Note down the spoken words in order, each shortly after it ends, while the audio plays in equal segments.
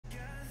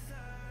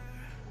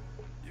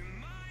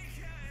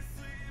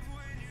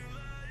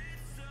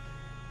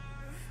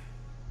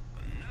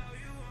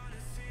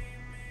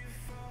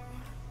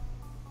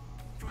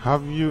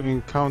Have you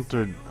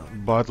encountered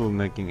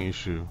bottlenecking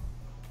issue?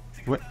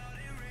 What?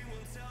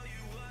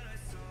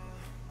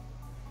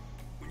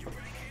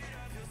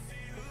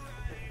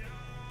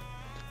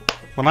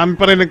 Marami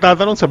pa rin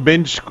nagtatanong sa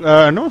bench,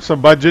 sa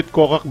budget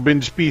Kokak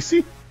bench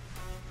PC.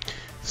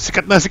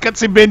 Sikat na sikat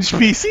si bench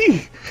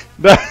PC.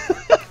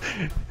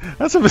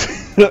 Asa ba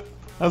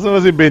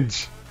si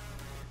bench?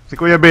 Si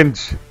Kuya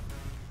Bench.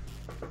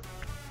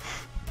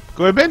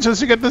 Kuya Bench, ang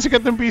sikat na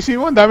sikat ng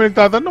PC mo. Ang dami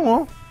nagtatanong,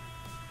 oh.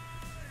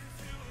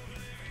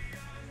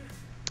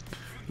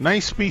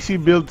 Nice PC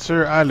build,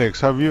 Sir Alex.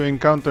 Have you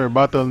encountered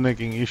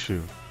bottlenecking issue?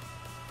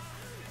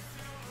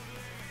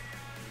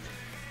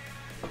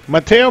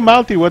 Mateo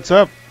Malti, what's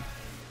up?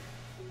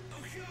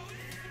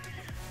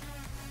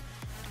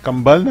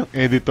 Kambal ng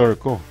editor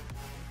ko.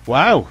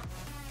 Wow!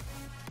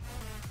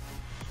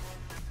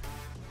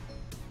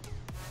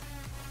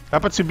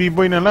 Dapat si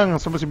B-Boy na lang.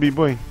 Saan ba si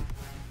B-Boy?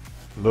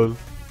 Lol.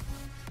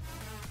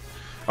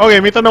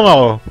 Okay, may tanong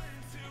ako.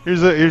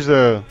 Here's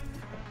a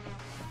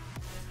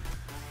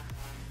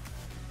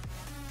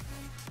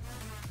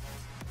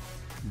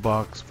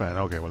box fan.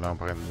 Okay, wala akong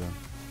pakita dyan.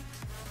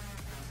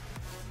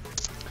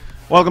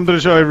 Welcome to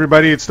the show,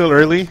 everybody. It's still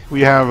early.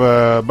 We have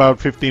about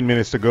 15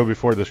 minutes to go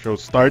before the show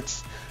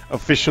starts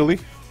officially.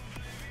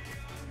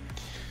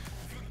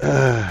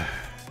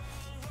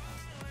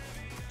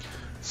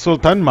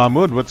 Sultan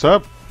Mahmoud, what's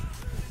up?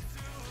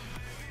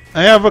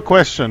 I have a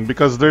question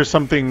because there's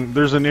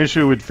an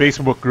issue with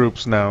Facebook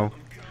groups now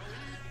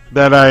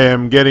that I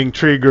am getting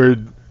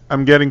triggered.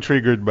 I'm getting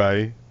triggered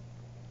by.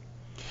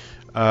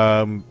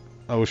 I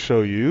will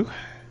show you.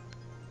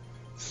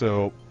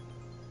 So,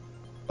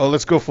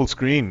 let's go full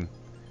screen.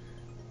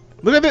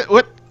 Look at it.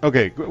 What?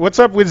 Okay, what's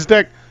up with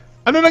Stack?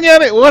 Ano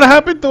nangyari? What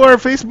happened to our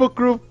Facebook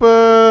group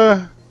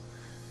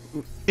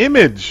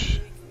image?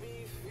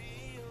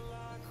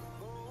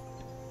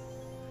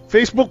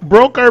 Facebook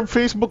broke our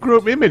Facebook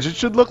group image. It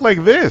should look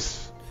like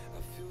this.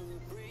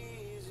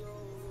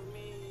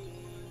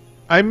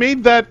 We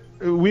made that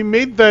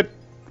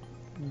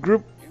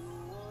group.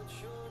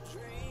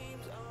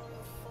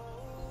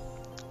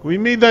 We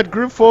made that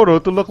group photo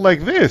to look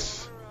like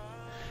this.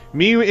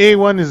 MIUI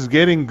A1 is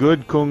getting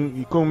good.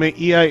 Kung may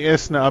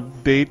EIS na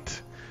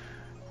update,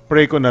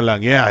 pray ko na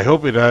lang. Yeah, I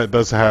hope it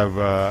does have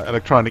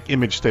electronic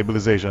image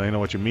stabilization. I know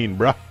what you mean,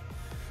 bruh.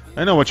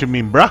 I know what you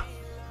mean, bruh.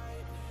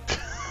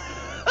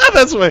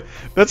 That's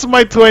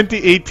my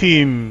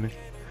 2018.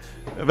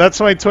 That's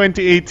my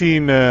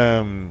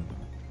 2018.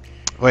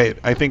 Wait,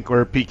 I think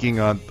we're peaking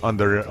on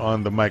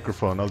the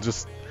microphone. I'll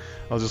just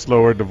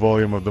lower the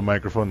volume of the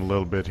microphone a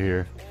little bit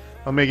here.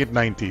 I'll make it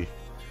 90,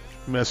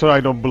 so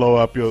I don't blow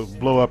up your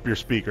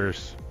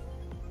speakers.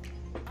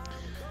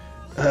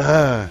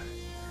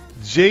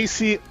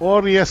 JC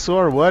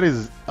Oriasor, what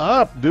is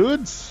up,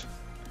 dudes?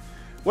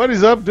 What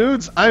is up,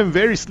 dudes? I'm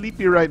very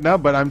sleepy right now,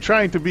 but I'm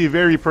trying to be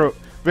very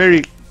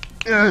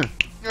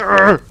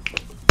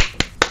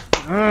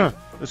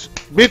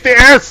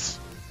BTS.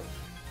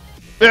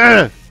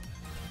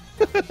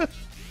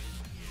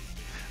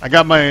 I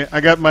got my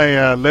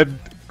LED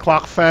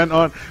clock fan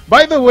on.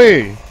 By the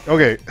way,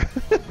 okay.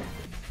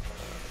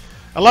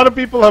 A lot of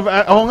people have.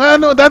 Oh nga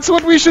no, that's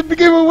what we should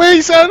give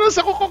away sa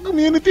Coco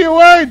Community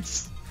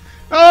Awards.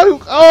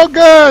 Oh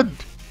God.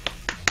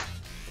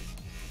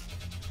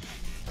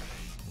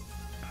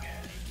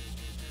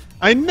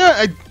 I know.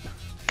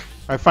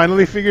 I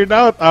finally figured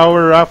out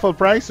our raffle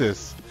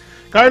prices.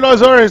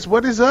 Carlos Ores,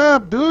 what is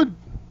up, dude?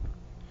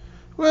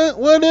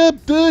 What up,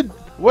 dude?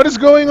 What is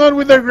going on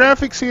with our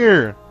graphics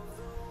here?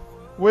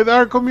 With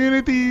our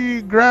community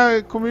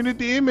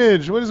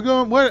image, what is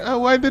going?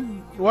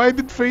 Why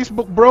did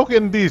Facebook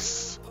broken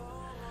this?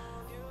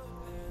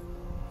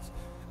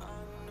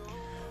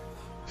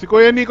 Si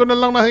Kuya Nico na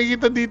lang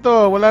nakikita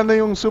dito. Wala na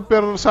yung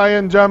Super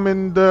Saiyan Jam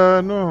and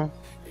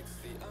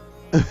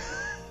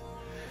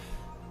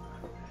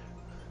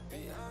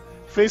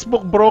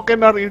Facebook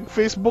broken our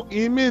Facebook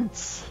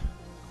image.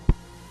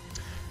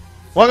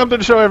 Welcome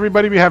to the show,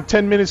 everybody. We have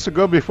 10 minutes to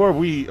go before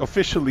we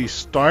officially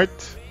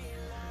start.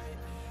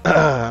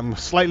 I'm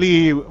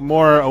slightly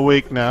more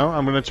awake now.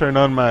 I'm gonna turn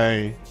on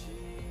my.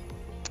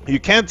 You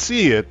can't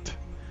see it.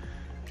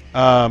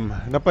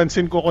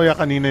 Napansin ko kaya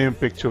kanina yung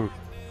picture.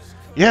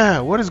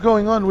 Yeah, what is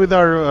going on with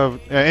our?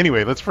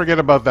 Anyway, let's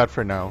forget about that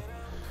for now.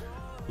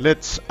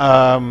 Let's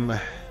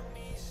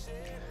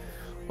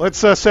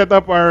set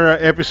up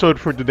our episode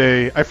for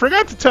today. I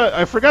forgot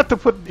to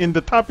put in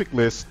the topic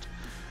list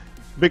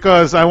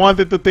because I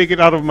wanted to take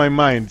it out of my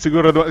mind.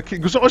 Siguro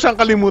gusto ko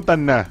siyang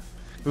kalimutan na.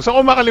 Gusto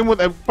ko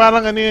makalimutan,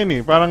 parang ano yan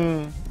eh,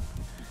 parang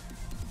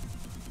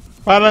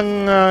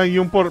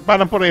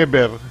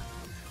forever.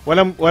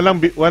 Walang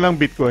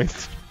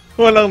bitcoins.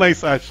 Walang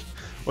nice hash.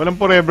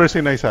 Walang forever si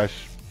nice hash.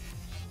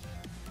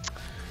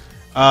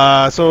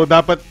 So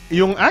dapat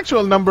yung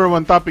actual number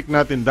one topic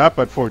natin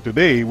dapat for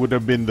today would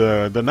have been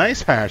the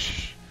nice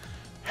hash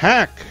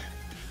hack.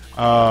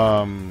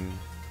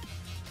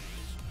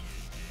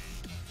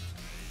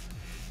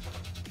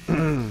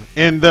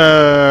 And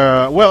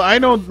well, I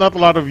know not a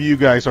lot of you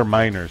guys are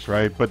miners,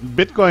 right? But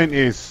Bitcoin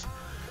is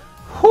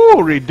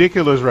Whew,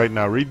 ridiculous right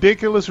now.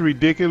 Ridiculous,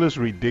 ridiculous,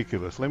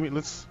 ridiculous.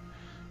 Let's.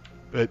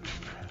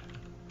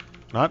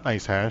 Not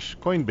nice hash.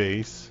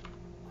 Coinbase.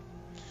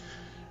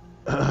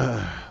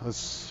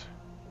 Let's.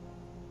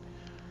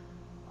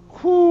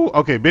 Whew.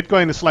 Okay,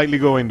 Bitcoin is slightly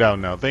going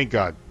down now. Thank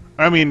God.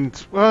 I mean,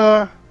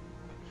 thank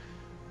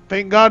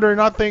God or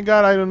not thank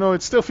God, I don't know.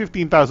 It's still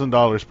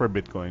 $15,000 per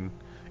Bitcoin.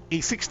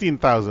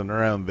 16,000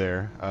 around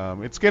there.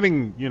 It's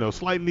getting,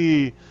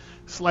 slightly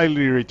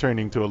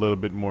returning to a little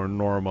bit more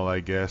normal, I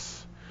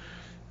guess.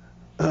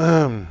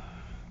 Kapansin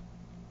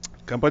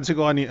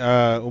ko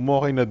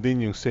umokay na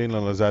din yung sale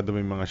ng Lazada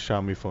may mga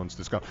Xiaomi phones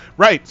discount.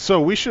 Right,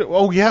 so we should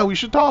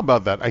talk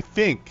about that. I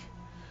think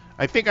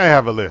I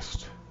have a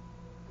list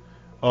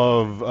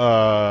of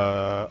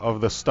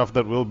the stuff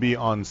that will be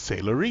on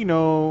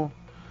Sailorino.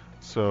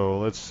 So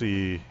let's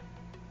see.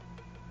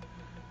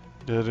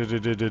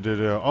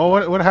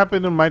 Oh, what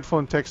happened on my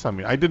phone text on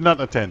me? I did not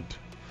attend.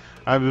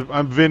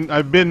 I've been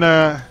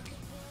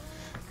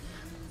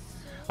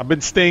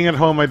staying at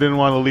home. I didn't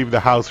want to leave the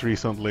house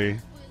recently.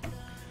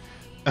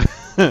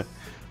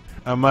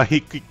 I'm a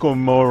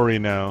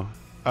hikikomori now.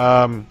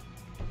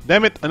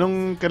 Damn it!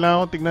 Anong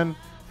kailangan ko tignan?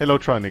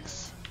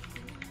 Hellotronics.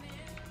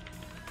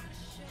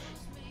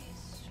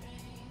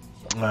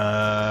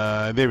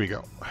 There we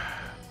go.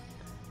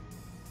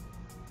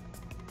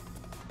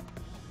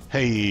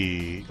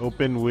 Hey,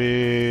 open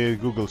with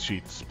Google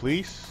Sheets,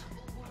 please.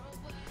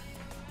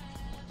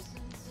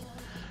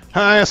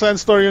 Hi, saan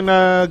store yung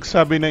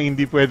nagsabi na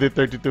hindi pwede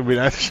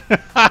 32-bit?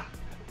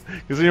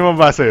 Gusto niyo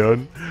mabasa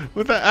yun?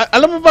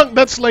 Alam mo bang,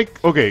 that's like,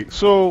 okay,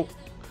 so,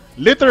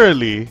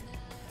 literally,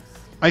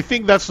 I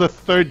think that's the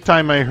third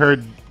time I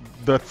heard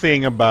the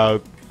thing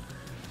about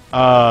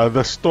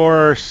the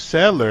store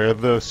seller,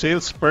 the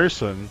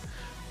salesperson,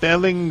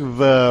 telling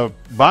the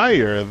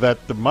buyer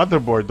that the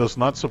motherboard does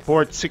not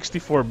support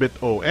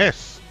 64-bit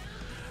OS.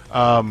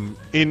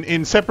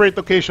 In separate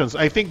occasions.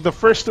 I think the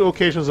first two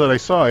occasions that I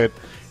saw it,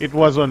 it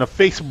was on a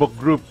Facebook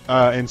group,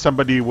 and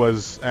somebody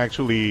was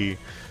actually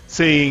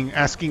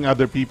asking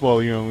other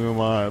people, yung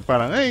mga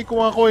parang, hey,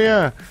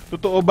 kuya,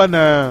 totoo ba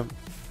na,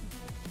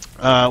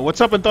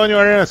 what's up, Antonio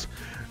Arenas?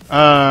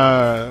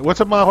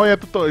 What's up, mga kuya,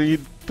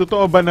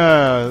 totoo ba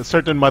na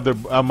certain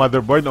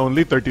motherboard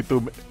only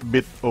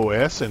 32-bit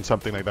OS and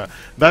something like that?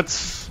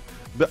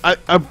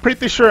 I'm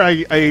pretty sure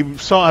I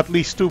saw at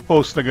least two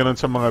posts na ganun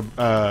sa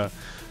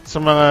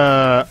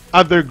mga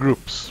other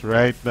groups,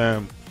 right?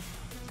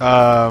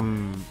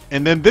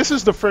 And then this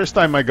is the first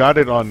time I got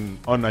it on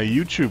a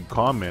YouTube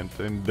comment,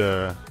 and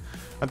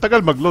ang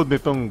tagal mag-load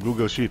nitong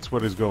Google Sheets.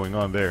 What is going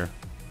on there?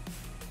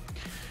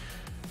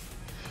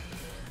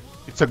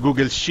 It's a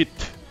Google Sheet.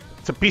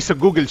 It's a piece of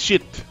Google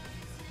Sheet.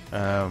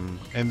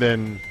 And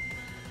then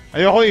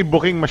ayoko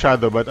i-booking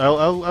masyado, but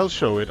I'll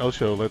show it.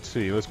 Let's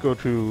see. Let's go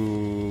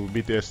to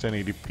BTS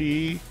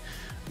 1080p.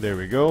 There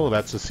we go.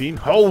 That's the scene.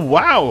 Oh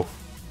wow!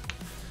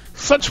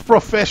 Such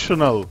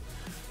professional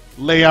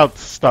layout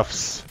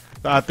stuffs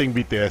the ating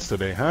BTS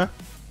today, huh?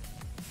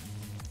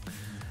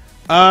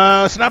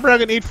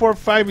 Snapdragon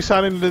 845 is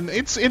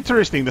it's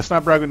interesting, the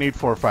Snapdragon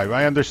 845.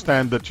 I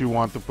understand that you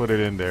want to put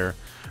it in there.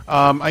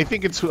 I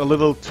think it's a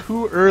little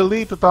too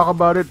early to talk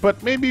about it,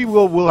 but maybe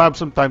we'll have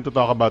some time to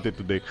talk about it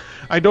today.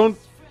 I don't,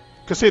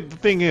 because the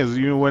thing is,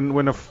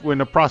 when a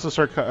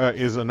processor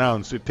is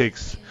announced, it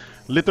takes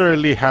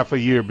literally half a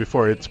year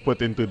before it's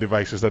put into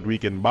devices that we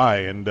can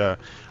buy. And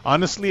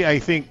honestly, I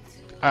think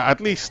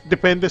at least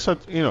depending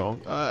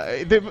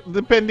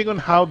on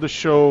how the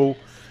show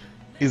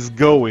is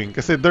going.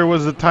 Because there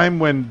was a time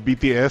when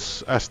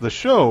BTS, as the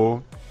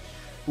show,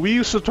 we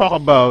used to talk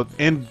about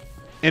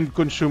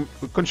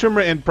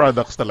consumer end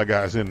products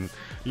talaga, as in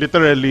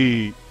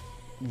literally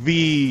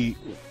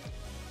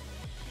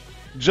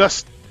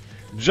just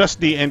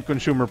the end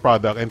consumer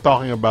product, and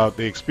talking about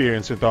the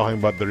experience, and talking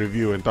about the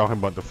review, and talking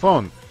about the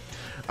phone.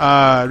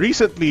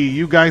 Recently,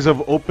 you guys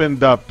have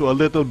opened up to a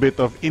little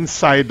bit of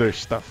insider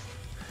stuff.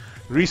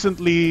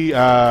 Recently,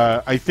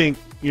 I think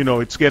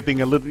it's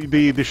getting a little.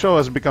 The show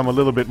has become a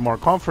little bit more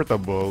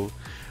comfortable,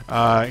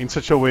 in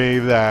such a way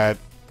that.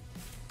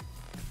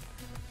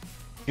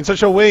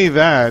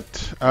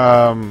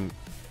 Let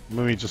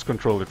me just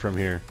control it from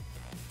here.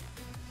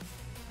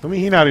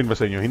 Humihina rin ba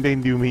sa inyo?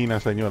 Hindi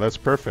humihina sa inyo. That's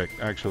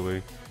perfect, actually.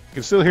 You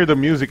can still hear the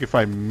music if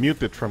I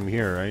mute it from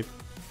here, right?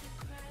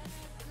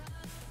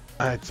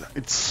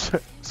 It's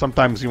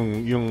sometimes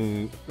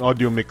yung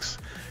audio mix.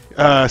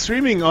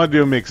 Streaming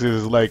audio mix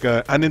is like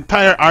an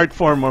entire art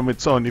form on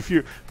its own. If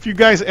you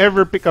guys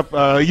ever pick up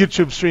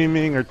YouTube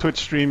streaming or Twitch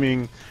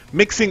streaming,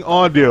 mixing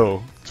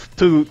audio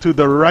to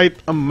the right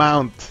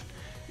amount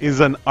is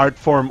an art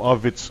form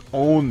of its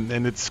own,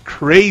 and it's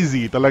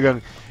crazy.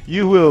 Talagang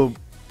you will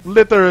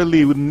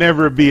literally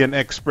never be an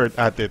expert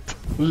at it.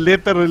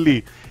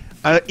 Literally,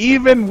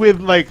 even with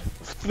like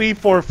 3,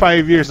 4,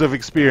 5 years of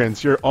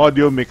experience, your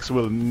audio mix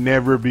will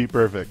never be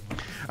perfect.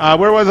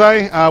 Where was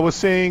I? I was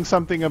saying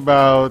something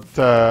about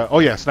oh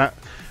yes,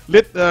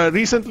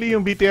 recently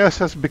yung BTS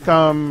has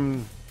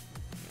become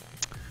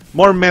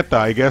more meta,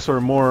 I guess, or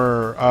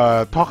more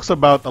talks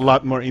about a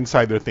lot more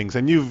insider things.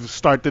 And you've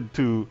started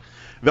to,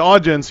 the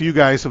audience, you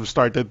guys have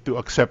started to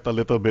accept a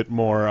little bit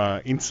more,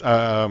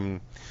 high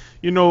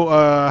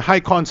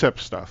concept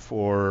stuff,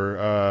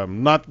 or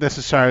not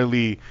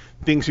necessarily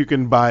things you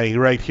can buy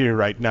right here,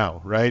 right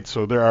now, right?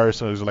 So there are,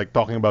 so it's like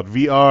talking about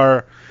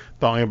VR,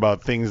 talking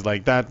about things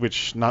like that,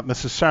 which not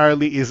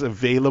necessarily is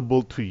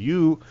available to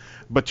you,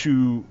 but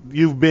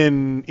you've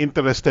been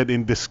interested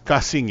in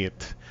discussing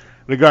it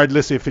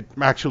regardless if it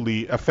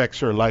actually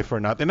affects your life or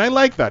not. And I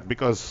like that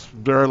because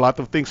there are a lot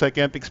of things I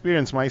can't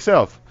experience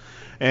myself.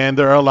 And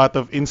there are a lot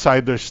of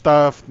insider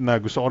stuff na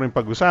gusto ko rin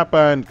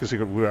pag-usapan kasi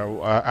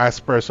as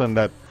person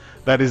that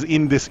is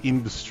in this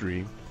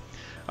industry.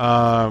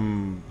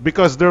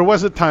 Because there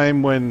was a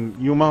time when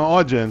yung mga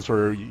audience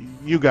or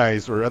you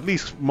guys, or at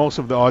least most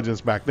of the audience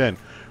back then,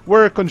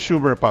 were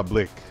consumer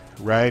public,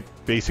 right?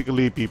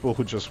 Basically, people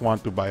who just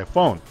want to buy a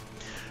phone.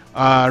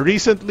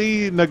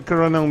 Recently,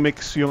 nagkaroon ng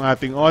mix yung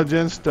ating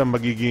audience na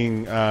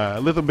magiging a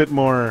little bit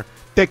more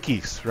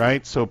techies,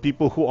 right? So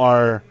people who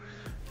are,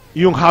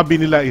 yung hobby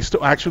nila is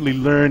to actually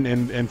learn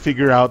and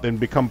figure out and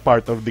become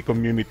part of the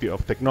community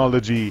of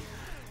technology.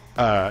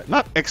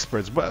 Not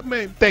experts, but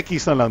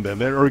techies na lang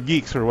din, or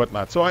geeks or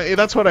whatnot. So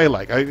that's what I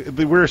like.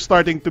 We're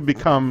starting to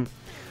become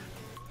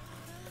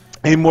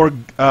a more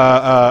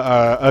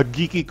a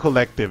geeky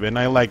collective, and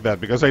I like that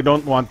because I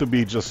don't want to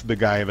be just the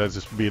guy that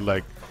just be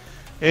like,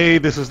 hey,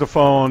 this is the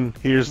phone,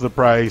 here's the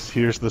price,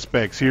 here's the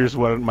specs, here's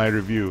what my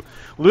review.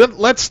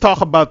 Let's talk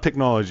about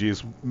technology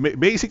is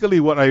basically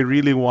what I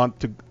really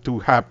want to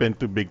happen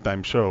to Big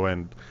Time Show,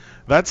 and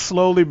that's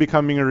slowly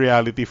becoming a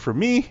reality for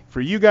me, for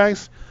you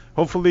guys.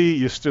 Hopefully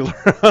you're still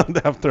around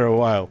after a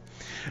while.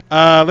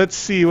 Let's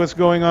see what's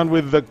going on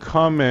with the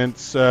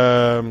comments.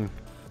 Yung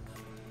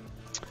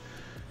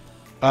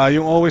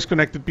always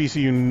connected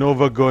PC, yung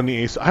Nova Go ni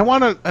Ace. I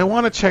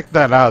wanna check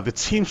that out. It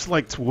seems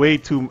like it's way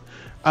too.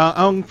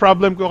 Ang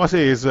problem ko kasi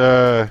is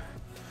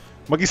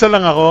mag-isa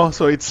lang ako,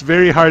 so it's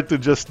very hard to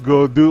just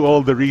go do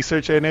all the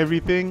research and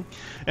everything.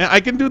 And I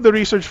can do the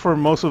research for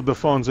most of the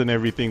phones and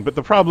everything, but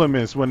the problem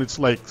is when it's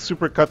like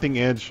super cutting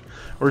edge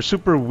or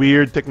super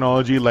weird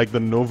technology like the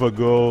Nova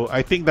Go.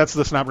 I think that's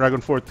the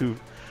Snapdragon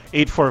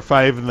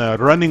 845 na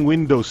running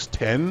Windows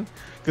 10,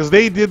 because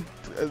they did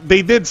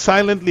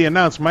silently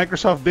announce.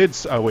 Microsoft did.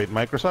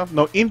 Microsoft?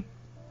 No,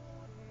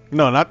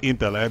 not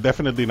Intel.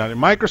 Definitely not.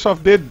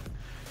 Microsoft did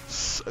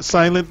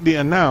silently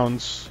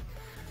announce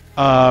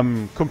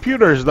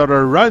computers that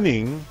are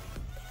running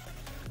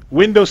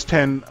Windows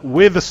 10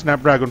 with a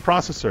Snapdragon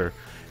processor.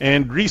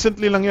 And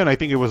recently lang yun, I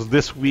think it was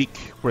this week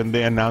when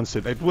they announced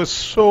it. It was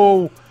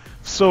so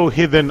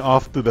hidden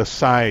off to the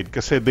side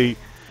kasi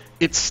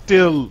it's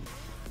still,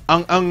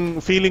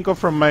 ang feeling ko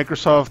from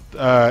Microsoft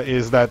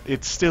is that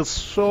it's still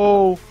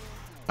so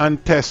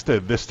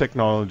untested, this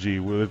technology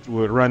with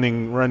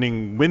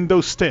running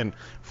Windows 10,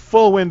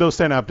 full Windows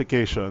 10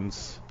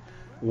 applications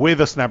with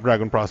a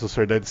Snapdragon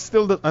processor that's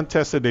still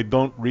untested. They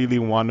don't really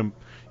want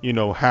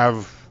to,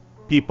 have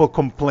people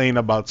complain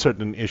about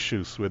certain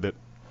issues with it.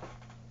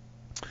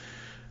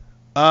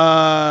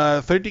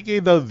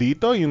 30K daw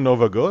dito yung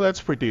Nova Go.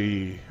 That's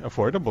pretty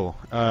affordable.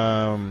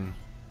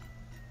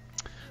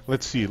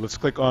 Let's see. Let's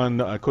click on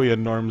Kuya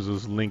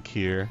Norm's link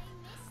here.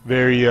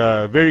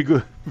 Very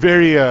good.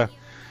 Very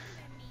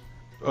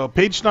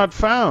page not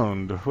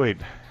found. Wait,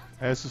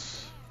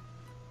 let's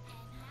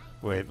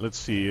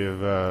see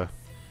if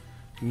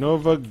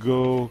Nova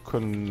Go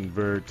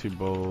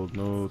convertible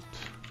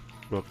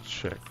notebook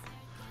check.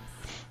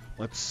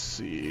 Let's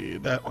see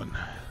that one.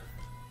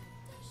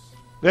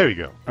 There we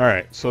go. All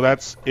right, so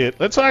that's it.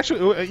 Let's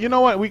actually, you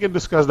know what? We can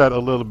discuss that a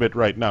little bit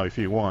right now if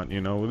you want.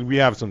 We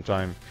have some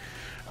time.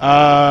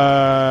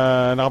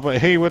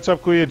 Hey, what's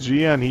up, Kuya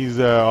Gian? He's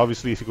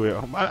obviously si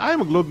Kuya. Ay,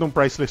 mag-load ng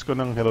price list ko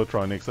ng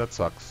Hellotronics. That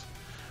sucks.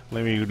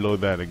 Let me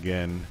load that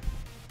again.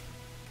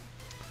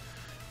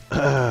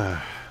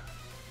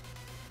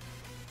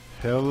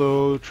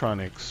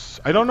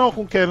 Hellotronics. I don't know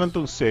kung kailan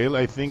tong sale.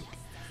 I think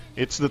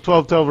it's the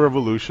 1212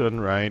 Revolution,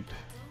 right?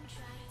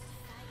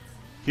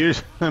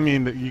 Here's,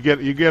 you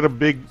get a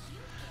big.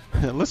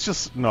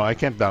 No, I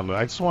can't download.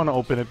 I just want to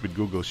open it with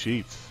Google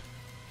Sheets.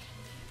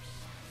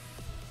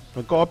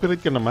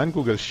 Mag-cooperate ka naman,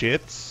 Google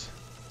Sheets.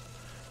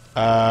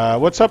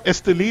 What's up,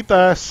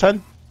 Estelita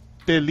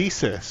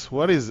Santelices?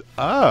 What is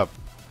up,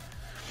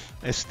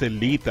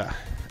 Estelita?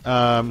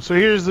 So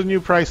here's the new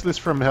price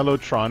list from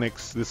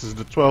Hellotronics. This is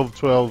the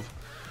 1212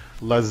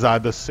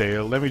 Lazada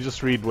sale. Let me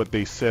just read what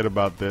they said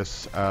about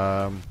this.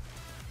 I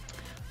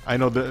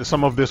know that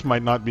some of this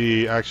might not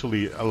be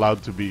actually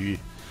allowed to be.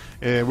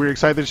 We're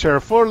excited to share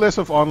a full list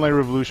of Online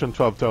Revolution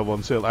 1212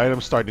 on sale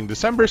items starting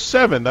December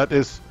 7. That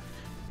is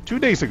 2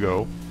 days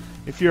ago.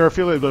 If you're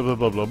affiliated, blah, blah,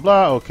 blah, blah,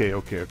 blah.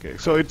 Okay.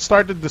 So it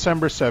started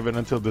December 7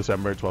 until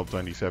December 12,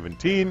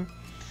 2017.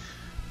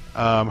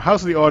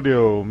 How's the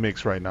audio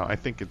mix right now? I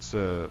think it's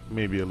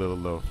maybe a little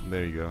low.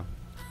 There you go.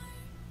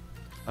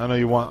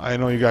 I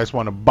know you guys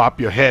want to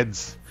bop your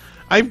heads.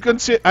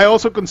 I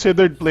also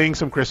considered playing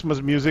some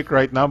Christmas music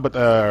right now,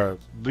 but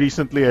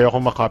recently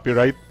ayoko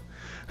ma-copyright.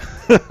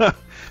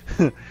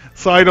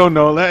 So I don't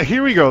know.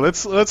 Here we go.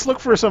 Let's look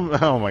for some.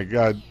 Oh my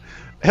God.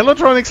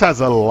 Electronics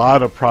has a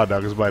lot of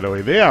products, by the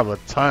way. They have a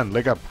ton.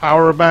 They got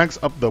power banks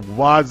up the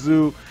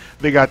wazoo.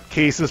 They got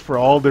cases for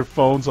all their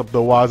phones up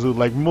the wazoo,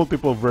 like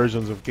multiple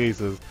versions of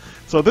cases.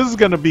 So this is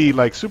gonna be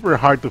like super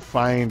hard to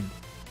find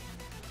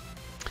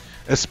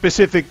a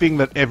specific thing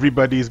that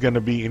everybody is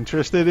gonna be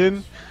interested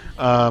in.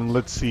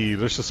 Let's see.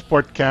 There's a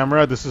sport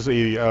camera. This is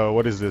a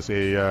what is this?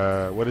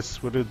 What is?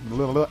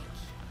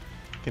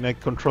 Can I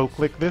control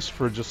click this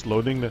for just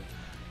loading the?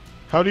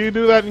 How do you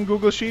do that in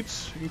Google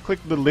Sheets? You click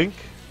the link.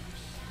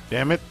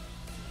 Damn it.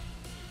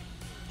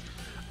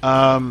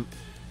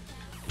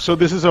 So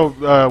this is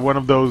a one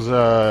of those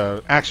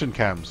action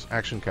cams.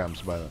 Action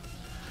cams, by the way.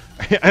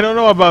 I don't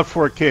know about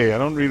 4K. I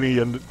don't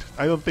really.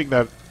 I don't think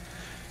that.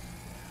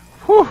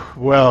 Whew,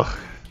 well,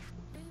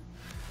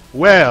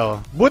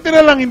 buti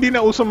na lang hindi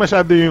na uso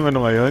masyado yung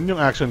ano ngayon, yung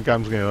action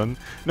cams ngayon.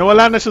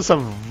 Nawala na siya sa.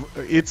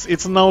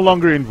 It's no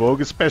longer in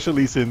vogue,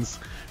 especially since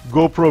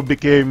GoPro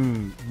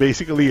became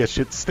basically a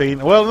shit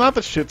stain. Well, not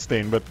a shit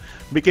stain, but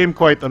became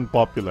quite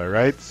unpopular,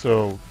 right?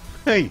 So,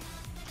 hey.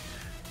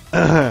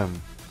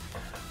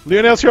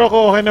 Lionel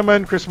Sirocco, okay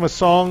naman, Christmas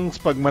songs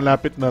pag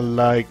malapit na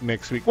like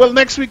next week. Well,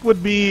 next week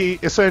would be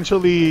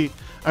essentially,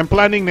 I'm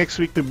planning next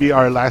week to be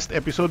our last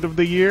episode of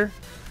the year.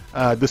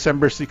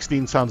 December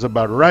 16 sounds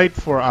about right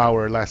for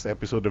our last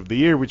episode of the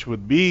year, which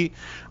would be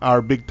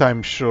our Big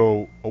Time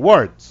Show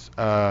Awards.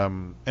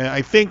 And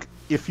I think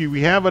if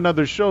we have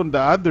another show the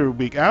other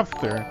week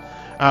after,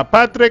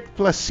 Patrick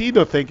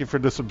Placido, thank you for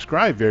the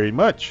subscribe very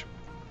much.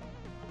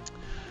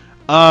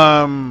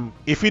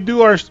 If we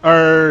do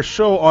our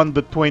show on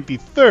the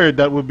 23rd,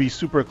 that would be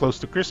super close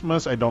to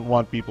Christmas. I don't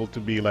want people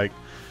to be like,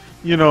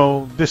 you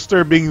know,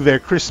 disturbing their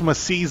Christmas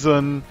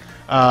season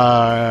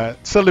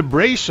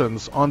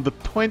celebrations on the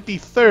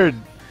 23rd,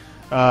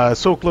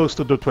 so close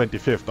to the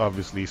 25th,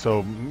 obviously.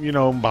 So, you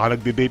know, baka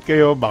nagde-date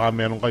kayo, baka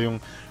meron kayong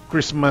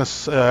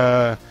Christmas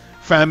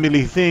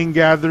family thing,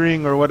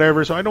 gathering, or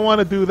whatever. So I don't want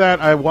to do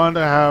that. I want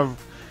to have,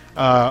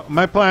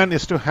 my plan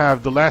is to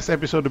have the last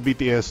episode of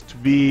BTS to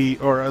be,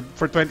 or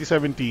for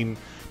 2017,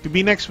 to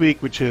be next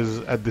week, which is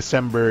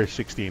December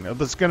 16.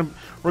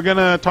 We're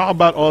gonna talk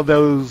about all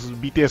those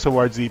BTS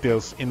awards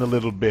details in a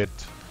little bit.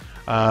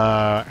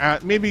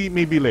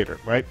 Maybe later,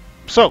 right?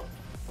 So,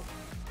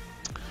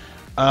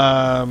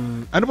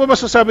 ano pa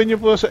masasabi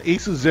niyo po sa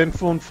Asus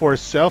Zenfone 4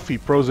 Selfie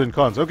pros and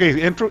cons? Okay,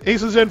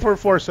 Asus Zenfone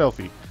 4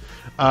 Selfie.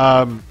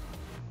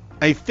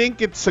 I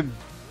think it's a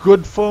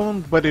good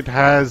phone, but it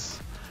is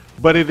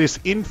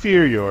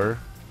inferior.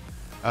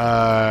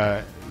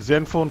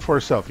 Zenfone 4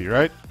 Selfie,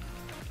 right?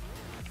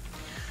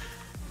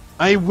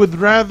 I would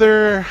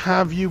rather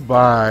have you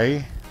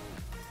buy.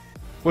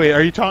 Wait,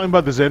 are you talking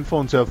about the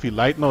Zenfone Selfie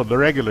Lite? No, the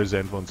regular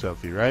Zenfone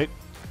Selfie, right?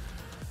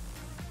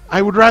 I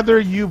would rather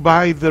you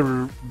buy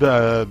the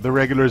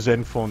regular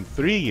Zenfone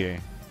 3, eh.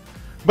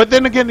 But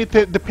then again, it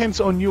depends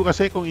on you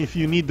kasi kung if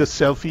you need the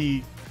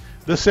selfie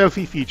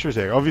features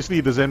there.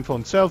 Obviously, the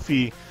Zenfone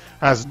Selfie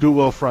has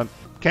dual front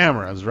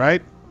cameras,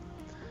 right?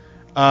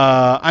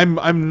 I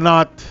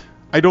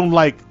don't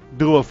like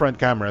dual front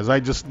cameras.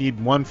 I just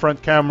need one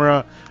front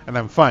camera and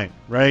I'm fine,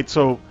 right?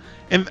 So,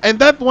 and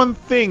that one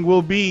thing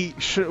will be,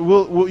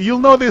 you'll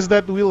notice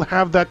that we'll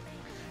have that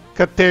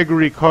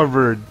category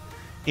covered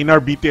in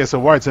our BTS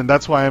awards, and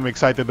that's why I'm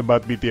excited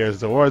about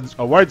BTS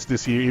awards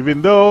this year.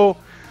 Even though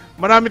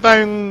marami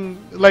tayong,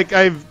 like,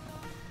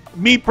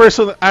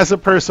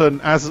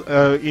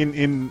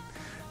 in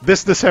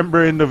this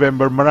December and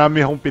November,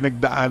 marami akong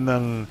pinagdaan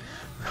ng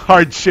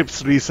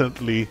hardships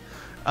recently.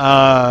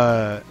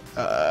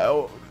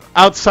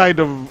 Outside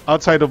of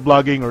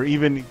blogging, or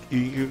even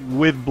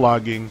with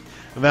blogging,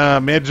 na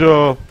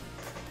medyo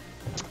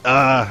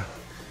that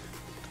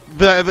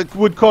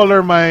would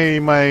color my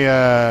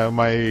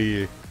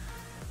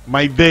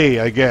day,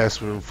 I guess.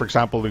 For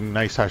example, in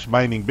nice hash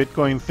mining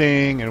Bitcoin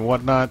thing and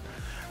whatnot.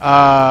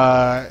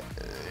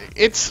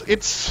 It's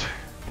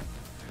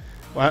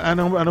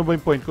ano ba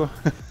yung point ko?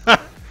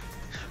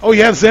 Oh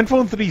yeah,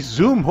 Zenfone 3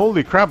 Zoom.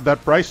 Holy crap,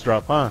 that price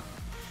drop, huh?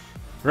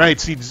 Right,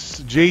 see,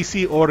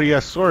 JC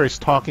Oriasor is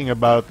talking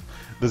about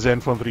the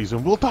Zenfone 3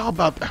 Zoom. We'll talk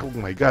about, oh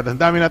my god, ang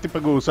dami natin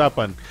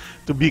pag-uusapan,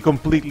 to be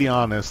completely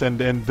honest. And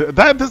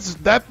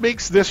that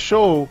makes this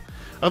show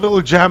a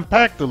little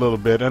jam-packed a little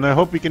bit, and I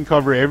hope we can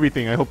cover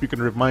everything. I hope you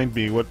can remind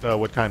me what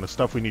kind of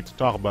stuff we need to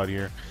talk about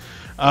here.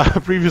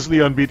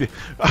 Previously on BTS,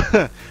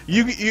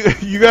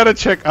 you gotta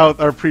check out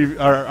our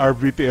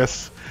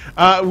BTS.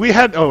 We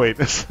had, oh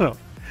wait, so,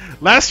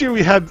 last year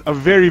we had a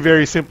very,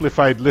 very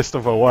simplified list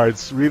of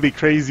awards, really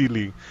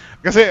crazily.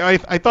 Because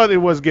I thought it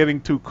was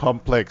getting too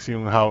complex, you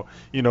know, how,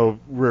 you know,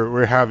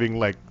 we're having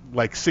like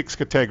 6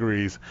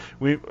 categories.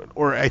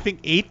 Or I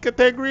think 8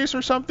 categories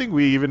or something.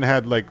 We even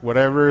had like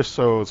whatever,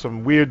 so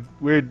some weird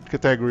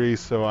categories,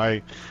 so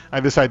I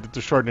decided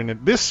to shorten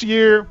it. This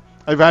year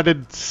I've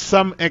added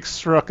some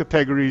extra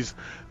categories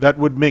that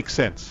would make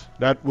sense.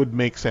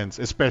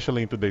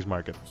 Especially in today's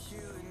market.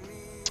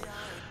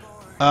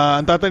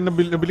 Ang tatay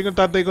nabili ng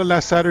tatay ko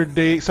last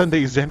Sunday,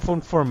 Zenfone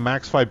 4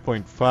 Max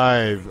 5.5.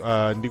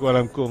 Hindi ko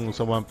alam kung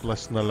sa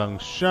OnePlus na lang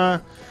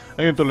siya.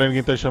 Ayun, tuloy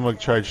kita siya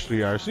mag-charge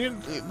 3 hours.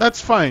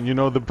 That's fine, you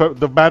know,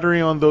 the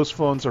battery on those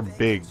phones are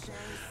big.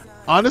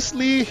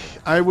 Honestly,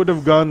 I would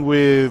have gone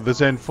with the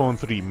Zenfone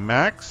 3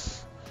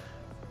 Max.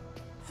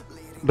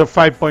 The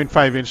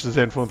 5.5-inch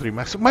Zenfone 3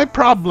 Max. My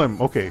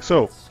problem, okay,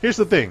 so here's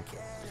the thing.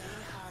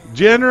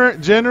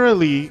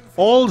 Generally,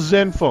 all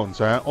Zenphones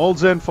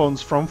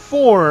from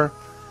 4,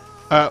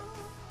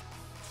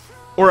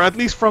 or at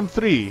least from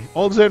 3,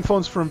 all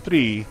Zenphones from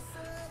 3,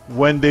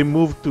 when they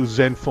moved to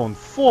Zenfone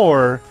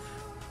 4,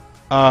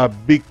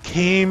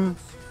 became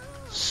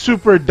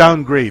super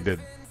downgraded.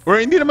 Or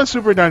hindi naman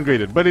super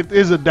downgraded, but it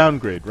is a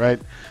downgrade,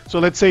 right? So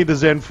let's say the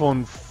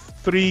Zenfone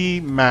 3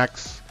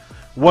 Max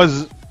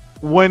was,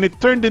 when it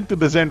turned into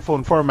the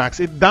Zenfone 4 Max,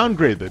 it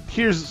downgraded.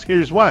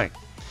 Here's why.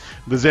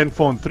 The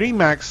Zenfone 3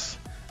 Max,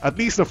 at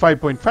least the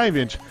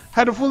 5.5-inch,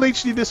 had a full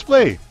HD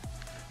display.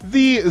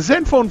 The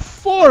Zenfone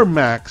 4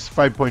 Max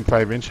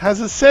 5.5-inch has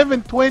a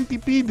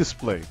 720p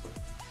display.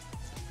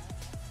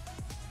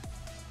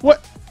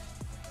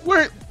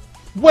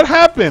 What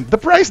happened? The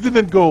price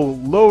didn't go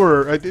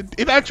lower.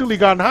 It actually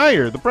got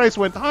higher. The price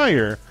went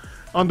higher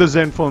on the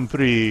Zenfone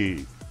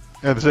 3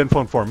 and the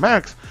Zenfone 4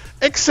 Max,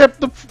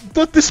 except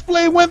the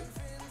display went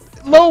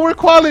lower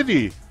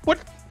quality.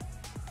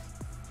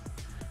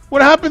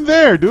 What happened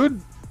there,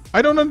 dude?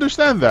 I don't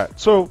understand that.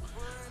 So,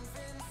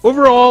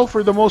 overall,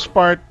 for the most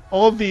part,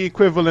 all the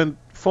equivalent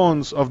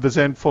phones of the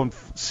Zenfone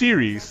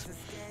series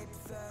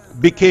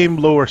became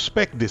lower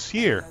spec this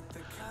year.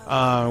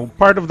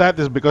 Part of that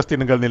is because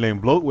tinanggal nila yung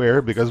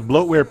bloatware, because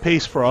bloatware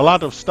pays for a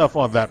lot of stuff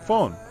on that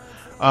phone.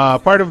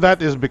 Part of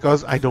that is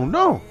because, I don't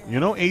know, you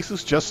know,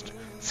 Asus just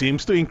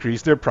seems to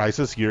increase their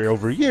prices year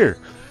over year.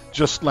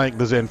 Just like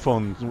the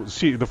Zenfone,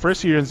 the first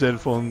series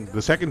Zenfone,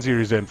 the second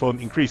series Zenfone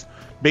increased,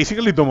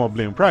 basically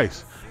dumoble yung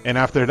price. And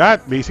after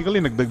that,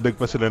 basically nagdagdag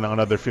pa sila ng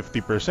another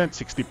 50%,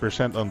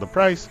 60% on the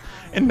price.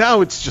 And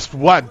now it's just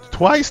what?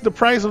 Twice the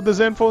price of the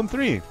Zenfone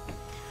 3.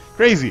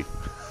 Crazy.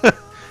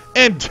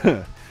 And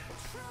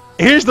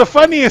here's the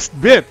funniest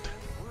bit.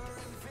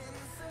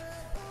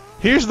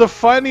 Here's the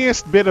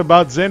funniest bit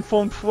about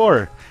Zenfone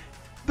 4.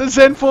 The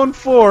Zenfone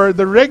 4,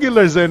 the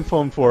regular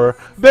Zenfone 4,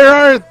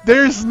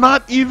 there's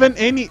not even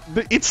any,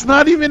 it's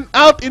not even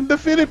out in the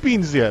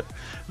Philippines yet.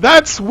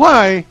 That's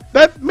why,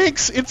 that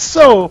makes it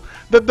so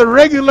that the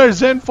regular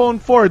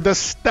Zenfone 4, the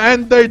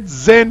standard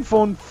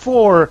Zenfone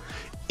 4,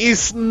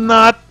 is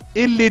not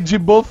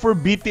eligible for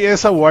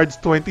BTS Awards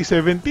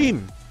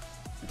 2017.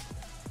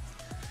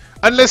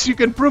 Unless you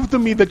can prove to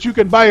me that you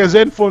can buy a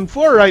Zenfone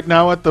 4 right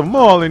now at the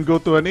mall and go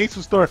to an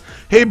Asus store.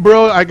 Hey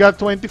bro, I got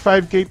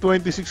 25k,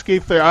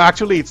 26k,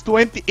 actually it's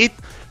 28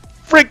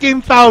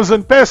 freaking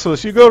thousand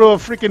pesos. You go to a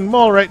freaking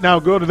mall right now,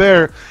 go to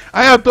there.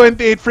 I have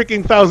 28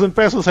 freaking thousand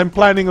pesos. I'm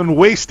planning on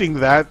wasting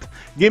that.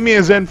 Give me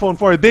a Zenfone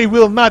 4. They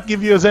will not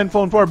give you a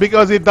Zenfone 4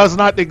 because it does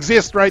not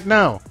exist right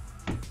now.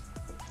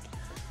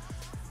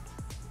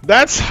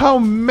 That's how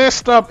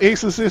messed up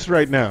Asus is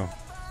right now.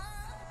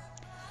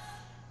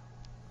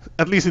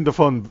 At least in the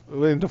phone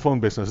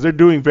business, they're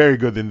doing very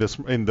good in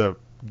the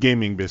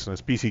gaming business,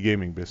 PC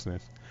gaming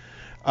business.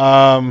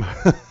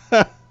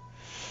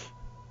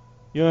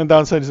 Yun ang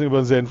downside ng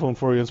ibang Zenfone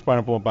 4 yun,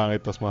 parang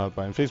pumapangit tas mahal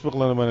pa. And Facebook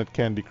lang naman at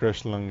Candy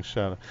Crush lang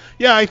siya.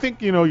 Yeah, I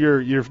think you know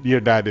your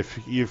dad, if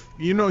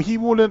you know, he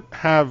wouldn't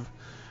have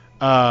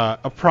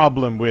a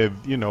problem with,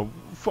 you know,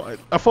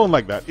 a phone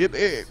like that.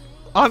 It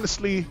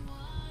honestly,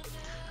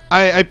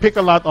 I pick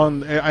a lot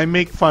on, I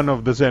make fun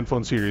of the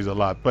Zenfone series a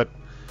lot, but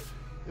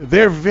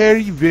they're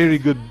very, very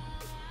good.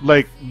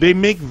 Like, they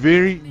make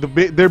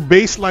their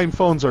baseline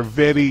phones are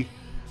very,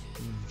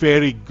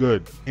 very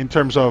good in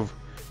terms of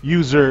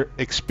user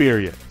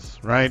experience,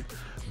 right?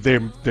 Their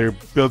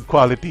build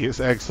quality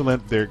is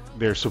excellent.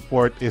 Their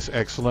support is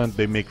excellent.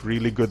 They make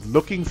really good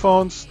looking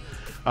phones.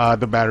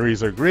 The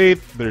batteries are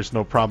great. There's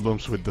no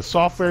problems with the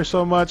software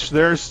so much.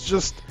 There's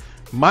just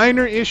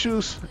minor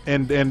issues,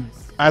 and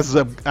as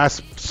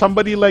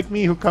somebody like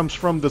me who comes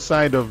from the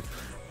side of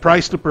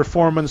price to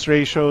performance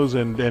ratios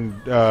and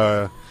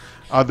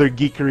other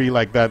geekery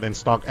like that and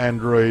stock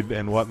Android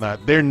and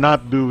whatnot, they're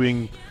not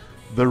doing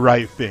the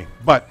right thing.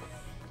 But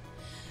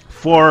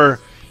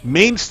for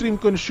mainstream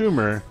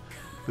consumer,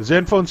 the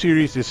Zenfone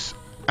series is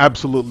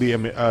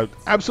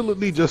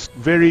absolutely just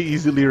very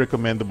easily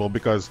recommendable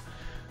because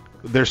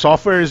their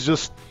software is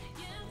just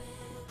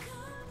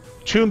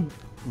tuned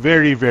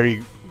very,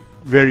 very,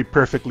 very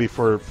perfectly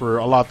for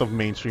a lot of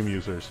mainstream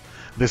users.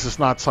 This is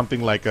not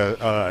something like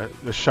a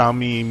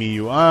Xiaomi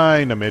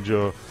MIUI na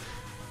medyo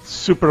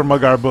super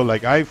magarbo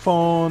like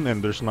iPhone,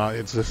 and this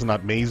is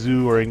not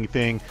Meizu or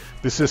anything.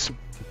 This is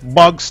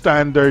bog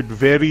standard,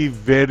 very,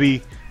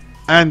 very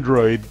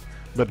Android,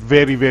 but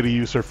very, very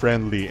user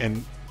friendly,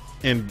 and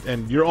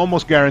you're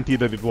almost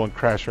guaranteed that it won't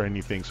crash or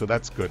anything. So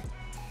that's good.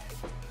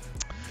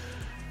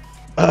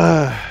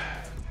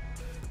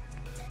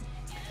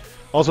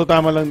 Also,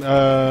 tama lang,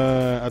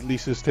 at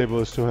least this table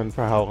is 200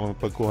 per hawak ng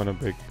pagkuha ng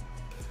big.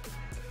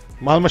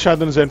 Mahal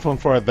masyado ng Zenfone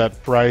 4 at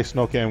that price,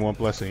 Nokia and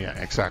OnePlus. Yeah,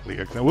 exactly.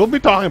 We'll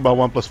be talking about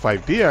OnePlus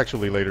 5T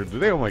actually later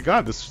today. Oh my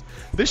God,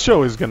 this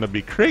show is gonna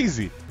be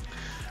crazy.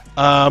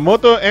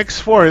 Moto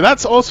X4,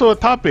 that's also a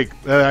topic.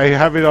 I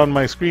have it on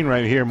my screen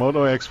right here.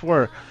 Moto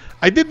X4.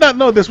 I did not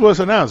know this was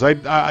announced.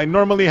 I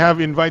normally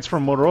have invites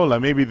from Motorola.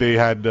 Maybe they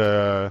had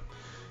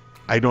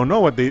I don't know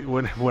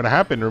what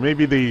happened, or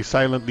maybe they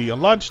silently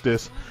launched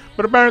this.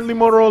 But apparently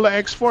Motorola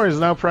X4 is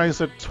now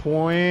priced at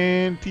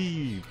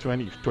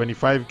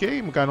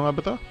 25K. Magkano nga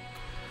ba to?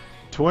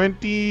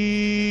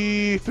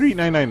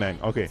 23,999.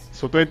 Okay,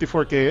 so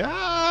 24K.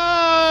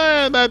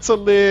 That's a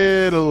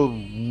little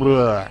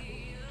blah.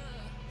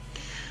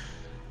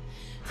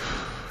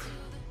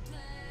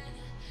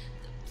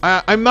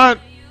 I'm not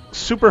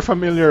super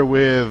familiar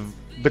with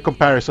the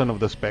comparison of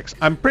the specs.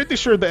 I'm pretty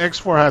sure the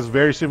X4 has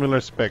very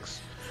similar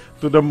specs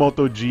to the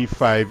Moto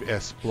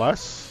G5S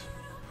Plus,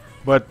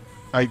 but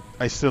I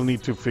still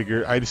need to check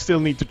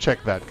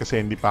that kasi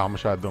hindi pa ako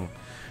masyadong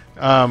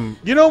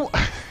you know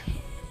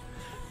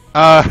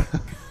I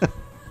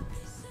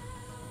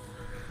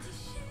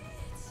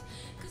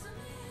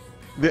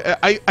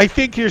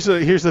think here's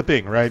the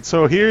thing, right?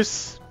 So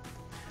here's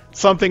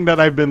something that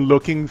I've been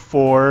looking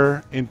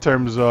for in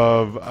terms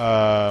of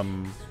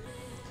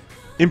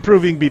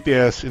improving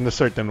BTS in a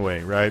certain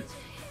way, right?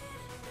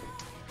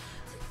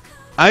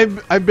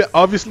 I've been,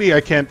 obviously I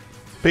can't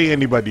pay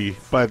anybody,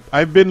 but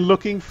I've been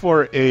looking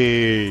for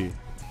I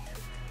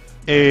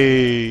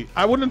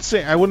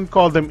wouldn't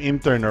call them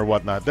intern or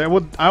whatnot.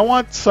 I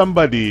want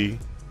somebody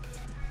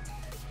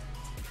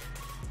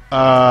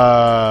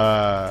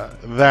that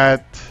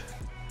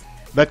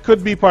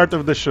could be part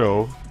of the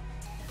show,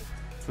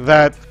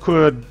 that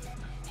could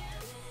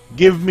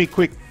give me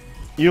quick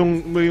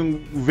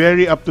yung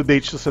very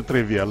up-to-date sa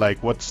trivia,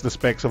 like what's the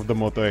specs of the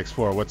Moto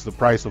X4, what's the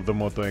price of the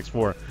Moto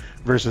X4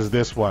 versus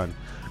this one.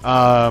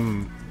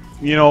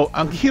 You know,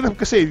 ang hirap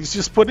kasi, it's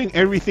just putting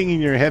everything in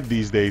your head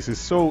these days is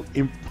so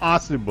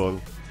impossible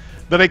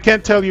that I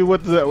can't tell you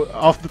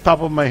off the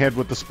top of my head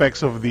what the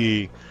specs of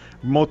the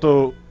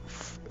Moto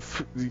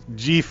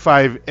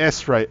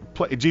G5S, right,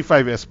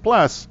 G5S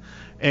Plus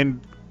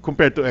and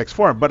compared to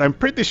X4, but I'm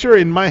pretty sure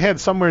in my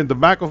head, somewhere in the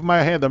back of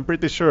my head, I'm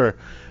pretty sure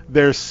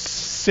there's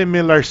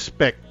similar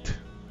spec.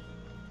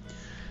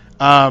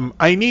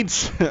 I need,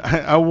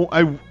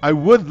 I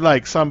would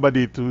like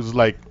somebody who's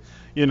like,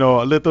 you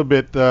know, a little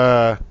bit,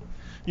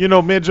 you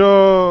know,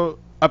 medyo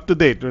up to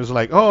date. There's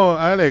like, oh,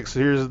 Alex,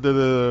 here's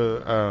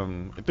ito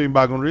yung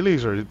bagong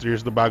release, or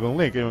here's the bagong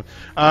link.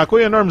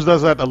 Kuya Norms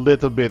does that a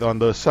little bit on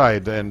the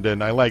side, and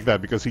then I like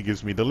that because he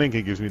gives me the link,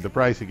 he gives me the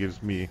price, he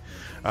gives me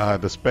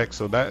the specs.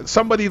 So that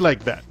somebody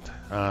like that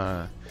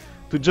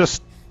to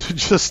just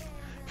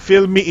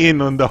fill me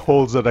in on the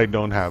holes that I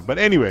don't have. But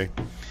anyway,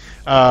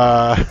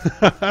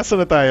 asa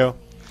na tayo?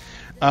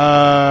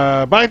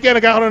 Bakit kaya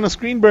nagkakaroon ng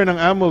screen burn ng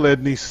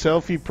AMOLED ni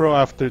Selfie Pro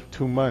after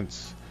 2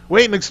 months?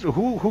 Wait,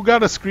 who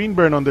got a screen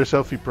burn on their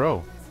Selfie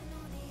Pro?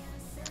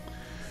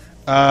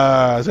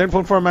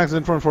 Zenfone 4 Max,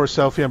 Zenfone 4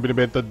 Selfie ang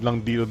binibenta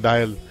lang dito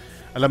dahil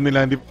alam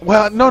nila hindi.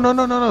 Well, no.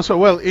 So,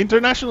 well,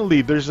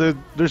 internationally, there's a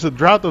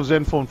drought of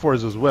Zenfone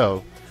 4s as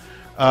well.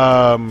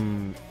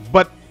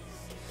 But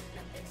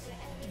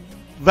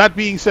that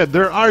being said,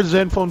 there are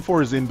Zenfone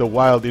 4s in the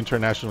wild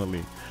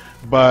internationally.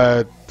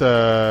 But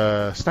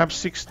Snap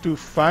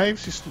 625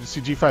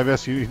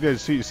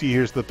 CG5S, see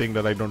here's the thing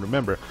that I don't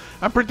remember.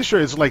 I'm pretty sure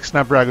it's like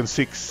Snapdragon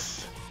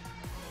 6.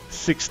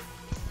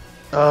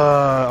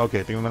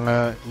 Okay, tingnan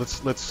nga. Let's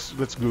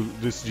go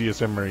this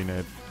GSM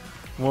Marina.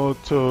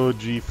 Moto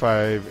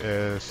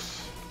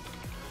G5S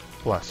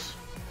Plus.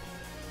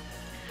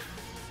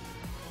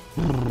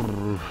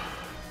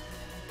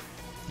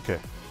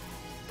 Okay.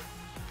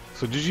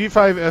 So the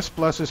G5S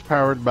Plus is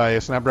powered by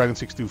a Snapdragon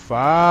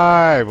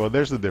 625. Well,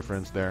 there's the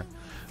difference there.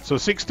 So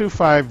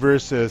 625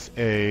 versus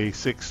a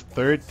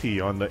 630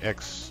 on the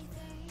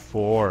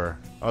X4.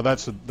 Oh,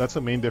 that's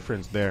the main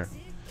difference there.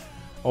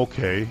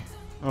 Okay.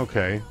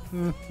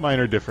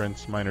 Minor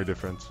difference.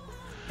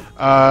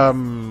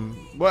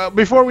 Well,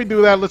 before we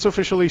do that, let's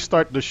officially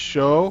start the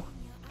show.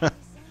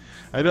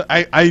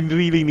 I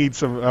really need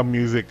some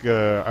music,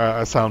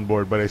 a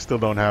soundboard, but I still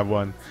don't have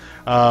one.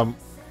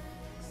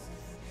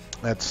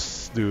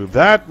 Let's do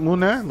that,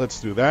 Muna.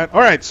 Let's do that. All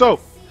right, so,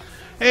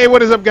 hey,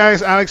 what is up,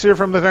 guys? Alex here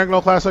from the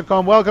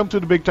Welcome to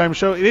the Big Time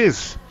Show. It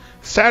is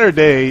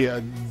Saturday,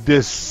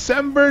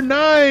 December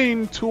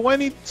 9,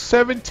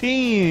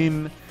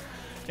 2017.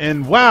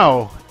 And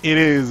wow, it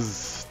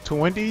is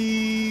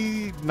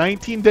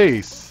 19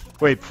 days.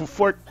 Wait,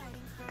 for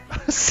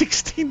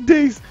 16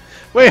 days.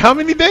 Wait, how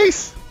many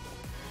days?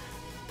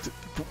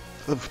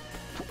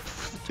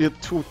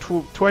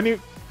 20,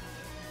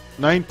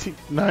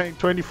 19,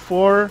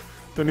 24,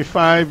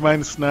 25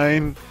 minus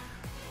 9.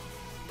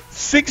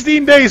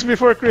 16 days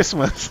before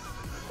Christmas.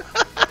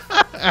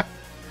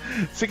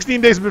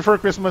 16 days before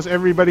Christmas,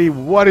 everybody.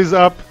 What is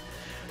up?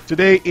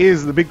 Today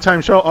is the Big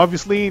Time Show.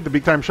 Obviously, the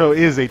Big Time Show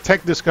is a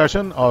tech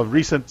discussion of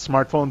recent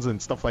smartphones and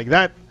stuff like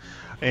that.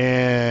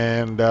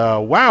 And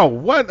wow,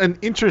 what an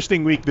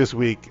interesting week this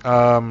week.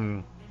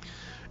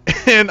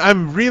 And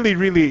I'm really,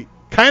 really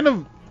kind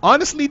of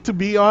honestly, to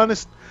be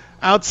honest,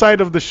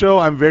 outside of the show,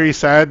 I'm very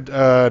sad.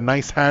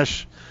 Nice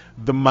Hash,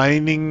 the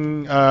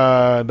mining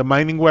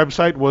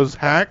website was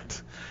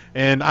hacked,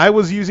 and I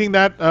was using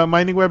that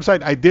mining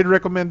website. I did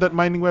recommend that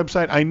mining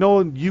website. I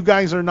know you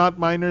guys are not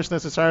miners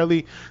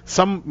necessarily.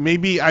 Some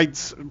maybe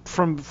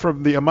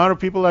from the amount of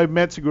people I've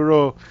met,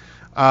 siguro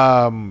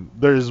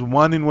there's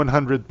 1 in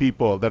 100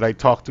 people that I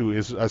talk to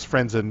is as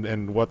friends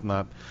and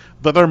whatnot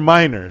that are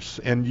miners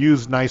and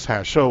use Nice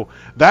Hash. So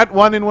that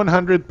 1 in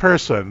 100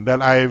 person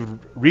that I've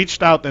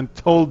reached out and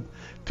told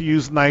to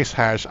use Nice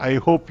Hash, I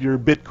hope your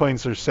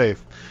bitcoins are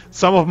safe.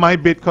 Some of my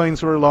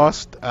bitcoins were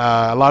lost.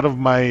 A lot of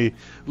my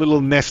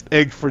little nest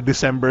egg for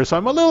December. So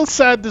I'm a little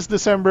sad this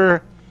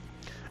December.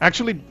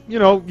 Actually,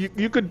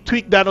 you could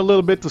tweak that a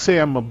little bit to say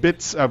I'm a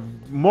bit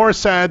more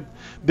sad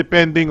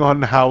depending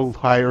on how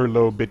high or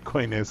low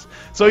Bitcoin is.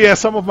 So yeah,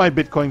 some of my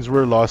Bitcoins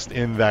were lost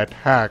in that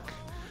hack.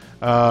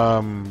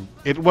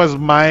 It was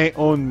my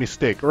own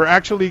mistake. Or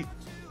actually,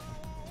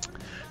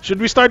 should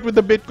we start with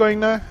the Bitcoin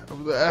na?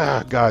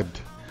 Ah, God.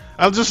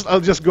 I'll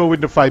just go with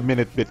the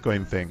 5-minute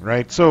Bitcoin thing,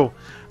 right? So,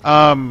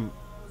 I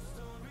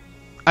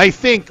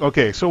think,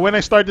 okay, so when I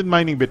started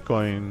mining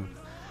Bitcoin,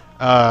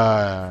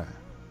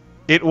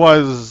 it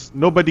was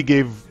nobody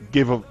gave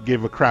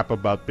a crap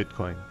about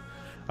Bitcoin.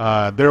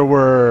 There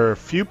were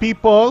few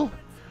people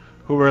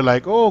who were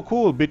like, "Oh,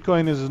 cool,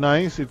 Bitcoin is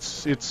nice.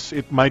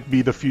 It might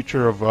be the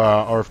future of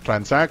our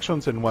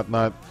transactions and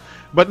whatnot."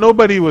 But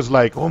nobody was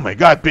like, "Oh my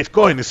God,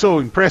 Bitcoin is so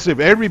impressive."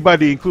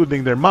 Everybody,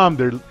 including their mom,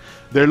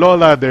 their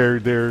lola,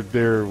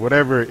 their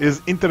whatever,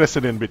 is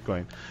interested in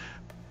Bitcoin.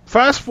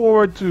 Fast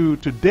forward to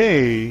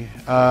today,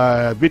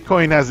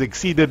 Bitcoin has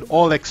exceeded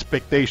all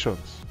expectations.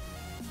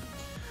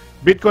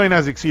 Bitcoin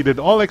has exceeded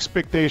all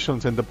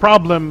expectations, and the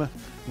problem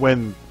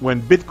when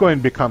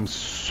Bitcoin becomes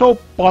so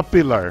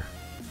popular,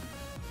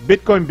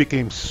 Bitcoin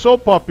became so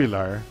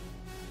popular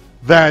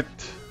that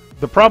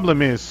the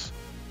problem is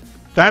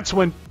that's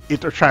when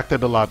it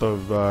attracted a lot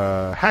of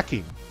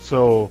hacking.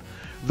 So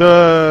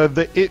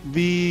the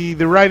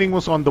writing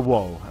was on the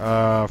wall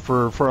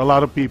for a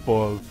lot of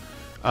people,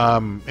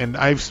 and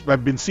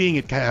I've been seeing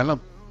it. Kaya alam,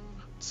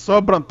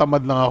 sobrang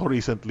tamad lang ako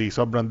recently.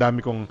 Sobrang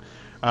dami kong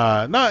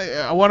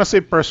I want to say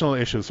personal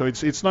issues. So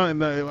it's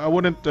not. I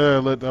wouldn't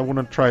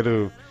try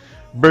to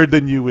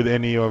burden you with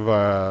any of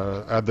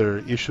other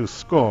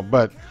issues ko,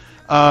 but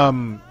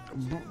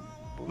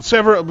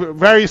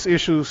various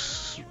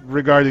issues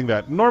regarding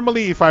that.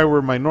 Normally, if I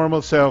were my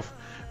normal self,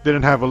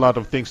 didn't have a lot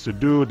of things to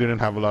do, didn't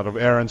have a lot of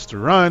errands to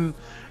run,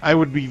 I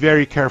would be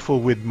very careful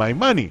with my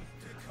money,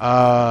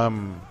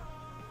 and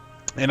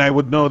I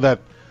would know that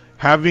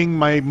having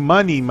my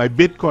money, my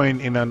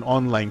Bitcoin, in an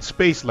online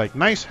space like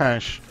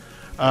NiceHash,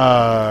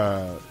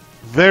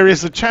 there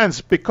is a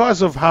chance,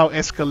 because of how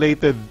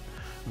escalated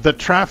the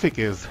traffic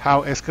is,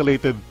 how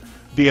escalated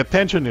the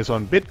attention is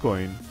on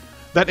Bitcoin,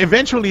 that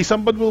eventually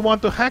somebody will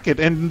want to hack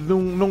it. And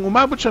nung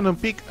umabot siya ng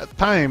peak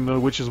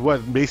time, which is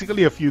what,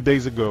 basically a few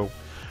days ago,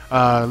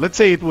 let's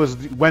say it was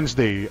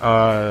Wednesday,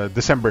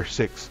 December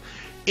 6th,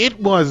 it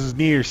was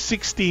near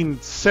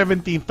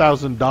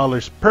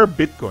 $17,000 per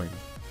Bitcoin.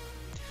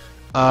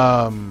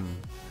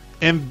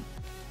 And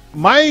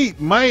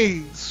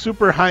my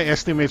super high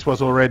estimates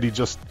was already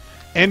just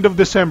end of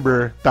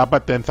December,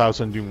 dapat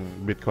 10,000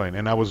 yung Bitcoin.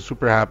 And I was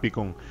super happy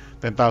kung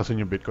 10,000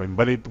 yung Bitcoin.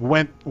 But it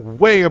went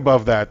way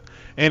above that.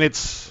 And it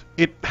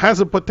has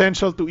a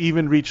potential to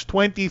even reach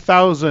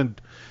 20,000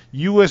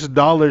 US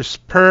dollars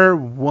per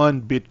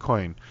one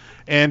Bitcoin.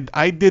 And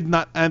I did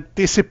not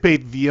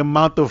anticipate the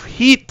amount of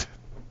heat.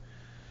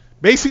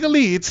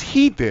 Basically, it's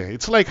heat.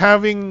 It's like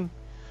having,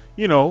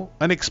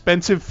 an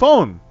expensive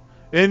phone.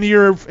 And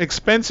your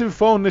expensive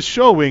phone is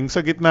showing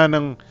sa gitna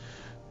ng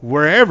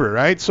wherever,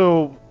 right?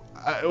 So,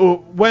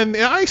 when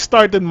I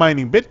started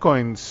mining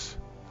Bitcoins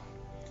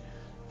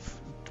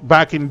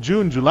back in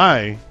June,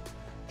 July,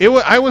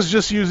 I was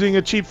just using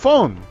a cheap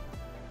phone,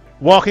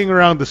 walking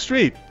around the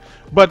street.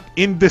 But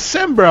in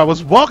December, I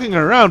was walking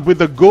around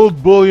with a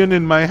gold bullion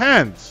in my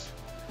hands,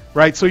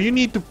 right? So you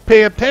need to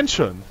pay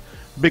attention,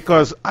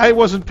 because I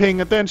wasn't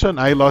paying attention.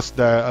 I lost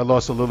a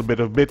little bit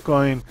of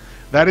Bitcoin.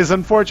 That is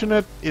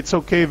unfortunate. It's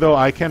okay though.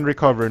 I can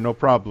recover, no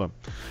problem.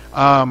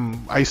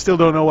 I still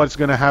don't know what's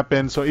gonna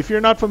happen. So if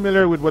you're not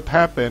familiar with what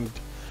happened,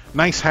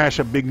 NiceHash,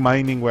 a big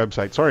mining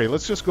website. Sorry,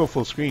 let's just go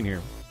full screen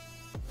here.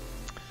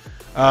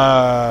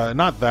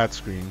 Not that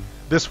screen.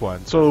 This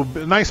one. So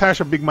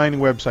NiceHash, a big mining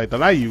website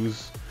that I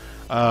use,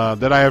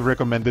 that I have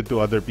recommended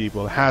to other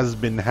people, has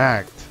been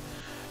hacked.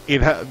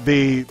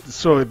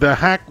 So the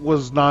hack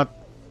was not.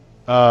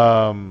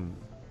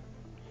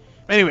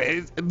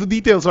 Anyway, the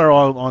details are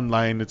all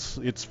online.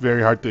 It's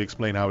very hard to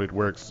explain how it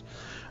works,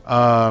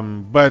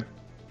 but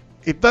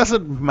it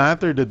doesn't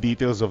matter the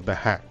details of the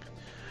hack.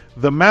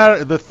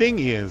 The thing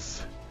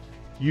is,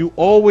 you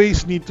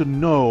always need to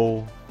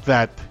know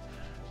that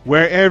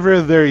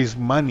wherever there is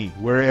money,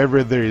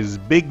 wherever there is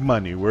big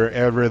money,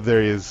 wherever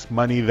there is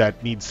money that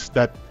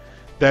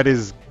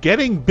is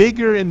getting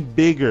bigger and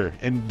bigger,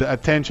 and the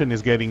attention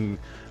is getting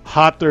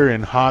hotter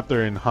and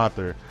hotter and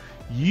hotter.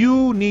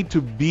 You need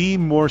to be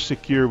more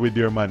secure with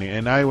your money,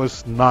 and I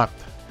was not.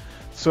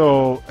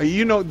 So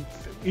you know,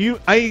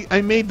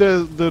 I made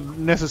the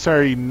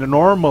necessary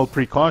normal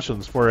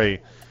precautions for a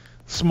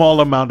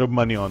small amount of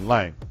money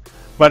online,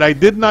 but I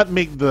did not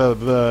make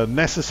the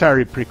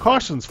necessary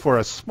precautions for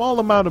a small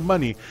amount of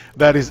money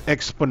that is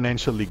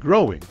exponentially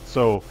growing.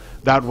 So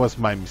that was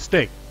my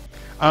mistake.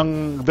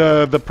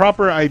 The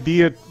proper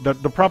idea,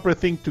 the proper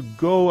thing to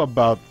go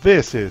about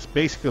this is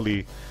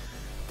basically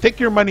take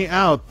your money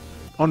out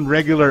on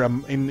regular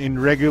in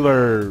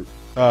regular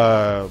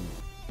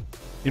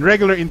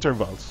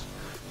intervals.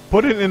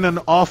 Put it in an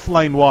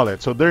offline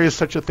wallet. So there is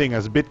such a thing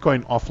as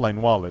Bitcoin offline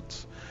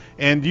wallets.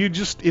 And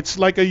it's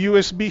like a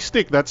USB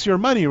stick. That's your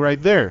money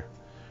right there.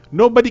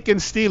 Nobody can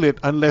steal it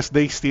unless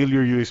they steal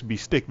your USB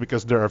stick,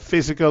 because there are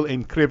physical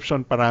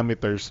encryption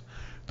parameters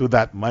to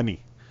that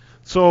money.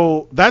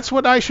 So that's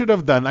what I should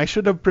have done. I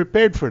should have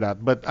prepared for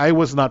that, but I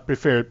was not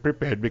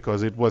prepared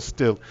because it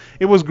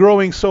was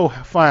growing so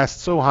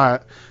fast, so high,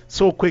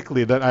 so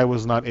quickly that I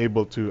was not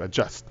able to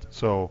adjust.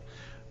 So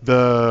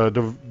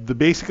the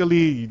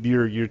basically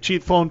your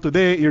cheat phone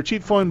today, your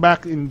cheat phone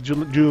back in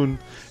June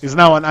is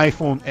now an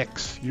iPhone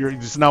X.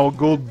 It's now a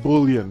gold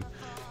bullion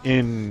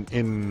in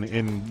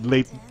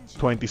late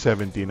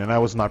 2017, and I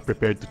was not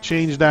prepared to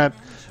change that.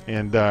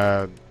 And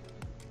a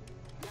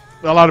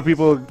lot of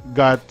people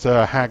got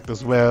hacked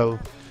as well.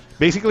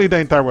 Basically, the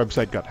entire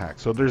website got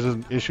hacked. So there's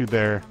an issue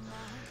there.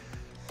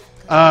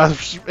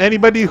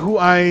 Anybody who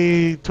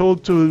I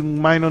told to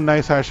mine on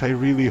NiceHash, I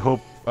really hope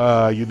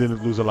you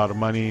didn't lose a lot of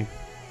money.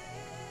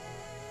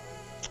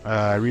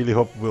 I really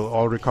hope we'll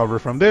all recover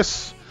from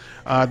this.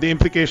 The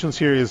implications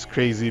here is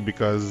crazy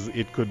because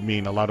it could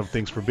mean a lot of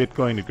things for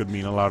Bitcoin. It could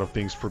mean a lot of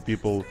things for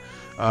people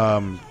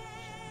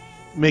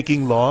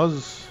making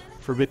laws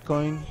for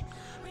Bitcoin.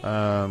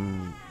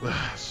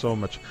 So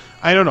much.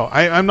 I don't know.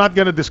 I'm not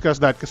gonna discuss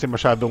that kasi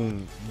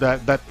masyadong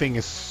that thing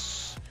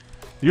is.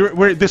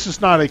 This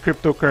is not a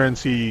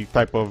cryptocurrency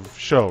type of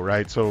show,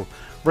 right? So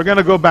we're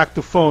gonna go back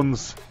to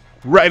phones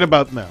right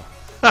about now.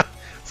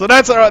 So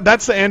that's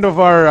the end of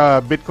our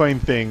Bitcoin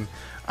thing.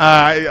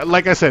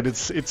 Like I said,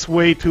 it's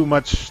way too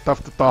much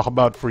stuff to talk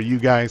about for you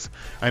guys.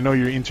 I know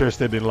you're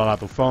interested in a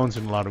lot of phones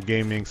and a lot of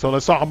gaming, so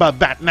let's talk about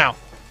that now.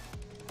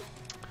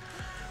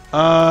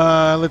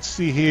 Let's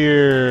see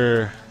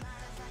here.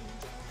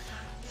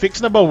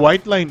 Fix na ba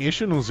white line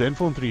issue ng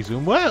Zenfone 3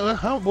 Zoom? Well,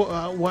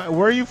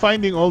 where are you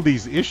finding all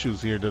these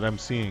issues here that I'm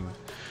seeing?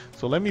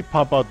 So let me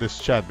pop out this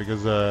chat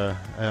because I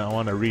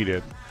want to read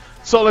it.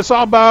 So let's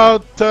talk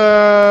about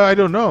I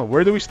don't know.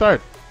 Where do we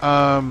start?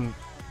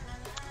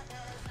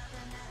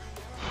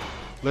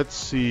 Let's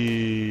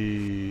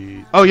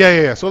see. Oh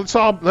yeah. So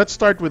let's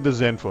start with the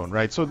Zenfone,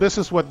 right? So this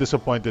is what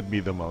disappointed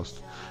me the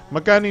most.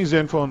 Magkano yung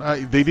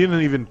Zenfone? They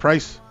didn't even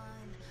price.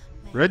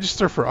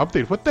 Register for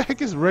update. What the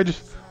heck is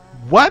register?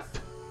 What?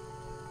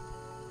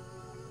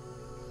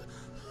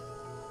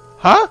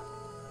 Huh?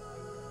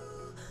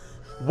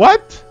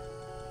 What?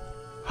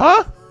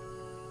 Huh?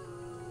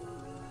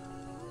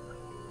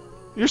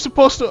 You're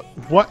supposed to...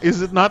 What?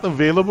 Is it not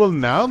available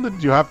now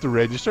that you have to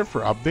register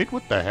for update?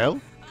 What the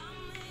hell?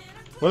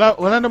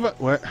 Wala na ba?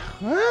 What?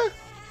 Huh?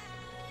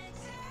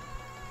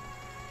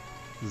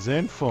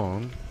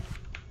 Zenfone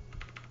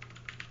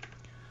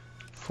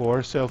for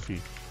Selfie.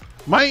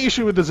 My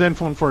issue with the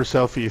Zenfone 4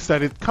 Selfie is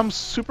that it comes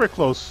super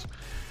close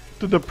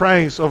to the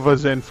price of a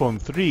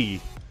Zenfone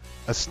 3,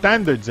 a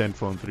standard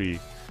Zenfone 3.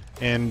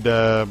 And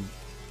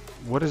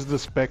what is the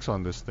specs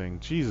on this thing?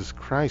 Jesus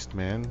Christ,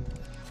 man.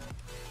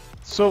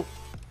 So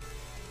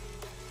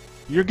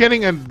you're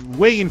getting a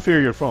way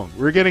inferior phone.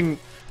 We're getting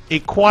a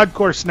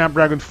quad-core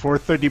Snapdragon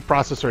 430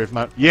 processor, if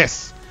not...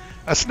 Yes!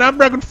 A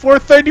Snapdragon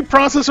 430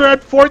 processor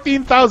at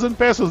 14,000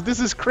 pesos. This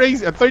is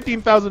crazy. At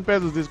 13,000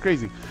 pesos, this is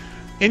crazy.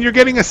 And you're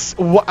getting a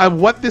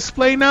what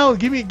display now?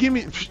 Give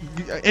me.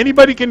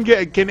 Anybody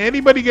can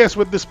anybody guess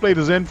what display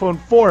the Zenfone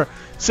 4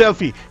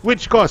 Selfie,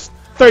 which costs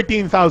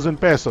 13,000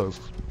 pesos?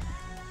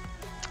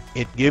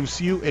 It gives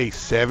you a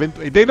 7.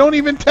 They don't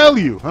even tell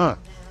you, huh?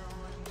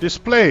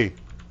 Display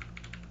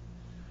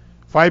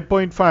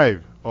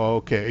 5.5.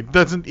 Okay, it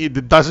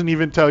doesn't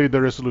even tell you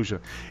the resolution.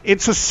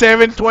 It's a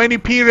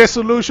 720p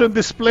resolution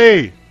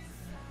display.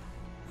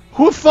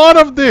 Who thought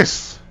of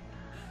this?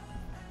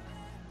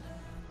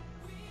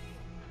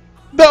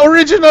 The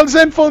original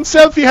Zenfone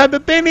Selfie had a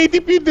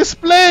 1080p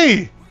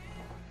display.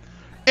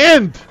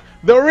 And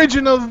the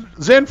original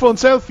Zenfone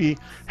Selfie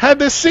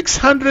had a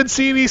 600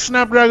 series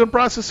Snapdragon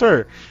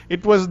processor.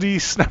 It was the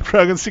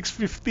Snapdragon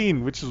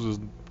 615, which was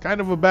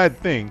kind of a bad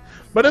thing.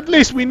 But at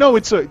least we know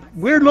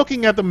we're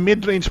looking at a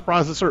mid-range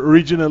processor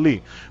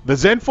originally. The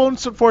Zenfone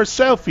 4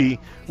 Selfie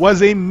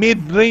was a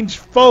mid-range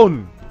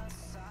phone.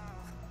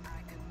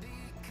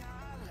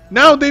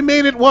 Now they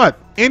made it what?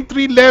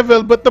 Entry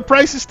level, but the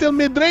price is still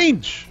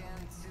mid-range.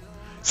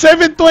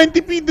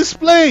 720p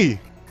display.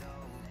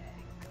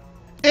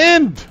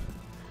 And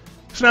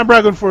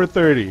Snapdragon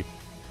 430.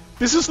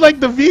 This is like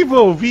the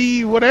Vivo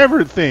V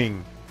whatever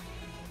thing.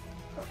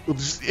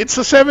 It's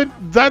a seven.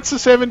 That's a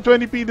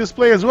 720p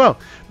display as well.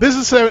 This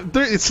is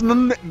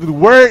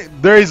where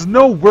there is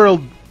no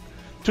world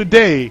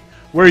today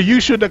where you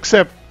should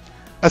accept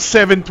a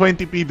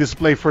 720p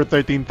display for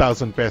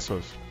 13,000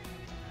 pesos.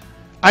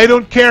 I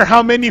don't care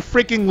how many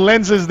freaking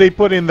lenses they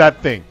put in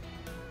that thing.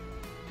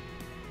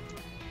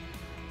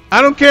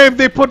 I don't care if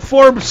they put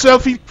 4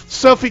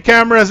 selfie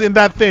cameras in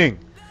that thing.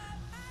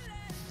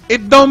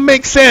 It don't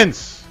make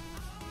sense.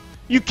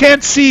 You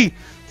can't see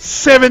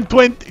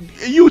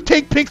 720. You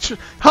take pictures.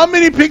 How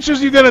many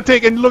pictures you gonna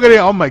take and look at it?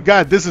 Oh my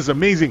God, this is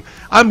amazing.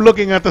 I'm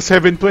looking at the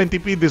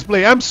 720p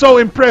display. I'm so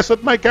impressed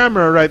with my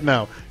camera right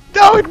now.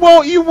 No, it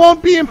won't. You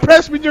won't be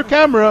impressed with your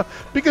camera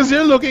because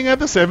you're looking at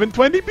the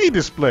 720p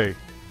display.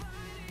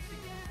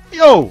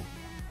 Yo,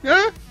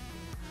 yeah.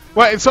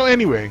 Well, so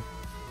anyway,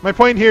 my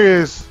point here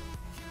is,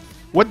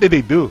 what did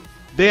they do?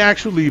 They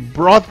actually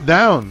brought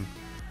down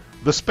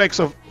the specs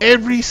of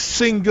every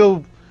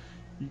single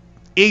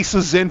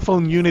Asus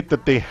Zenfone unit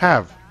that they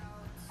have.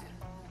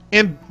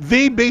 And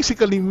they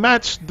basically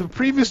matched the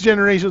previous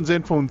generation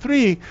Zenfone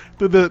 3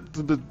 to the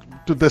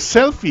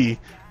Selfie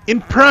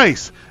in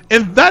price.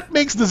 And that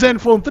makes the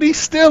Zenfone 3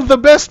 still the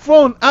best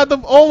phone out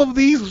of all of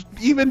these,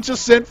 even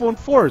just Zenfone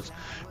 4s.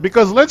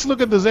 Because let's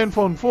look at the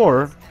Zenfone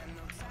 4,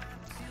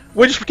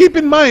 which, keep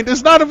in mind,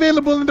 is not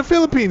available in the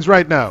Philippines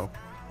right now.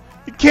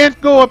 You can't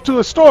go up to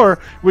a store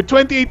with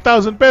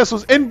 28,000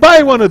 pesos and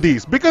buy one of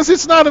these because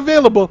it's not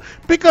available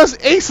because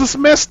Asus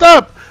messed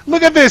up.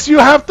 Look at this. You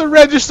have to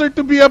register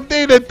to be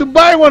updated to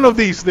buy one of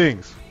these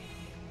things.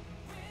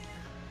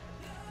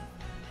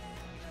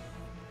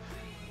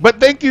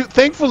 But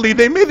thankfully,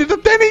 they made it a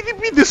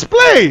 1080p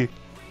display.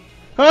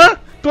 Huh?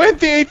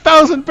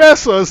 28,000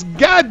 pesos.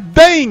 God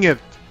dang it.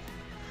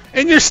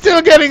 And you're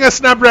still getting a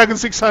Snapdragon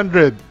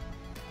 600.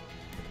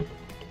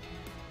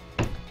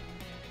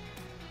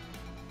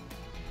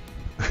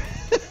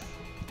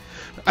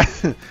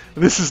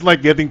 This is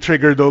like getting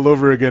triggered all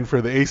over again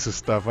for the Asus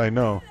stuff, I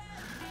know.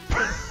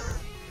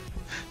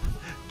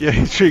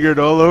 Getting triggered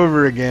all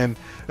over again.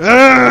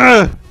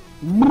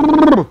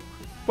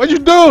 What'd you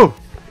do?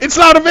 It's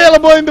not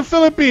available in the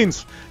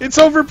Philippines. It's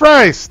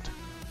overpriced.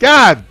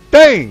 God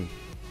dang.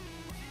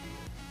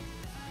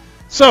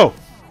 So,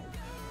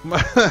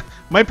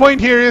 my point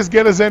here is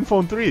get a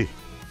Zenfone 3.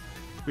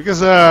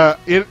 Because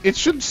it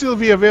should still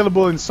be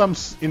available in some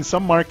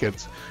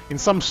markets, in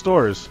some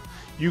stores.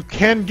 You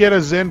can get a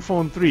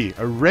Zenfone 3,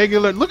 a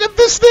regular. Look at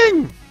this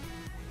thing.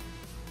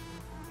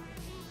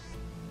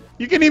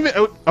 You can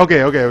even.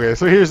 Okay.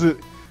 So here's the.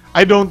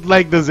 I don't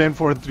like the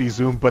Zenfone 3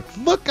 zoom, but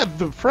look at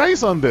the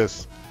price on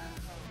this.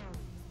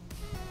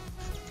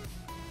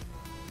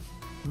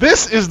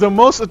 This is the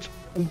most.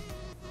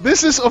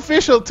 This is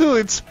official too.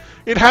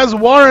 It has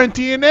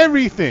warranty and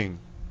everything.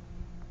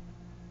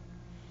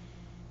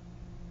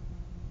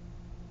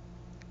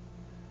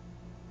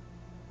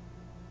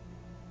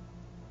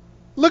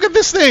 Look at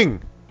this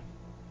thing.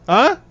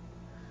 Huh?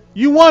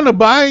 You want to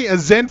buy a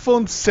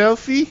Zenfone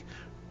Selfie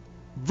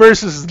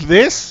versus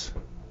this?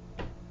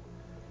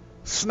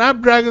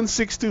 Snapdragon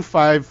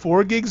 625,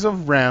 4 gigs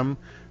of RAM,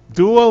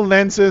 dual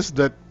lenses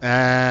that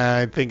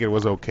I think it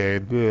was okay.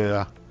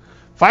 Yeah.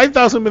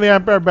 5,000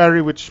 milliampere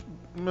battery, which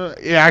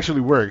it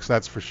actually works,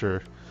 that's for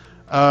sure.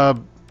 I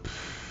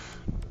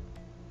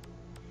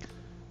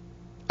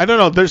don't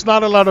know, there's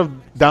not a lot of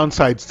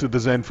downsides to the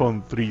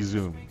Zenfone 3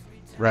 zoom,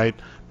 right?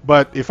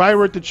 But if I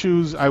were to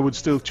choose, I would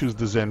still choose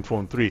the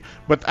Zenfone 3.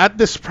 But at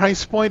this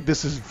price point,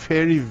 this is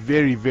very,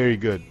 very, very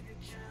good.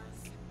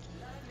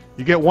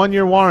 You get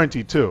 1-year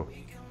warranty too,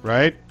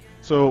 right?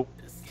 So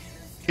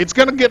it's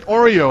gonna get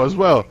Oreo as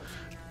well.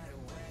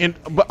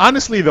 But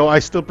honestly though, I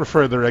still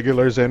prefer the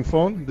regular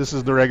Zenfone. This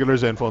is the regular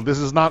Zenfone. This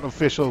is not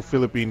official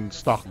Philippine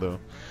stock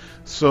though.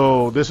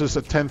 So this is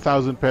a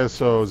 10,000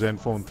 peso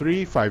Zenfone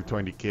 3,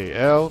 520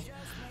 KL.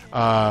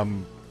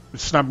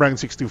 Snapdragon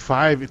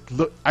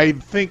 625. I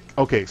think,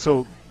 okay,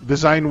 so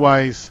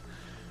design-wise,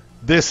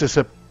 this is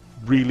a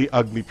really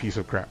ugly piece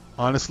of crap.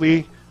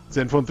 Honestly,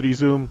 Zenfone 3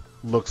 zoom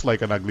looks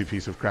like an ugly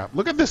piece of crap.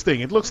 Look at this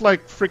thing. It looks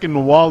like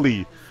freaking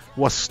WALL-E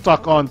was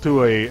stuck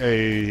onto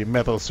a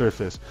metal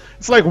surface.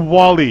 It's like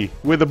WALL-E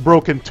with a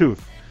broken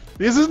tooth.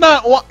 This is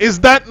not. Is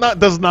that not?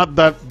 Does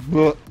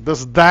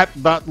that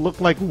not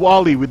look like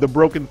WALL-E with a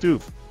broken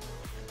tooth?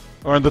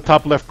 Or in the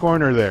top left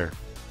corner there,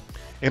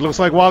 it looks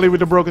like WALL-E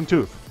with a broken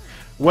tooth.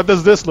 What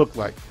does this look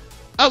like?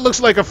 That looks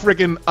like a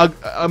freaking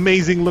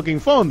amazing looking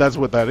phone. That's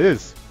what that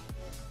is.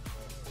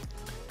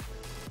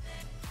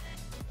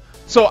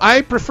 So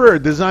I prefer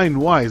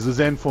design-wise the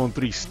Zenfone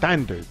 3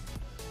 standard.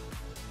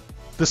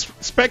 The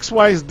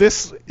specs-wise,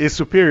 this is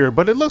superior,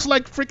 but it looks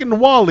like freaking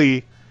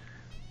WALL-E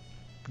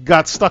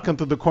got stuck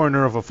into the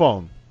corner of a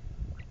phone.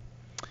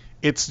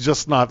 It's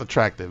just not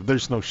attractive.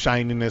 There's no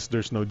shininess,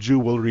 there's no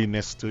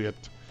jewelryness to it.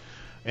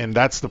 And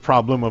that's the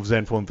problem of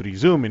Zenfone 3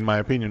 zoom, in my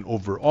opinion,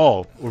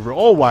 overall.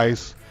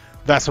 Overall-wise,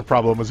 that's a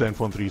problem with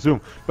Zenfone 3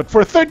 zoom. But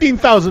for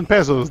 13,000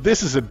 pesos,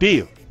 this is a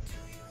deal.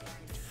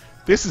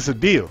 This is a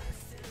deal.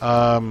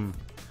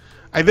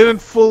 I didn't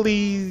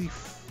fully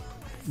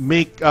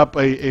make up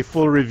a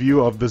full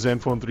review of the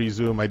Zenfone 3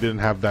 Zoom. I didn't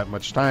have that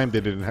much time. They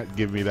didn't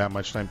give me that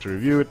much time to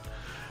review it.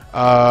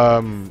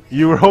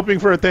 You were hoping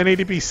for a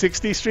 1080p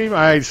 60 stream?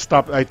 I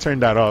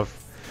turned that off.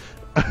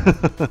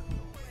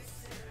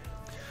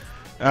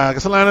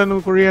 Kasalanan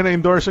ng Korea na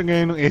endorser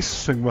ngayon ng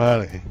Asus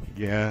nagmahal eh.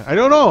 Yeah, I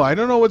don't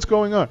know what's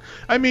going on.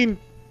 I mean,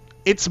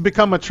 it's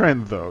become a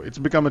trend though. It's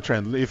become a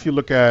trend. If you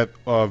look at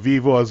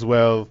Vivo as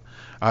well,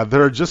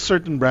 there are just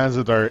certain brands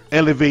that are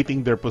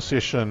elevating their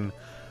position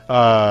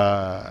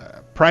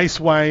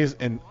price-wise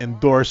and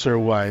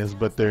endorser-wise,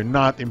 but they're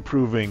not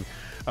improving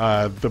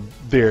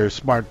their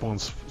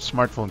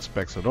smartphone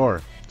specs at all.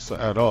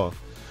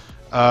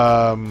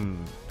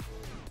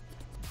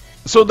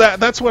 So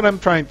that's what I'm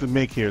trying to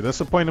make here. That's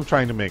the point I'm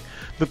trying to make.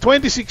 The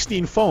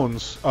 2016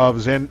 phones of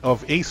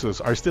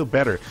Asus are still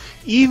better.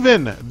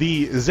 Even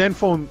the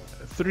Zenfone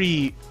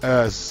 3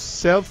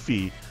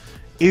 Selfie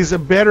is a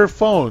better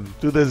phone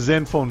to the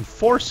Zenfone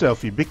 4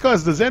 Selfie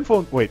because the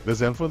Zenfone 3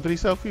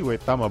 Selfie? Wait,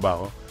 tama ba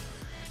ako?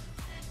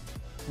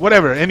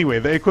 Whatever, anyway,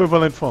 the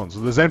equivalent phones,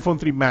 the Zenfone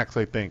 3 Max,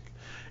 I think,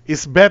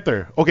 is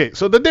better. Okay,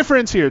 so the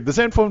difference here, the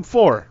Zenfone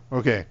 4,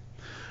 okay.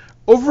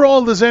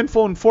 Overall, the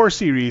Zenfone 4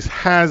 series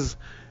has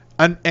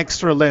an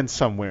extra lens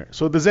somewhere.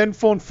 So the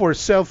Zenfone 4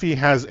 Selfie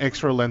has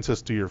extra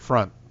lenses to your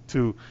front,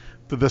 to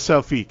the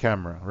selfie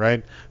camera,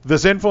 right? The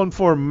Zenfone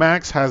 4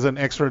 Max has an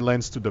extra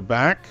lens to the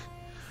back,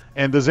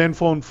 and the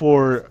Zenfone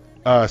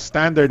 4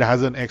 Standard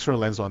has an extra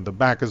lens on the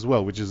back as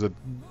well, which is a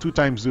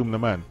 2x zoom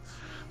naman.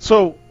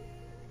 So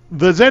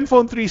the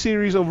Zenfone 3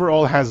 series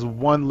overall has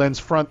one lens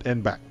front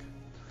and back.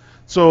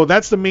 So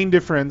that's the main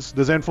difference.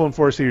 The Zenfone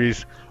 4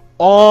 series,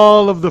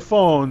 all of the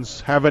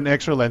phones have an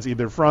extra lens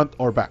either front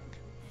or back.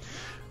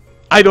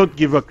 I don't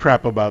give a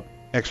crap about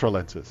extra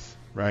lenses,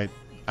 right?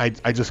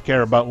 I just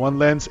care about one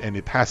lens, and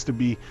it has to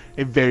be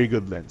a very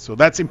good lens. So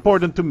that's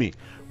important to me.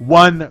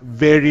 One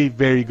very,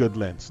 very good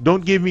lens.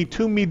 Don't give me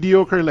two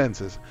mediocre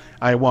lenses.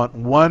 I want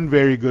one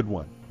very good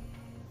one.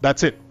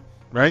 That's it,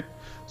 right?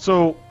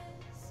 So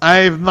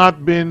I've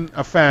not been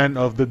a fan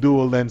of the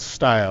dual lens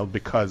style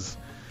because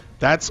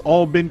that's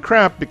all been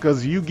crap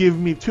because you give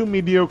me two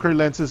mediocre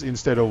lenses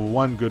instead of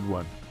one good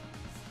one.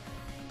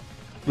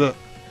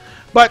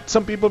 But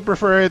some people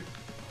prefer it.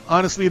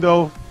 Honestly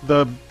though,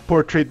 the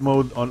portrait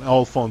mode on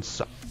all phones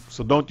suck.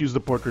 So don't use the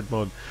portrait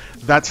mode.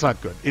 That's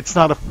not good. It's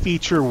not a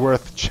feature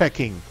worth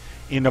checking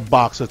in a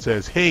box that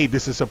says, hey,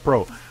 this is a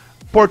pro.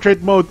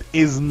 Portrait mode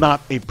is not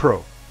a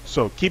pro.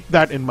 So keep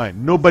that in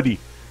mind. Nobody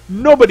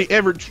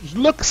ever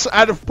looks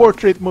out of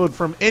portrait mode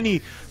from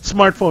any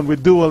smartphone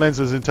with dual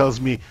lenses and tells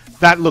me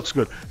that looks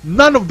good.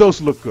 None of those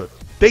look good.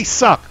 They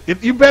suck.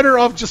 You're better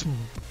off just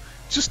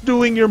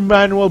doing your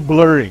manual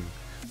blurring.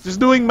 Just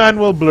doing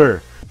manual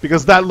blur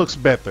because that looks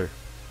better.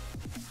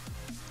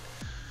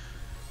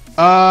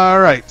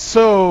 Alright,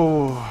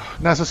 so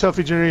nasa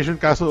selfie generation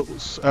kaso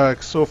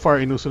so far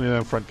inuso nila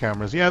ang front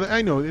cameras. Yeah,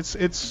 I know, it's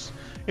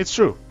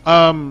true.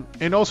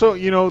 And also,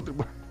 you know,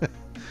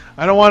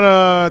 I don't want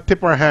to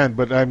tip our hand,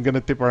 but I'm gonna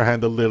tip our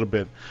hand a little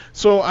bit.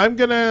 So I'm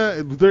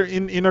gonna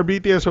in our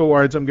BTS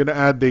awards, I'm gonna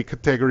add a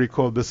category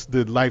called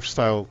the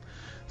lifestyle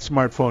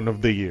smartphone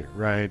of the year,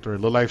 right? Or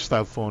the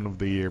lifestyle phone of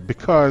the year,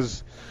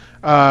 because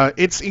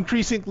it's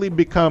increasingly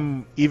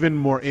become even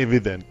more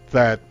evident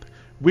that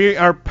we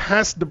are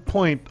past the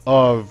point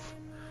of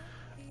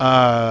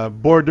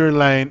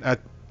borderline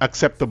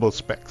acceptable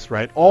specs,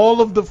 right?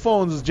 All of the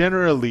phones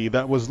generally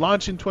that was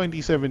launched in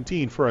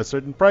 2017 for a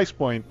certain price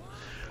point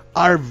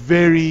are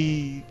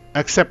very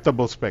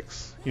acceptable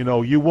specs. You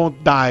know, you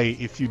won't die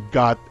if you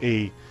got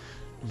a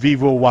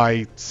Vivo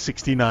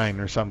Y69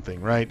 or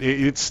something, right?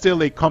 It's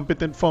still a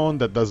competent phone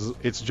that does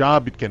its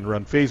job. It can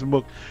run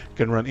Facebook, it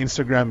can run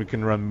Instagram, it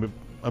can run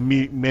a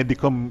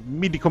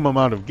medicum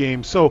amount of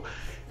games. So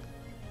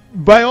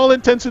by all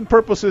intents and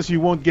purposes, you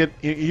won't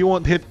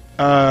hit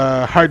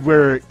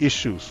hardware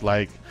issues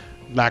like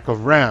lack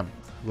of RAM,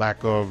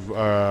 lack of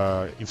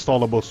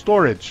installable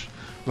storage,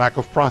 lack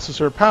of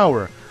processor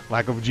power,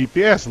 lack of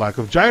GPS, lack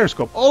of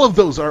gyroscope. All of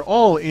those are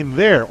all in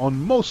there on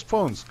most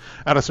phones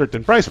at a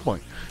certain price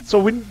point.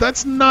 So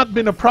that's not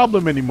been a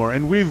problem anymore,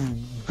 and we've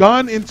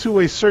gone into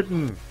a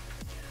certain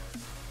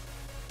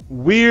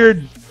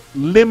weird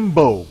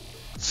limbo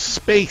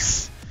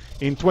space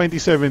in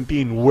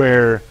 2017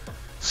 where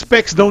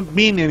specs don't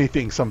mean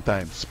anything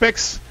sometimes.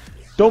 Specs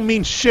don't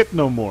mean shit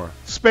no more.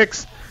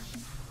 Specs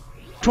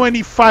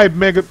 25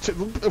 mega,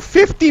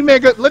 50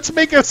 mega, let's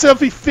make a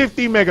selfie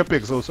 50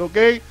 megapixels,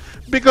 okay?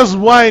 Because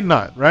why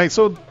not, right?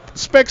 So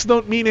specs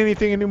don't mean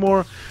anything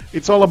anymore.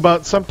 It's all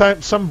about,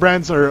 sometimes some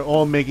brands are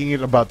all making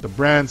it about the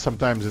brand.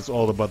 Sometimes it's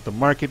all about the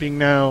marketing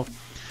now.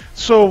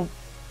 So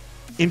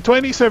in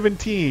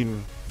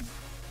 2017,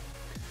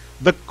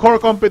 the core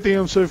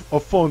competence of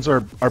phones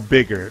are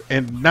bigger,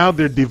 and now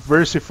they're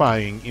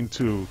diversifying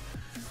into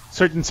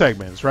certain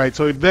segments, right?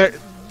 So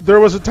there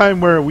was a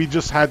time where we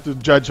just had to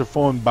judge a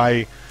phone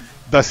by,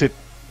 does it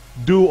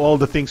do all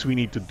the things we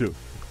need to do?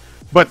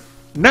 But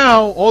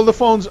now all the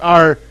phones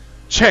are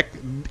check,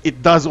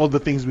 it does all the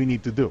things we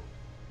need to do.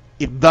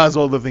 it does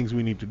all the things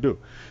we need to do.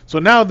 So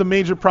now the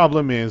major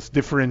problem is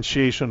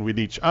differentiation with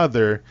each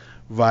other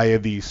via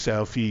these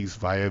selfies,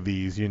 via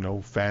these,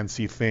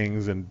 fancy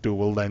things and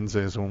dual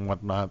lenses and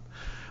whatnot.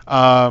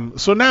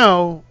 So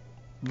now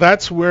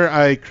that's where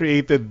I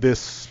created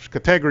this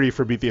category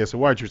for BTS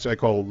Awards, which I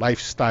call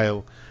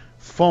lifestyle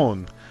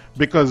phone,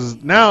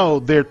 because now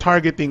they're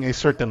targeting a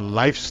certain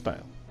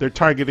lifestyle. They're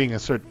targeting a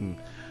certain,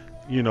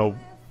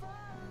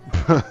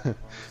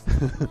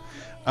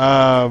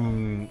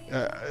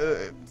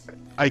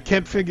 I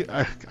can't figure.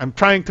 I'm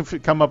trying to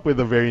come up with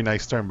a very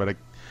nice term, but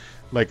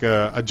like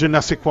a je ne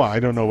sais quoi. I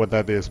don't know what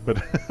that is,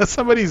 but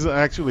somebody's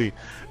actually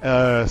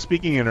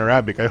speaking in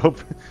Arabic. I hope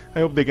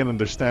they can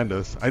understand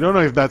us. I don't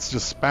know if that's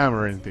just spam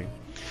or anything.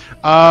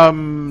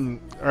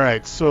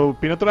 Alright, so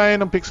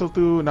pinatunayan ng Pixel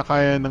 2 na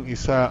kaya ng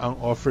isa ang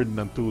offered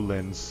ng 2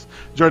 lens.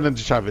 Jordan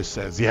Chavez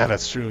says, yeah,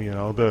 that's true.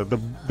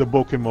 The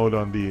bokeh mode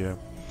on the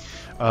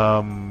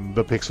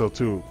Pixel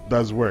 2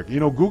 does work.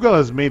 Google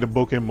has made a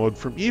bokeh mode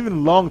from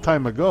even long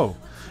time ago.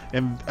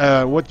 And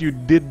what you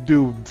did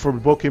do for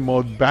bokeh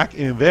mode back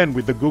in then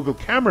with the Google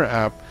Camera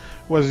app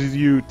was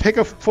you take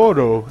a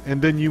photo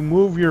and then you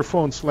move your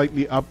phone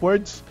slightly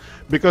upwards,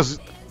 because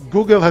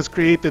Google has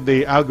created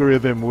a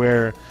algorithm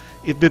where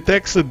it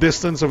detects the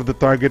distance of the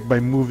target by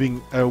moving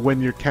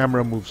when your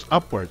camera moves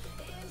upward.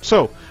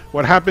 So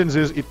what happens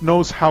is it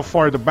knows how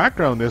far the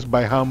background is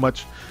by how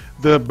much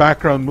the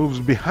background moves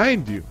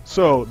behind you.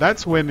 So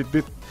that's when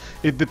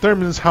it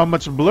determines how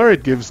much blur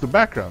it gives the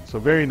background. So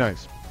very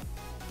nice.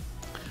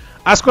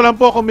 Ask ko lang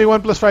po kung may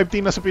OnePlus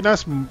 5T na sa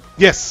Pinas.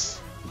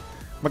 Yes.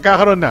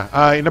 Magkakaroon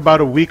na in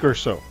about a week or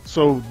so.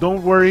 So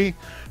don't worry.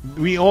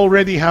 We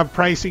already have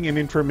pricing and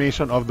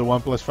information of the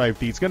OnePlus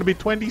 5T. It's going to be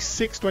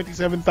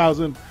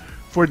 27,000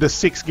 for the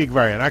 6 gig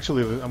variant.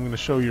 Actually, I'm going to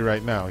show you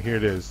right now. Here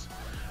it is.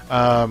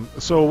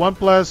 So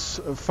OnePlus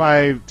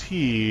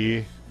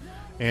 5T,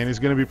 and it's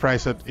going to be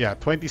priced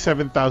at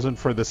 27,000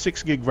 for the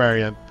 6 gig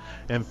variant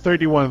and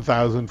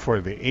 31,000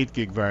 for the 8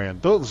 gig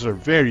variant. Those are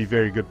very,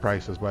 very good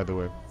prices, by the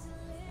way.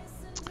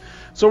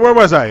 So where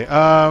was I?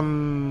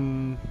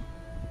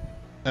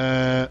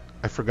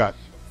 I forgot.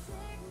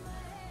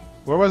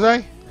 Where was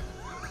I?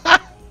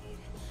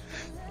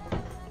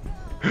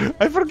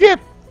 I forget.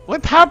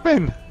 What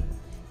happened?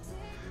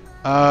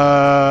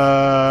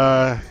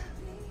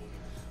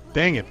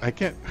 Dang it. I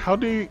can't.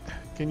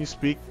 Can you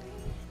speak?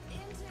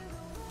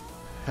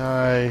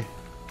 Hi.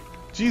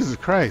 Jesus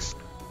Christ.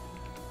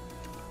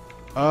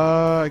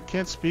 I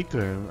can't speak to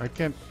him. I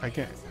can't.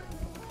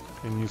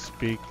 Can you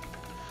speak?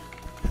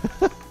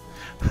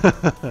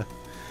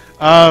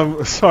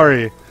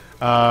 Sorry.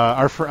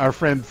 Our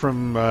friend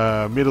from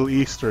Middle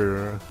East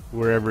or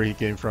wherever he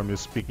came from is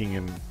speaking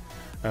in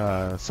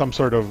some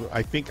sort of,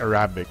 I think,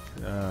 Arabic.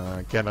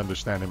 I can't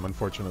understand him,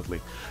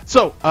 unfortunately.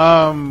 So,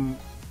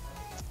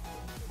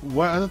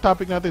 what other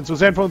topic natin? So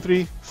Zenfone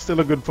 3, still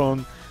a good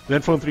phone.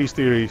 Zenfone 3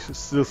 series,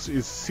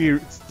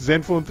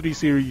 Zenfone 3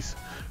 series,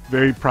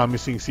 very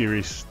promising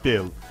series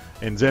still.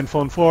 And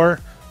Zenfone 4,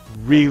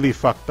 really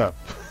fucked up.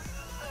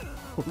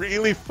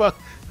 Really fucked.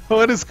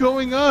 What is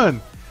going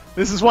on?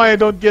 This is why I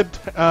don't get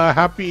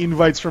happy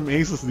invites from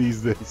Asus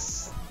these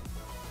days.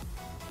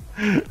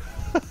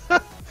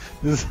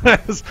 This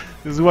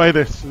is why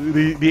the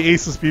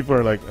Asus people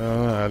are like,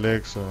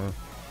 Alex.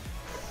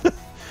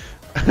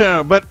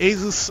 But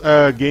Asus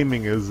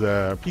gaming is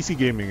PC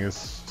gaming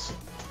is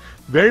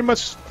very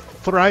much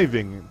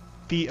thriving.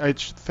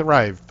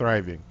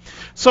 Thriving.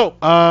 So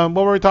what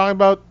were we talking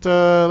about?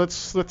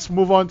 Let's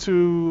move on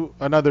to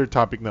another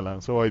topic na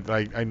lang. So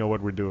I know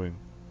what we're doing.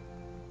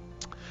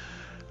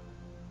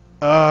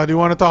 Do you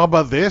want to talk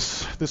about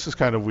this? This is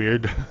kind of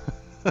weird.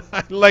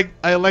 I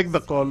like the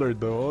color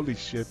though. Holy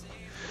shit.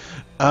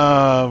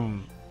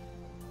 Dali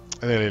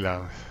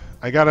lang.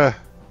 I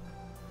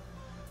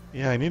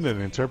need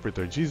an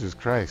interpreter. Jesus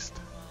Christ.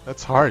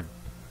 That's hard.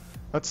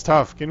 That's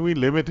tough. Can we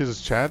limit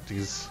his chat?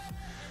 He's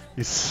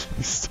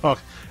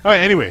talking. All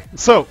right. Anyway,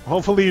 so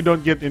hopefully you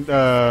don't get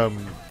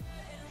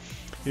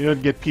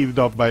peeved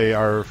off by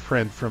our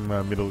friend from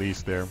Middle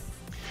East there.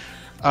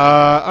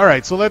 All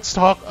right. So let's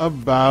talk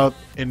about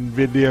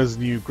NVIDIA's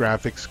new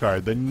graphics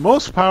card, the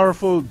most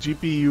powerful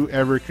GPU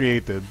ever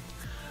created,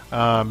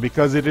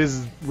 because it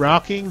is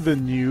rocking the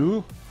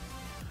new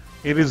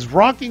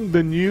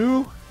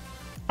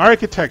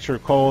architecture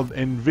called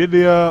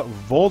NVIDIA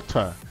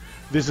Volta.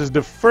 This is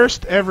the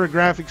first ever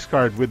graphics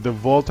card with the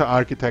Volta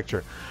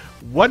architecture.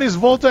 What is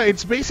Volta?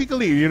 It's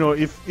basically,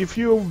 if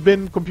you've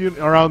been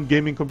around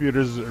gaming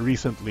computers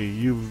recently,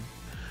 you've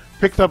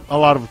picked up a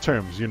lot of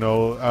terms. The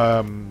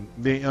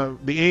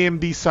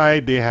AMD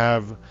side, they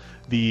have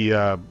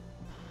the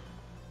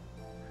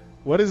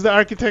what is the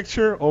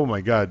architecture? Oh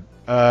my god,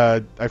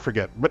 I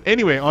forget. But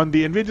anyway, on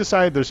the NVIDIA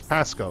side, there's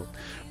Pascal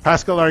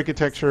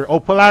architecture. Oh,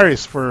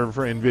 Polaris for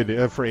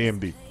NVIDIA for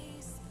AMD.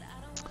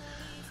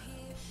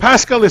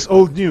 Pascal is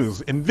old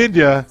news.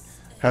 NVIDIA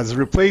has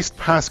replaced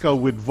Pascal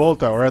with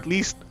Volta, or at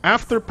least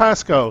after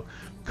Pascal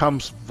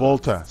comes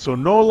Volta. So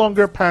no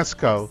longer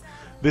Pascal.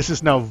 This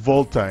is now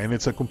Volta, and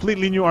it's a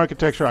completely new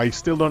architecture. I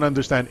still don't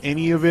understand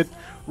any of it.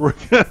 We're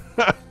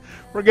gonna,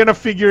 we're gonna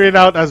figure it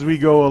out as we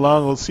go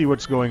along. We'll see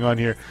what's going on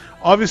here.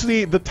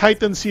 Obviously, the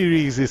Titan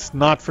series is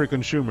not for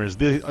consumers.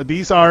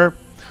 These are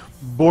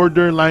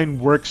borderline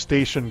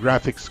workstation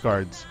graphics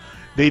cards.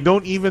 They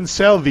don't even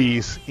sell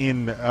these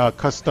in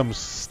custom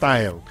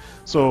style.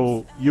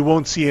 So you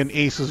won't see an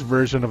Asus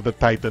version of the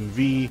Titan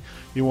V.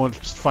 You won't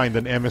find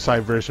an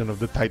MSI version of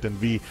the Titan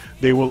V.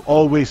 They will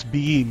always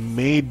be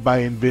made by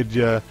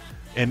NVIDIA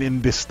and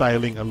in this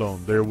styling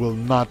alone. There will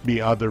not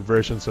be other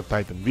versions of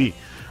Titan V.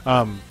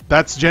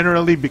 That's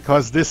generally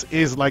because this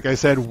is, like I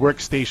said,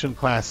 workstation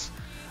class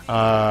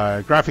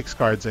graphics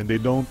cards, and they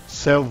don't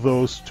sell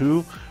those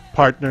to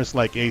partners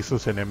like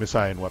Asus and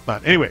MSI and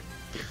whatnot. Anyway,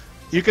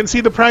 you can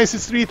see the price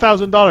is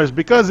 $3,000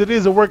 because it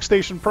is a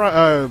workstation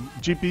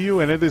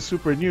GPU and it is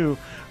super new.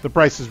 The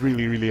price is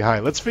really, really high.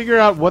 Let's figure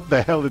out what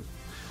the hell it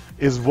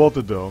is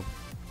Volta though.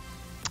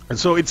 And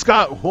so it's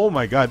got, oh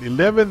my god,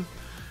 110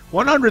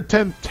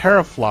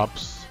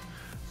 teraflops,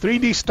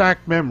 3D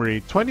stacked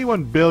memory,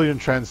 21 billion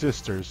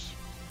transistors.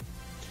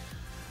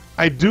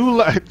 I do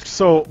like,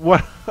 so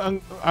what,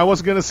 I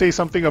was gonna say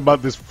something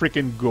about this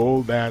freaking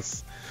gold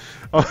ass,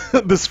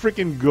 this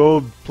freaking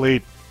gold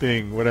plate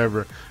thing,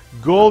 whatever.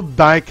 Gold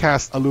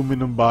die-cast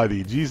aluminum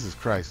body. Jesus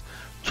Christ.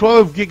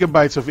 12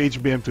 gigabytes of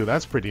HBM2.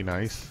 That's pretty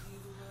nice.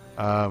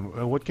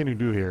 What can you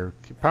do here?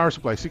 Power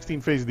supply,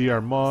 16-phase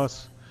DR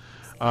MOS.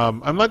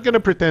 I'm not going to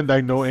pretend I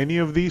know any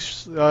of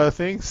these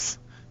things.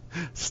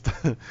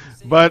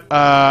 But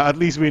at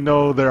least we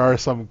know there are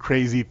some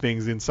crazy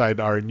things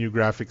inside our new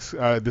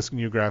graphics, this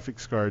new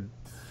graphics card.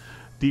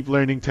 Deep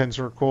Learning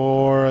Tensor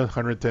Core,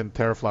 110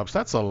 teraflops.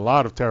 That's a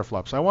lot of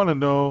teraflops. I want to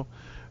know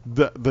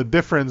the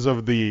difference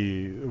of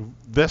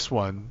this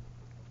one.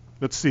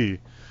 Let's see,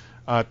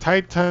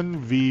 Titan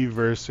V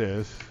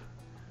versus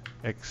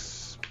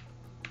X.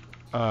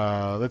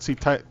 Let's see,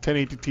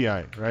 1080 Ti,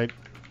 right?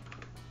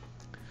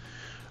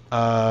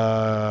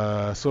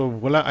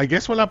 So I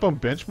guess wala pang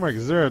benchmark.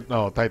 Is there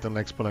no Titan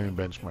X pa lang yung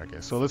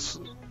benchmark? So let's.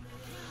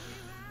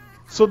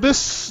 So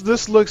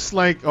this looks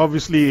like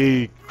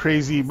obviously a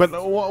crazy, but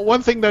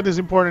one thing that is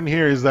important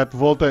here is that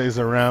Volta is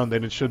around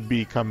and it should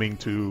be coming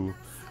to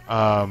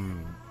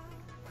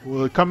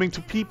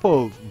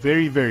people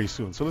very, very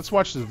soon. So let's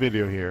watch this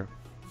video here.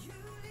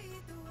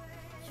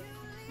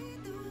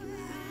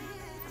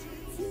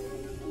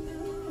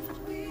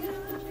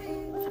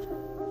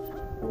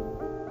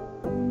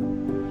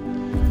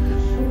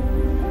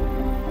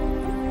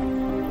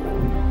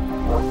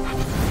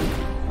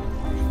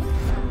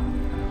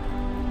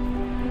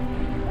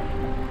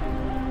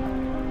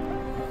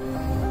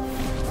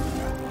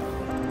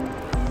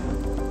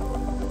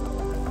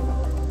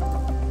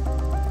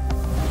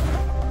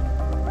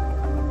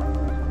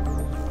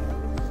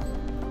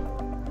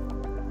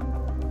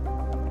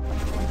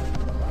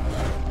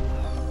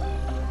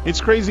 It's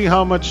crazy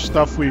how much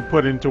stuff we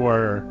put into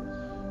our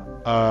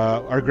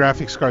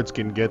graphics cards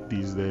can get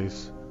these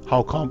days.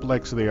 How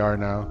complex they are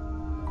now.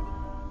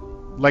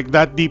 Like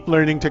that deep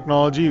learning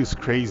technology is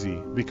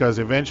crazy because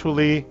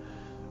eventually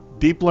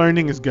deep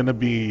learning is gonna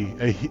be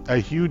a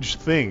huge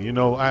thing. You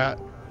know,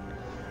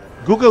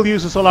 Google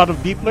uses a lot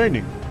of deep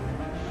learning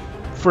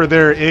for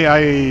their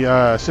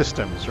AI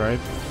systems, right?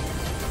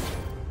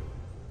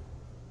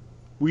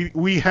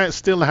 We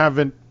still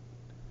haven't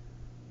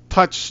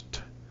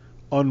touched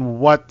on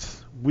what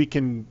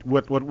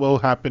will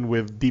happen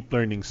with deep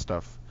learning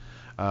stuff.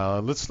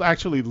 Let's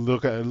actually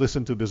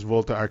listen to this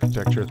Volta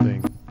architecture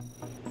thing.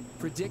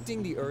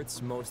 Predicting the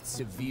Earth's most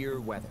severe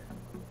weather.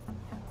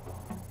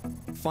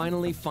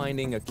 Finally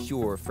finding a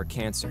cure for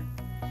cancer.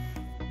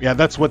 Yeah,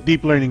 that's what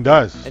deep learning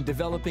does. And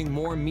developing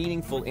more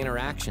meaningful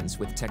interactions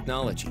with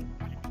technology.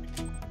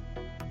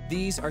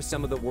 These are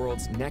some of the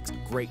world's next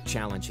great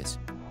challenges,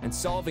 and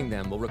solving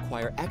them will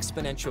require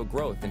exponential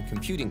growth in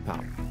computing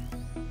power.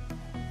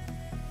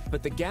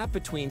 But the gap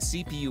between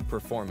CPU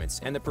performance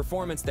and the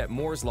performance that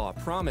Moore's Law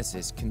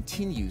promises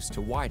continues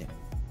to widen.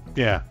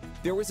 Yeah.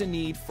 There was a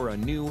need for a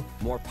new,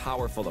 more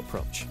powerful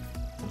approach: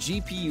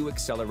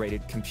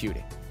 GPU-accelerated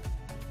computing.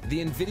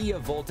 The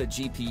NVIDIA Volta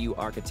GPU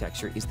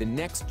architecture is the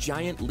next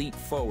giant leap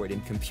forward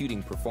in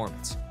computing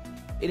performance.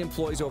 It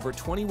employs over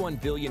 21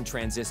 billion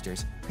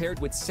transistors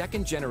paired with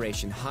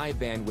second-generation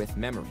high-bandwidth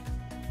memory.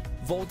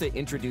 Volta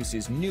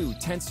introduces new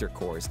tensor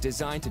cores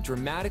designed to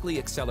dramatically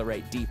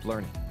accelerate deep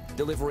learning,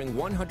 delivering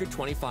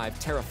 125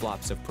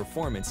 teraflops of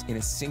performance in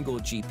a single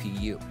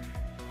GPU.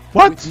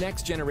 What? With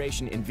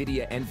next-generation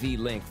NVIDIA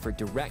NVLink for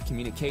direct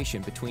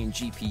communication between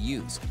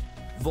GPUs,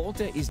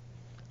 Volta is...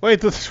 Wait,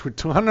 this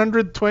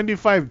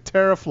 225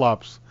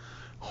 teraflops.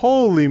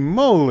 Holy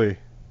moly.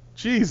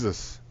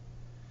 Jesus.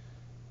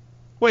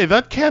 Wait,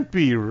 that can't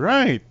be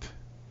right.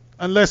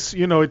 Unless,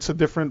 you know, it's a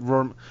different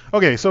form.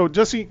 Okay, so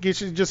just in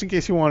case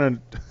you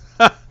want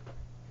to...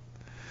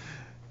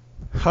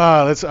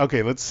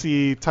 let's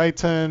see.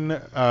 Titan, no.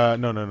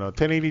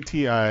 1080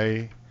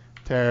 Ti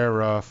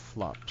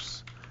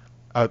teraflops.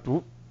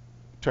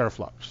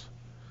 Teraflops.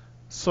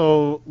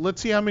 So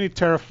let's see how many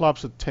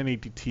teraflops a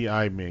 1080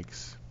 Ti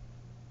makes.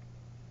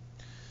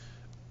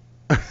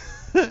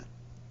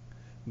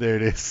 There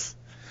it is.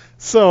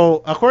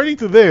 So according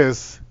to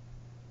this,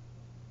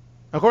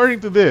 a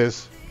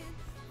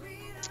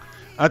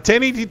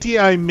 1080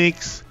 Ti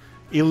makes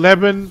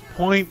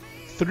 11.3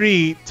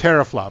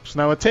 teraflops.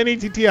 Now a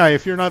 1080 Ti,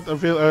 if you're not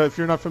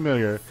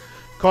familiar,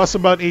 costs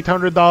about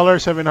 $800,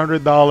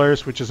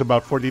 $700, which is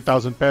about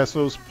 40,000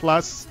 pesos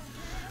plus.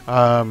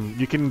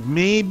 You can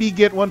maybe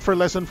get one for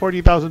less than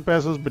 40,000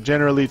 pesos, but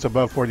generally it's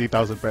above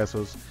 40,000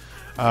 pesos.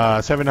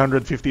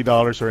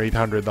 $750 or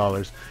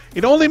 $800.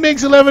 It only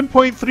makes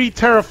 11.3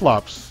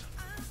 teraflops.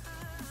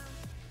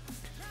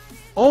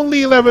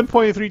 Only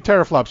 11.3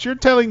 teraflops. You're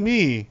telling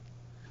me,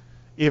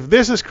 if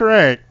this is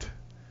correct,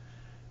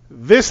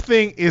 this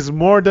thing is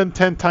more than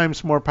 10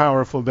 times more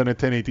powerful than a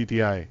 1080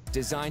 Ti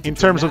in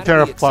terms of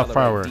teraflop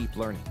power. Deep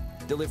learning,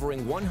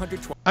 delivering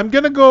 120. I'm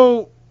gonna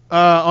go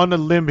on a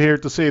limb here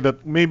to say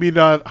that maybe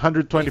the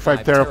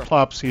 125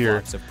 teraflops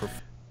here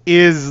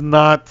is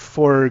not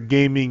for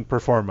gaming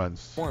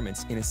performance.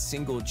 In a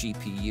single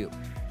GPU.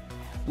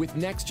 With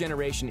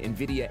next-generation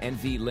NVIDIA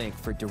NVLink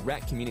for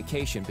direct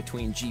communication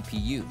between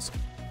GPUs,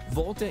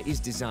 Volta is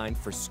designed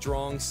for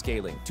strong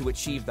scaling to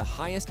achieve the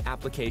highest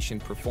application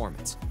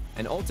performance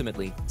and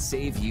ultimately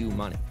save you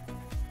money.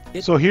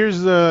 So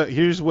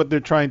here's what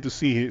they're trying to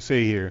say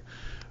here.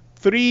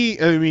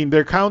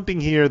 They're counting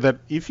here that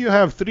if you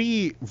have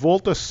 3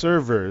 Volta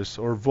servers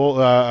or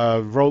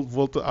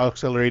Volta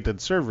accelerated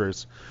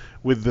servers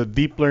with the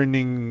deep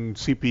learning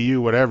CPU,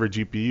 whatever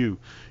GPU,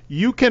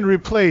 you can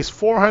replace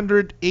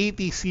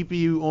 480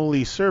 CPU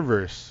only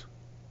servers.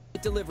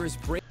 It delivers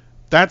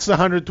that's the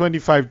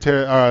 125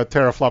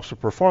 teraflops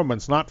of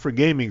performance, not for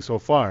gaming so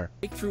far.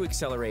 breakthrough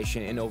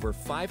acceleration in over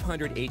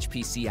 500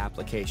 HPC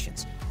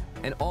applications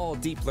and all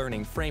deep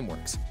learning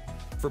frameworks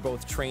for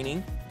both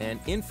training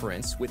and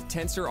inference with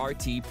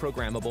TensorRT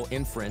programmable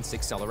inference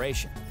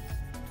acceleration.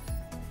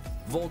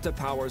 Volta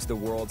powers the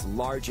world's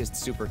largest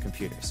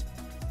supercomputers.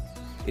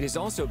 It is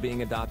also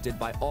being adopted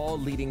by all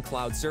leading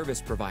cloud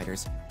service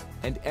providers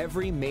and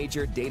every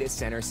major data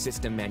center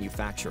system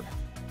manufacturer.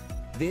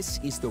 This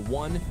is the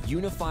one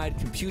unified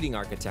computing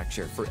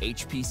architecture for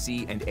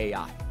HPC and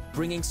AI,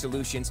 bringing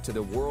solutions to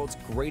the world's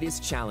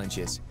greatest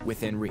challenges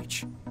within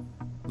reach.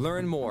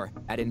 Learn more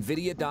at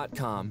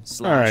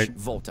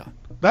nvidia.com/Volta.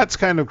 That's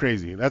kind of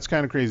crazy.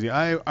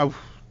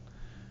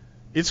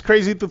 It's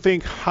crazy to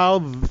think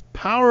how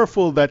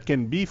powerful that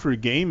can be for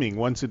gaming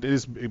once it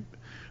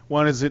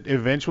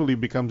eventually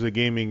becomes a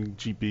gaming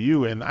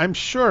GPU. And I'm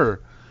sure,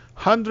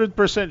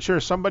 100% sure,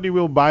 somebody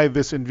will buy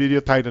this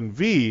NVIDIA Titan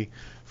V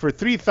for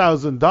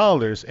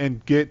 $3,000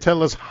 and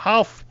tell us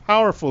how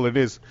powerful it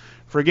is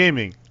for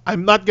gaming.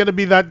 I'm not going to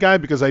be that guy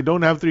because I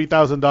don't have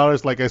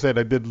 $3,000. Like I said,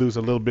 I did lose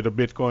a little bit of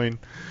Bitcoin.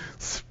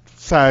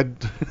 Sad.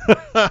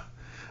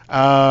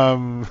 A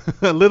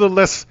little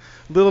less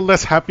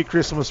happy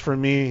Christmas for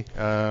me,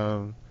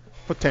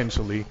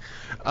 potentially.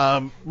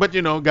 But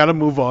gotta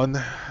move on.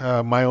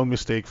 My own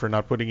mistake for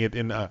not putting it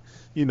in a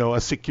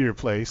secure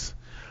place.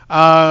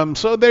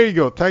 So there you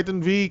go.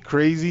 Titan V,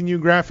 crazy new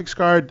graphics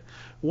card.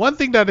 One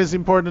thing that is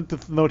important to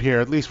note here,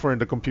 at least for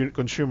the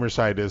consumer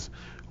side, is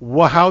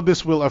how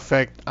this will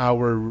affect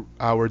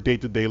our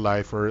day-to-day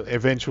life, or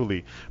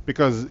eventually.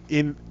 Because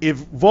if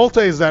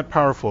Volta is that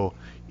powerful,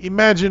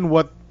 imagine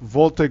what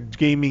Volta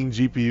gaming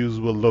GPUs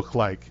will look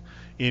like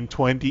in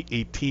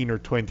 2018 or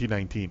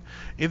 2019.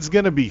 It's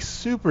gonna be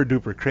super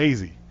duper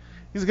crazy.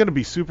 It's gonna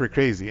be super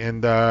crazy,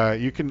 and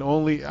you can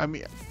only,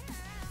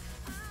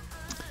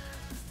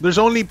 there's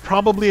only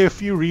probably a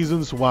few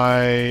reasons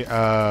why.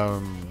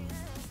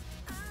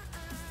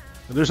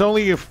 There's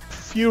only a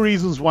few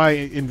reasons why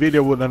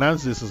NVIDIA would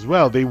announce this as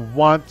well. They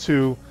want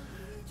to,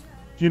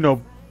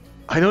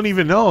 I don't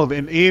even know.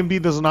 And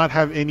AMD does not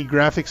have any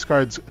graphics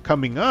cards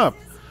coming up,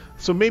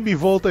 so maybe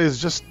Volta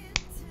is just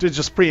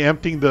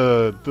preempting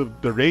the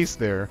race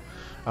there.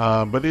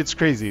 But it's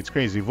crazy. It's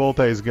crazy.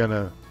 Volta is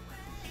gonna.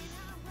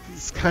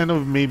 It's kind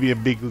of maybe a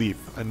big leap,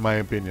 in my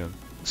opinion.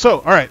 So,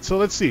 all right. So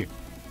let's see.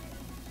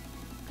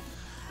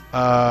 We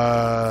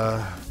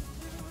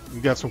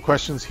got some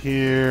questions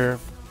here.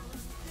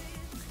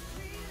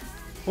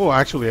 Oh,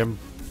 actually,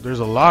 there's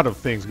a lot of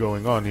things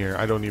going on here.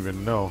 I don't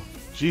even know.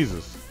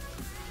 Jesus.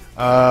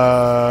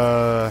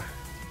 Shout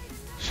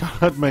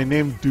out my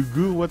name,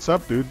 Dugu. What's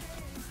up, dude?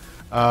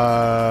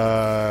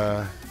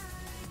 Now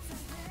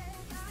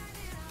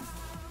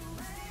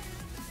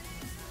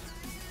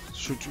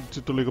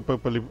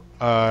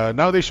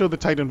they show the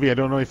Titan V. I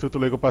don't know if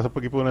tutuloy ko pa sa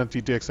pag-ipunan ng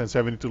GTX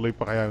 1070. Tuloy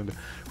pa kaya.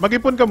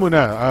 Mag-ipon ka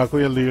muna,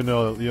 Kuya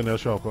Lionel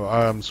Shoko.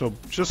 So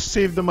just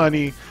save the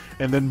money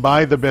and then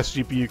buy the best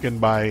GPU you can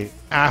buy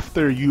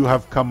after you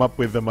have come up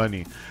with the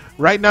money.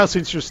 Right now,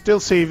 since you're still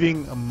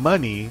saving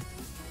money,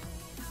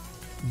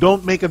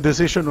 don't make a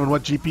decision on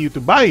what GPU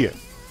to buy yet,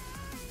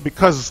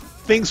 because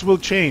things will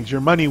change.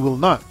 Your money will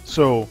not.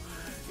 So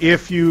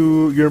if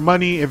your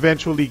money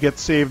eventually gets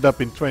saved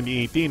up in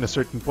 2018, a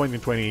certain point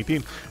in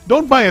 2018,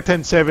 don't buy a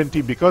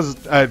 1070 because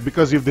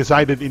you've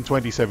decided in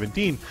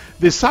 2017.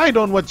 Decide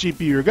on what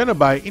GPU you're gonna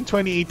buy in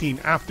 2018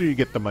 after you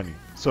get the money.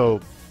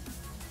 So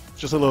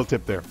just a little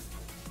tip there.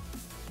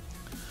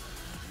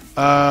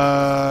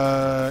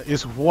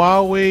 Is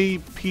Huawei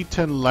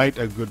P10 Lite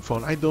a good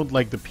phone? I don't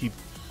like the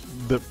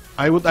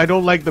I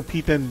don't like the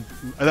P10.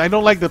 I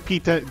don't like the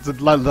P10,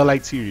 the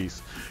Lite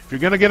series. If you're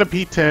gonna get a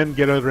P10,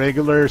 get a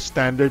regular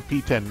standard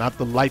P10, not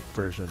the Lite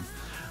version.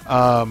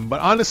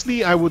 But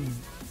honestly, I would,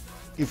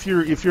 if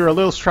you're a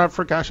little strapped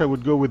for cash, I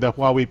would go with the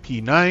Huawei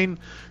P9.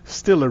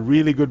 Still a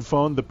really good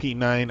phone. The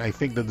P9, I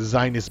think the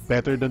design is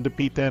better than the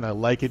P10. I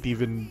like it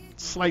even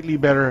slightly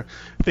better.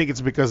 I think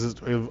it's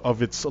because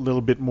of its a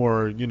little bit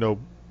more, you know,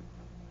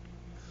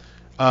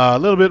 a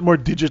little bit more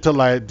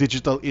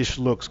digital-ish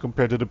looks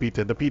compared to the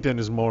P10. The P10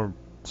 is more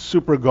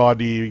super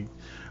gaudy,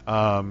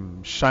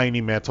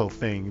 shiny metal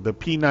thing. The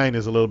P9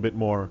 is a little bit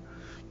more,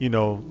 you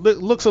know,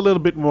 looks a little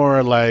bit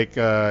more like,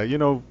 you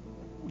know,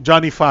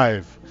 Johnny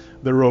Five,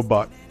 the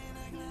robot.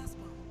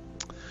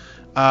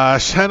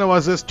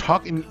 Shanawaz says,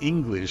 talk in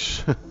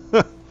English.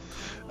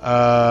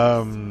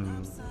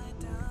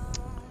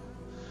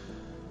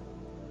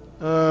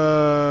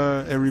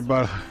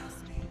 Everybody.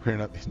 We're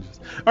not interested.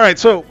 All right,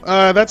 so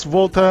that's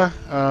Volta.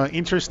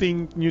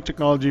 Interesting new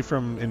technology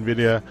from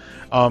NVIDIA.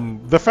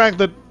 The fact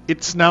that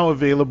it's now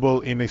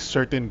available in a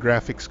certain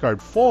graphics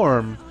card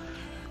form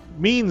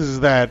means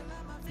that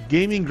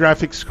gaming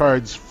graphics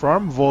cards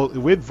from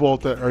with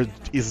Volta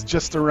is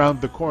just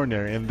around the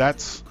corner, and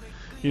that's,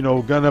 you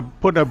know, gonna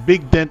put a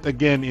big dent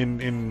again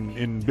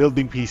in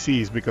building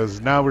PCs,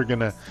 because now we're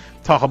gonna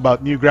talk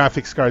about new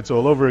graphics cards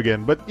all over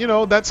again. But you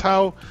know, that's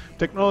how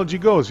technology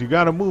goes. You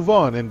gotta move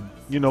on, and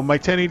you know, my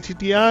 1080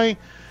 Ti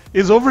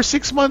is over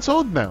 6 months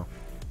old now,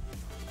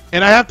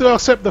 and I have to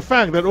accept the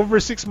fact that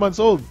over 6 months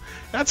old,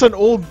 that's an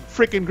old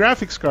freaking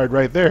graphics card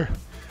right there.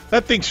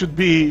 That thing should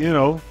be, you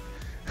know,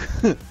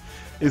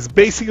 is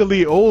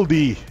basically an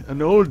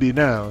oldie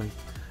now.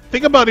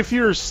 Think about if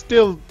you're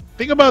still.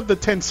 Think about the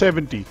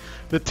 1070.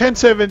 The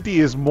 1070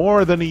 is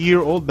more than a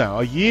year old now,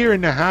 a year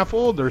and a half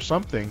old or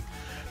something,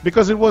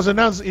 because it was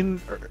announced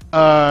in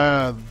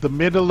the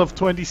middle of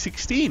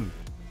 2016,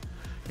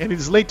 and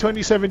it's late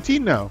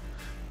 2017 now,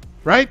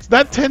 right?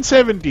 That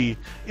 1070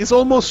 is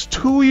almost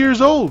 2 years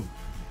old.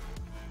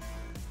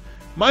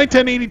 My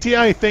 1080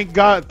 Ti, thank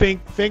God,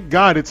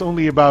 it's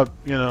only about,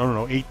 you know, I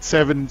don't know,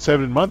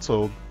 7 months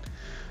old.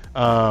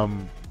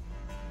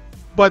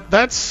 But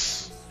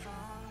that's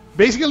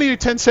basically your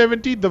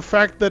 1070. The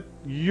fact that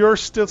you're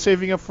still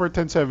saving up for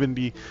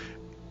 1070,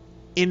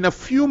 in a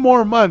few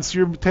more months,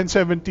 your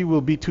 1070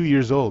 will be 2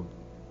 years old.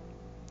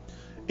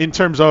 In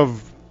terms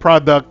of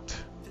product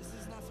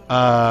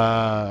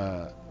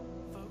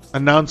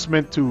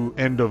announcement to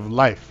end of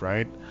life,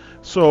 right?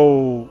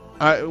 So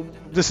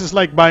this is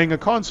like buying a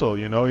console.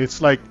 You know,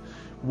 it's like,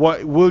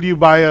 what will you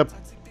buy a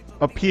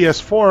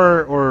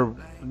PS4 or,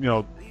 you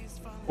know,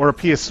 or a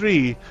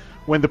PS3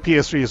 when the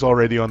PS3 is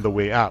already on the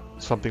way out,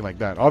 something like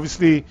that.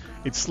 Obviously,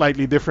 it's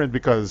slightly different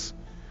because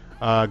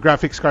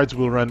graphics cards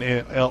will run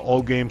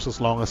all games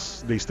as long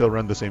as they still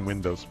run the same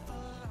Windows.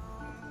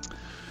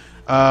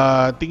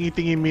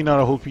 Tingy me, not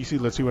a whole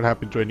PC. Let's see what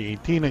happened in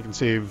 2018. I can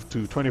save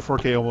to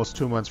 24K almost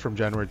 2 months from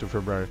January to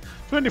February.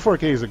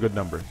 24K is a good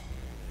number.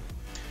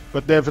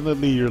 But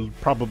definitely, you're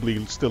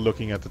probably still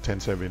looking at the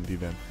 1070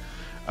 then.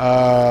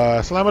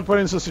 Salamat po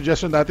rin sa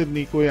suggestion natin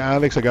ni Kuya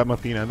Alex. I got my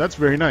P9. That's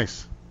very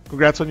nice.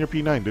 Congrats on your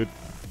P9, dude.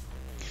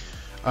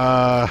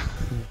 Yeah,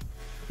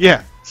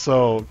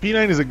 so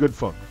P9 is a good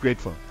phone. Great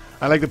phone.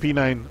 I like the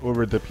P9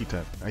 over the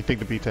P10. I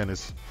think the P10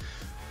 is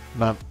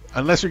not...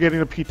 Unless you're getting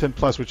the P10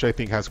 Plus, which I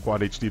think has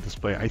Quad HD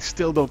display, I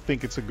still don't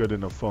think it's a good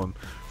enough phone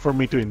for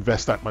me to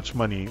invest that much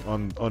money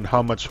on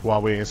how much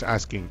Huawei is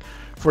asking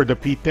for the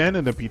P10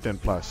 and the P10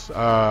 Plus.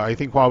 I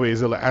think Huawei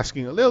is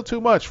asking a little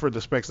too much for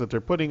the specs that they're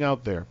putting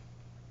out there.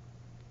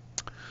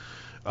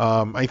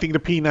 I think the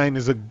P9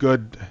 is a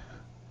good...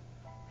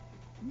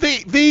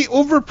 They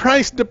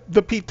overpriced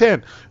the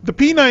P10. The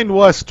P9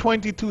 was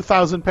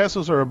 22,000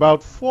 pesos, or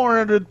about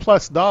 $400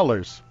 plus.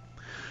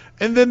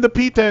 And then the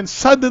P10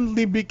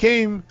 suddenly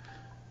became,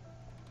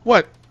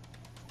 what,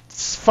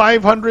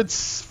 $500,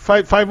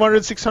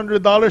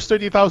 $600,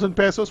 30,000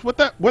 pesos?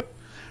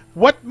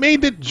 What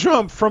made it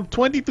jump from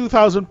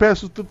 22,000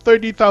 pesos to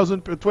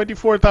 30,000,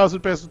 24,000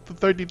 pesos to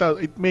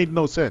 30,000? It made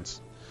no sense.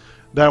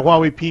 That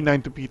Huawei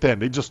P9 to P10.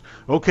 They just,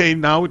 okay,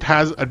 now it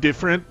has a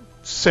different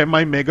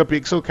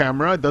semi-megapixel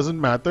camera. It doesn't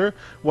matter.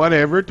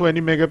 Whatever,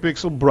 20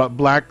 megapixel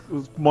black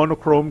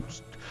monochrome.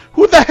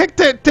 Who the heck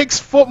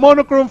takes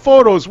monochrome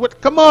photos? What?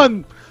 Come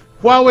on,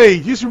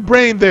 Huawei, use your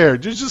brain there.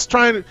 You're just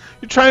trying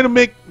to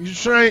make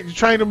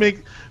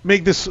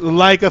this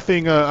Leica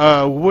thing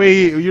a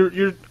way.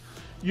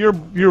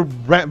 You're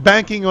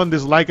banking on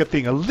this Leica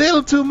thing a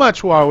little too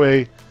much,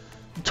 Huawei.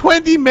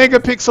 20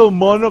 megapixel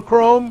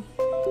monochrome.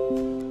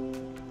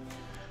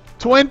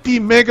 20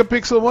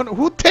 megapixel one.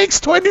 Who takes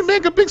 20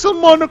 megapixel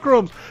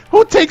monochromes?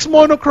 Who takes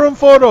monochrome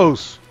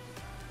photos?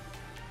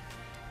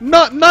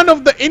 None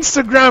of the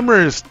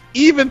Instagrammers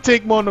even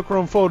take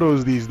monochrome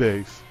photos these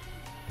days.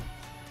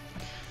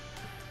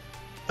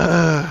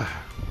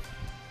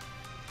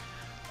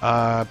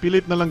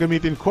 Pilit na lang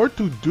gamitin Core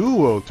 2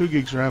 Duo, 2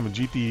 gigs RAM,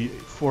 GT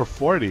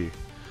 440.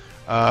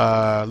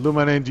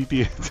 Luma na yung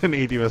GT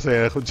 1080,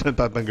 masaya ako dyan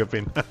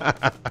tatanggapin.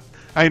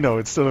 I know,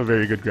 it's still a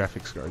very good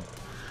graphics card.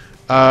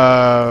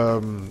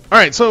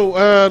 Alright, so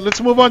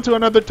let's move on to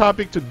another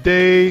topic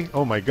today.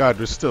 Oh my god,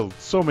 there's still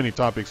so many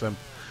topics, I'm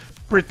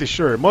pretty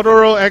sure.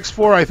 Motorola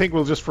X4, I think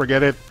we'll just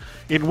forget it.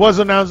 It was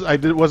announced,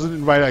 wasn't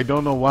invited, I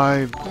don't know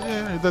why.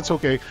 That's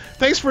okay.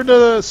 Thanks for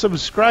the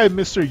subscribe,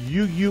 Mr.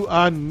 Yu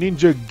on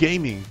Ninja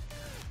Gaming.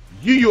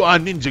 Yu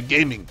on Ninja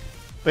Gaming.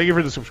 Thank you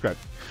for the subscribe.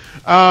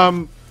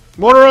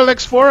 Motorola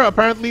X4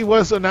 apparently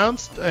was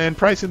announced and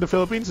priced in the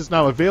Philippines. It's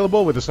now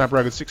available with a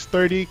Snapdragon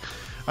 630,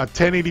 a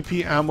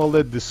 1080p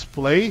AMOLED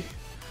display,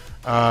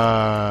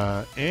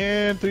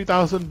 and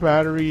 3000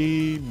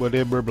 battery,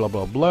 whatever, blah,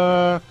 blah,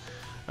 blah.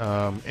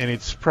 And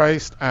it's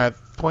priced at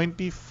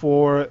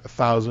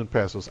 24,000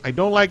 pesos. I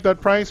don't like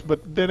that price,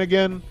 but then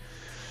again,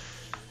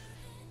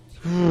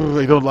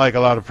 I don't like a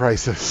lot of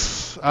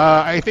prices.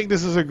 I think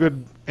this is a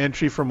good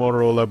entry for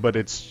Motorola, but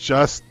it's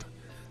just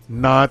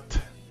not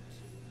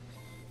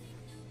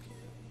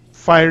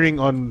firing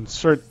on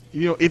certain,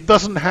 it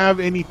doesn't have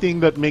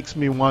anything that makes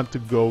me want to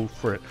go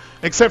for it,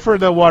 except for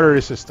the water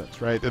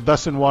resistance, right? It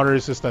doesn't water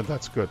resistant,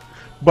 that's good.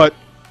 But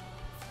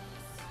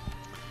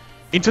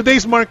in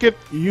today's market,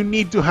 you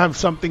need to have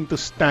something to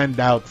stand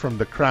out from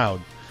the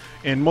crowd.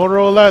 And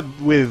Motorola,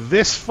 with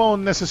this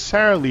phone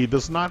necessarily,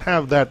 does not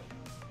have that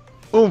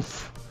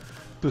oomph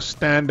to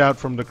stand out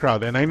from the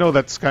crowd. And I know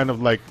that's kind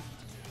of like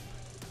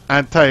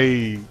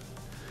anti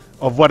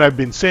of what I've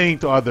been saying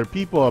to other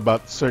people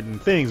about certain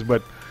things,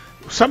 but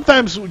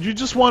sometimes you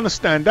just want to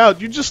stand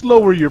out. You just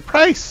lower your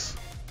price.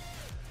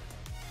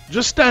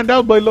 Just stand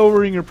out by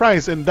lowering your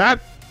price, and that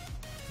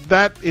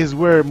is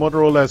where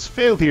Motorola has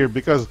failed here,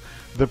 because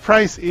the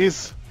price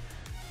is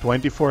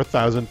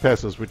 24,000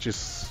 pesos, which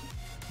is,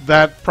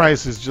 that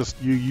price is just,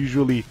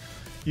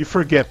 you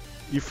forget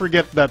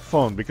that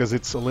phone because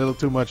it's a little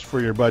too much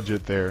for your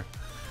budget there.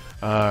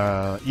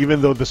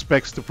 Even though the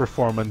specs to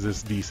performance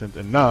is decent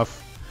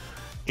enough,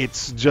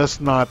 it's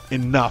just not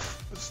enough.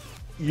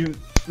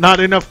 Not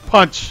enough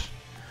punch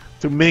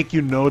to make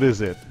you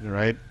notice it,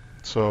 right?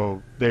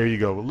 So there you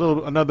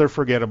go. Another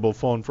forgettable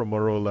phone from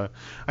Motorola.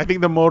 I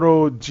think the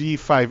Moto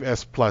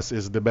G5S Plus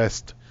is the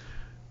best.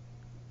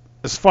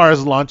 As far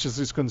as launches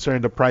is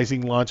concerned, the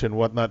pricing launch and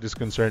whatnot is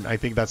concerned, I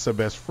think that's the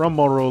best from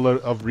Motorola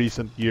of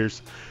recent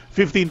years.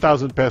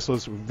 15,000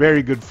 pesos,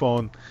 very good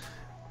phone.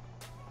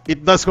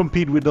 It does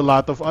compete with a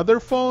lot of other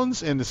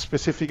phones, and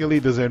specifically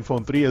the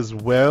Zenfone 3 as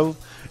well.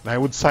 And I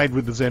would side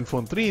with the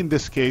Zenfone 3 in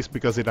this case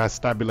because it has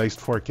stabilized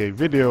 4K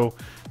video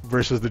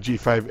versus the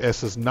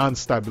G5S's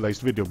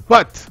non-stabilized video.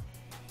 But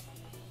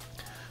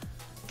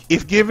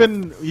if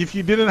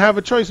you didn't have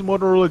a choice,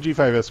 Motorola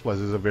G5S Plus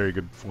is a very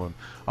good phone.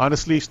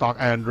 Honestly, stock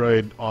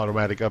Android,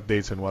 automatic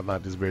updates and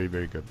whatnot is very,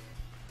 very good.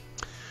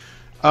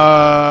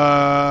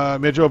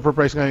 Medyo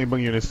overpriced nga yung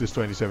ibang units this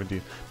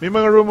 2017. May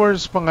mga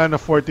rumors pa nga na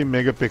 40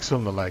 megapixel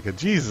na Leica.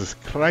 Jesus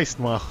Christ,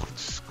 mga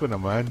Diyos ko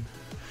naman.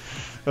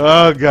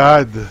 Oh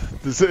God.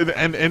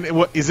 And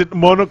what, is it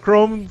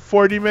monochrome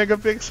 40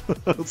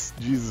 megapixels?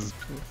 Jesus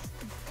Christ.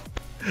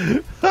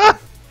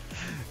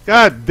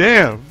 God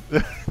damn.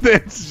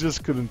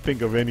 Just couldn't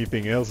think of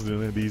anything else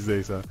these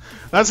days. Huh?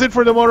 That's it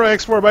for the Moto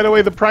X4. By the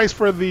way, the price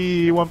for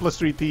the OnePlus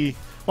 3T,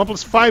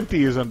 OnePlus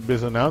 5T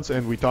is announced,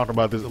 and we talked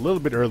about this a little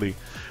bit early.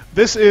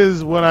 This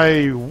is what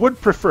I would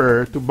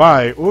prefer to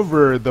buy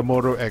over the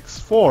Moto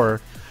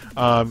X4,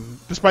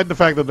 despite the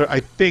fact that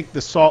I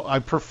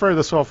prefer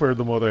the software of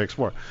the Moto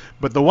X4.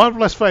 But the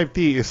OnePlus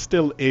 5T is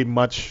still a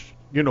much,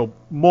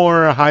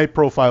 more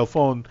high-profile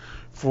phone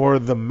for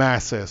the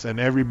masses, and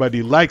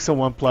everybody likes a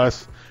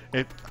OnePlus.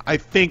 I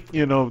think,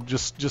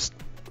 just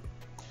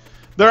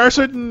there are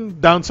certain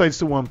downsides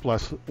to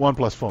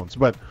OnePlus phones,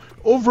 but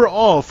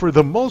overall, for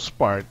the most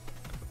part,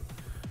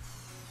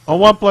 a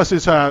OnePlus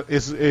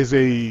is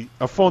a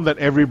phone that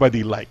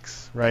everybody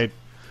likes, right?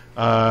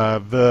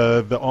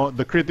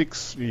 The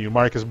critics,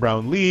 Marcus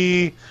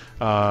Brownlee,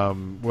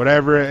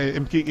 whatever,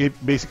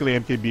 basically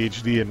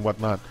MKBHD and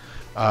whatnot,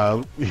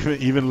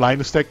 even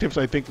Linus Tech Tips,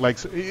 I think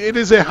likes. It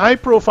is a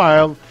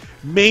high-profile,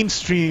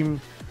 mainstream,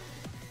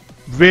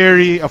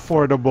 very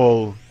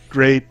affordable,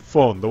 great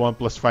phone, the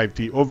OnePlus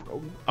 5T,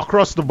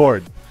 across the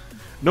board.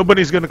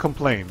 Nobody's going to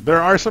complain. There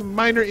are some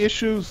minor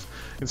issues,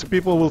 and some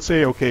people will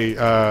say, okay,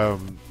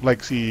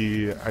 like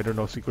I don't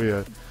know,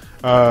 Kuya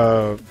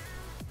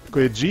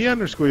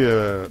Gian or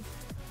Kuya,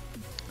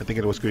 I think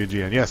it was Kuya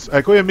Gian. Yes,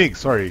 Kuya Mig,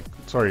 sorry,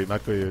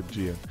 not Kuya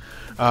Gian.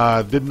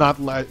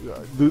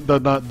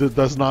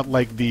 Does not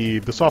like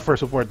the software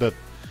support that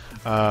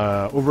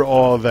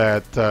overall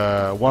that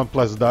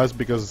OnePlus does,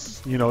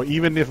 because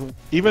even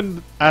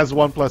as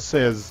OnePlus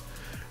says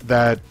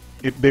that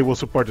they will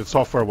support it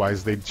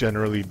software-wise, they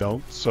generally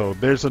don't. So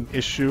there's an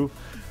issue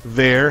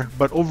there.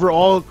 But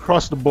overall,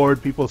 across the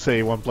board, people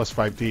say OnePlus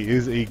 5T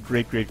is a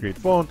great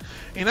phone.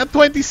 And at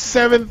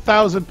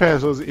 27,000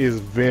 pesos is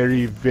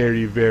very,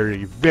 very,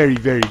 very, very,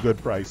 very good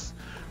price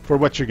for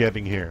what you're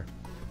getting here.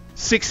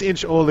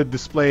 6-inch OLED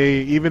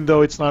display, even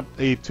though it's not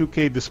a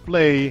 2K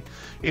display,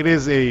 it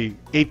is a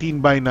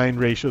 18:9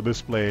 ratio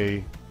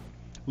display.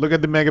 Look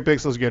at the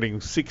megapixels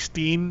getting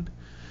 16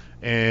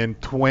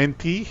 and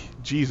 20.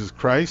 Jesus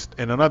Christ.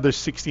 And another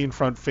 16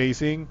 front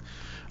facing.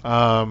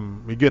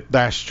 We get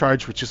dash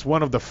charge, which is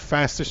one of the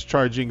fastest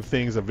charging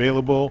things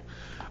available.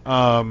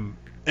 And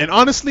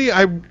honestly,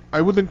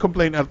 I wouldn't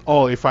complain at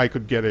all if I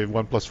could get a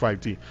OnePlus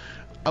 5T.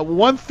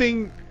 One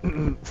thing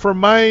for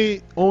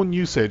my own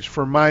usage,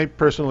 for my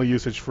personal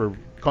usage for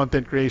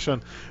content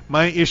creation,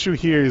 my issue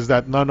here is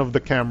that none of the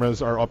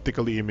cameras are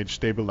optically image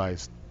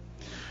stabilized.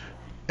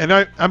 And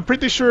I'm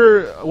pretty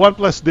sure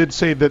OnePlus did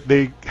say that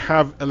they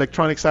have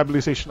electronic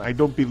stabilization. I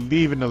don't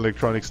believe in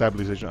electronic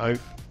stabilization. A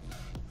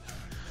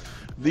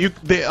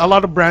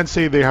lot of brands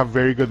say they have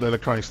very good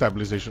electronic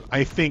stabilization.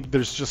 I think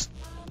there's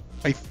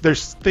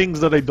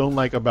things that I don't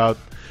like about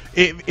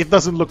it. It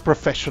doesn't look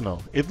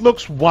professional. It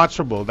looks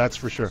watchable, that's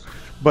for sure.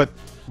 But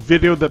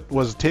video that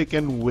was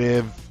taken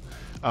with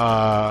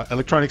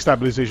electronic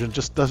stabilization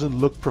just doesn't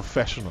look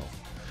professional.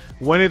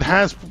 When it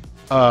has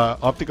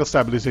optical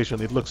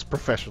stabilization, it looks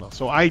professional.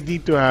 So I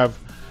need to have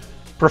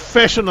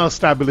professional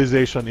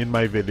stabilization in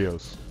my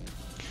videos.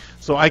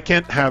 So I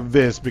can't have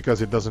this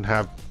because it doesn't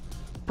have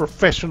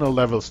professional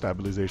level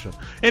stabilization.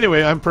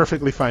 Anyway, I'm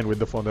perfectly fine with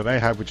the phone that I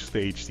have, which is the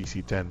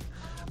HTC 10.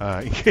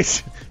 In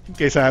case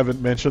I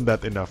haven't mentioned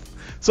that enough.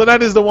 So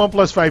that is the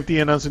OnePlus 5T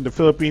announced in the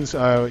Philippines.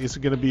 It's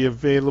going to be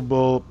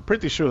available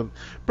pretty sure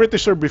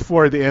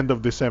before the end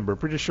of December.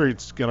 Pretty sure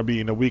it's going to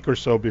be in a week or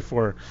so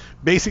before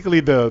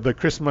basically the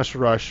Christmas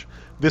rush.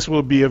 This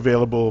will be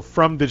available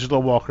from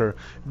Digital Walker.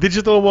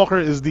 Digital Walker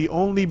is the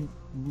only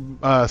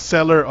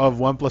seller of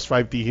OnePlus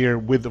 5T here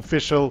with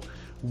official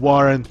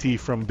warranty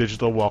from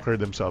Digital Walker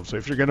themselves. So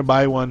if you're going to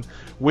buy one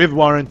with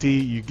warranty,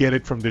 you get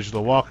it from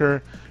Digital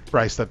Walker,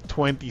 priced at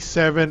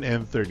 27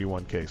 and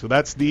 31K. So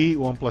that's the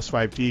OnePlus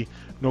 5T.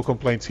 No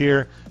complaints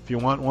here. If you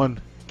want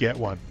one, get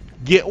one.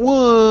 Get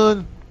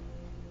one!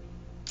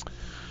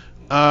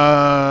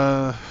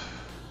 2K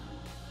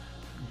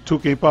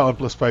pa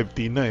OnePlus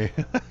 5T na eh.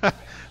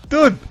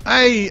 Dude,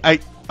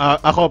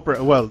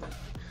 well,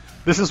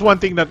 this is one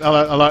thing that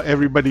a lot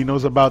everybody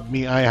knows about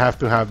me. I have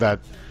to have that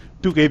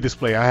 2K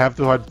display. I have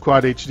to have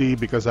Quad HD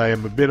because I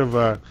am a bit of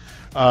a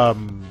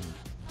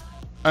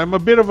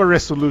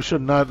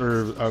resolution nut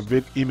or a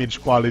bit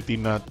image quality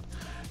nut,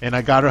 and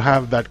I gotta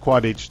have that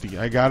Quad HD.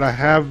 I gotta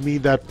have me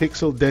that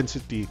pixel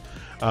density,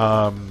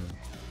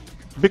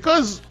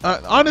 because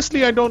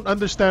honestly, I don't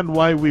understand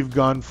why we've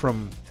gone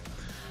from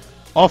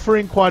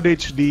offering Quad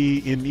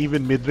HD in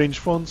even mid-range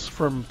phones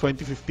from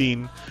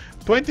 2015.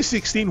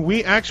 2016,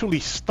 we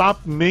actually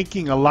stopped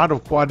making a lot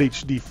of Quad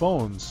HD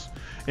phones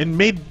and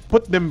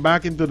put them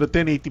back into the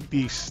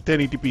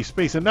 1080p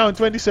space. And now in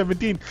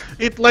 2017,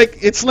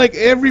 it's like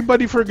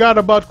everybody forgot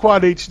about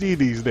Quad HD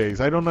these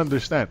days. I don't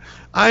understand.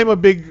 I'm a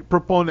big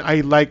proponent.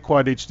 I like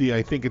Quad HD.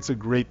 I think it's a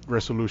great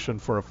resolution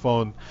for a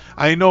phone.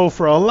 I know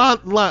for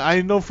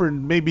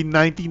maybe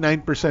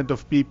 99%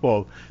 of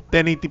people,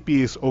 1080p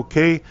is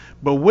okay.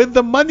 But with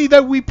the money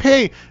that we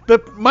pay,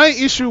 my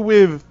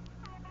issue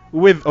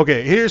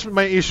here's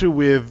my issue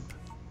with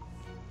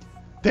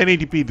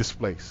 1080p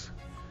displays.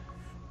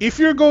 If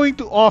you're going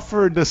to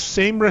offer the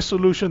same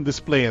resolution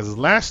display as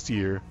last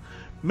year,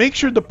 make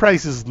sure the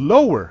price is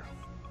lower.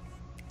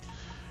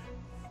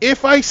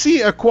 If I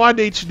see a Quad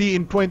HD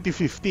in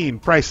 2015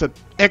 priced at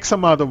X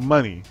amount of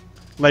money,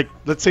 like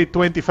let's say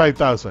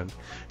 25,000.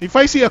 If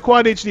I see a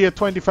Quad HD at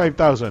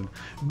 25,000,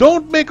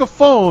 don't make a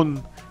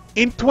phone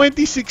in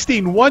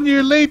 2016, 1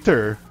 year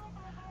later,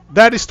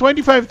 that is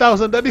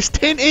 25,000, that is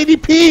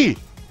 1080p.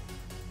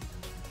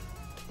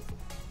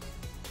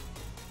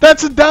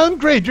 That's a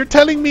downgrade. You're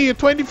telling me a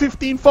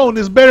 2015 phone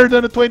is better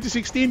than a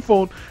 2016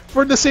 phone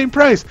for the same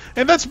price.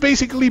 And that's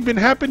basically been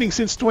happening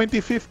since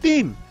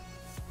 2015.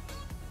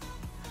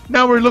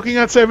 Now we're looking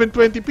at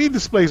 720p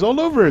displays all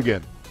over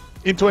again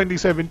in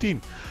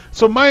 2017.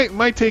 So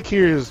my take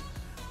here is,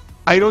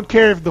 I don't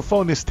care if the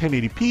phone is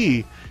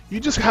 1080p. You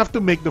just have to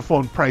make the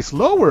phone price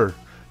lower.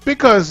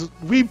 Because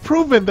we've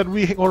proven that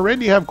we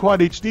already have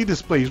Quad HD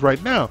displays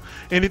right now,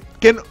 and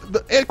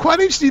the Quad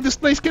HD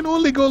displays can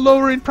only go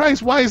lower in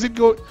price. Why is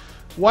Quad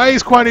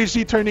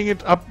HD turning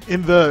it up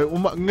in the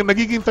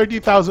nagiging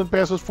 30,000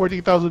 pesos,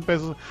 40,000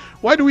 pesos?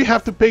 Why do we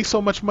have to pay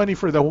so much money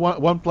for the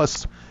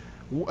OnePlus?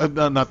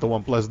 Not the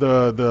OnePlus,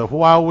 the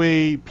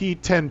Huawei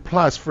P10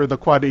 Plus for the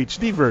Quad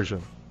HD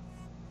version.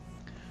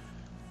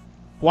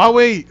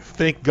 Huawei,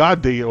 thank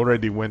God they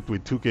already went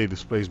with 2K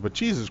displays, but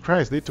Jesus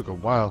Christ, they took a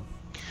while.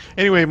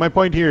 Anyway, my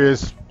point here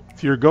is,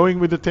 if you're going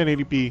with the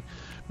 1080p,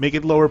 make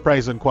it lower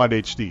price than Quad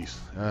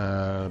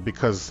HDs.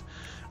 Because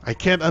I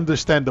can't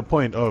understand the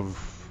point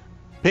of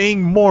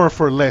paying more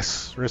for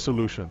less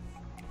resolution.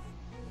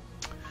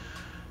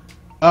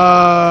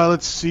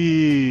 Let's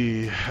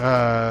see.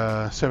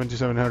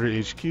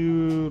 7700 HQ,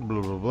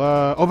 blah, blah,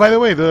 blah. Oh, by the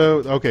way,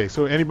 okay,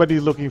 so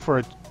anybody looking for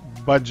a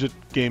budget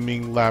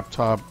gaming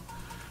laptop,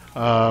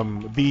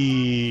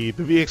 the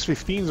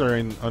VX15s are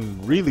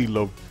on really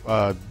low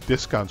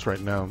discounts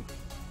right now.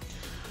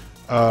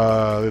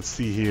 Let's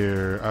see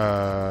here.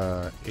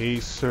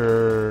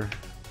 Acer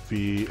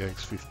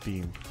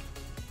VX15.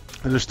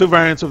 And there's two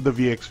variants of the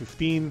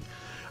VX15.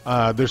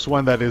 There's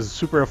one that is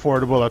super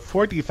affordable at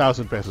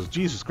 40,000 pesos.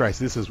 Jesus Christ,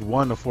 this is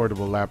one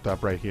affordable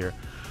laptop right here.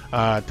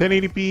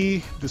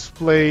 1080p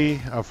display,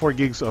 4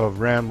 gigs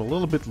of RAM, a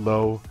little bit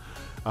low.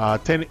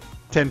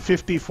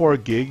 1054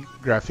 gig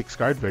graphics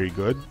card, very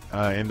good.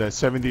 And a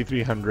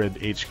 7300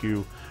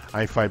 HQ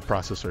i5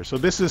 processor. So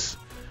this is,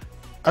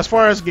 as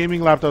far as gaming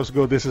laptops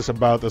go, this is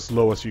about as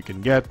low as you can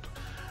get.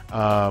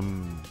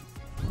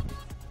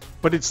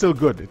 But it's still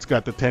good. It's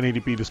got the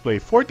 1080p display,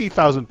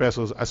 40,000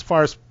 pesos. As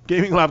far as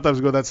gaming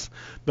laptops go, that's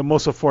the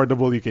most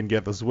affordable you can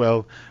get as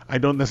well. I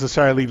don't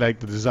necessarily like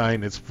the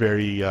design. It's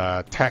very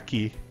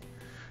tacky.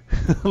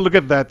 Look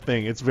at that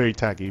thing. It's very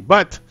tacky.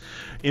 But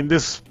in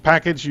this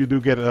package, you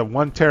do get a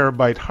 1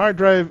 terabyte hard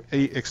drive,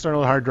 a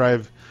external hard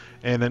drive,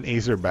 and an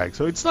Acer bag.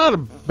 So it's not a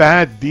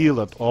bad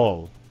deal at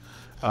all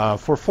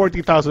for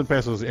 40,000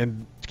 pesos.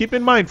 And keep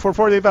in mind, for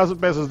 40,000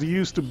 pesos, you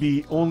used to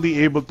be only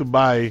able to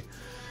buy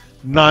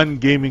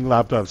non-gaming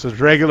laptops. So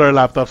regular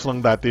laptops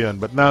lang dati yun.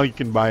 But now you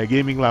can buy a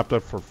gaming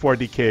laptop for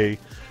 40K,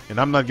 and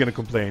I'm not going to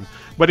complain.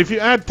 But if you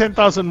add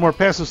 10,000 more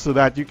pesos to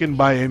that, you can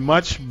buy a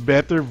much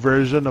better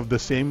version of the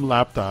same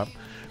laptop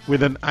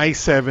with an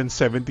i7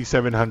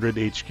 7700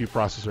 HQ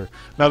processor.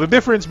 Now the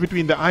difference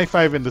between the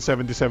i5 and the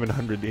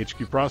 7700 HQ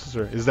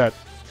processor is that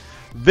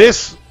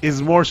this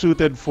is more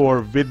suited for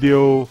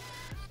video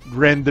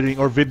rendering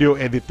or video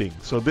editing.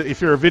 So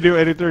if you're a video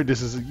editor,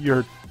 this is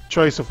your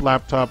choice of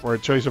laptop or a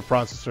choice of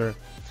processor.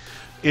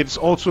 It's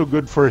also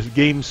good for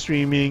game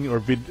streaming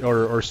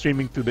or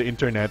streaming to the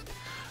internet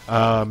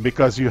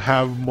because you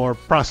have more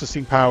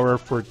processing power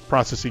for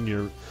processing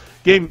your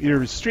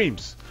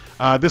streams.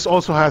 This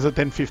also has a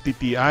 1050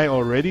 Ti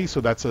already,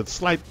 so that's a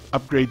slight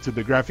upgrade to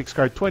the graphics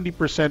card.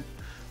 20%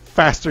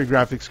 faster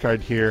graphics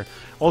card here.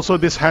 Also,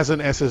 this has an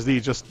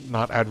SSD, just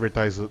not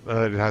advertised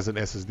it has an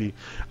SSD.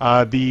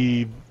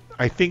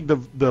 I think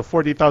the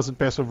 40,000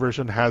 peso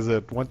version has a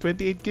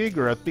 128 gig,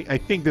 or I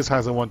think this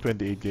has a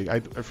 128 gig. I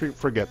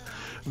forget.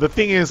 The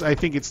thing is, I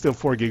think it's still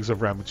 4 gigs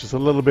of RAM, which is a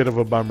little bit of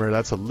a bummer.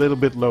 That's a little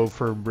bit low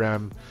for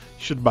RAM.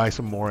 You should buy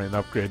some more and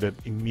upgrade it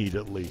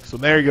immediately. So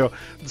there you go.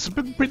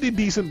 Some pretty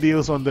decent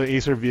deals on the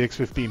Acer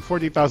VX15.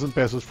 40,000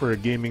 pesos for a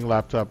gaming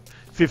laptop,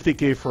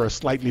 50K for a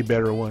slightly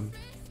better one.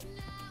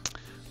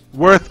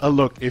 Worth a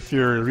look if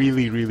you're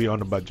really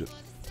on a budget.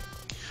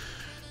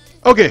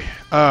 Okay,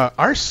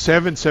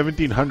 R7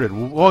 1700.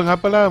 Oo nga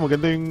pala,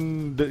 maganda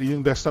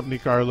yung desktop ni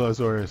Carlo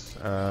Azores.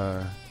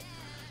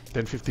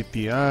 1050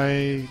 Ti,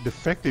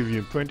 defective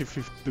yung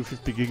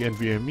 250 gig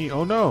NVMe.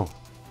 Oh no.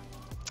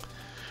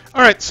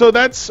 All right, so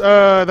that's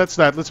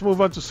that. Let's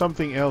move on to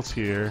something else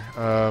here.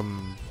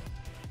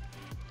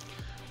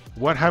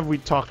 What have we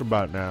talked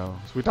about now?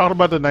 So we talked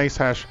about the nice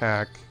hash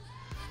hack.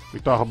 We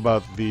talked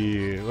about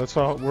the. Let's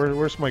talk.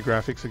 Where's my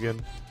graphics again?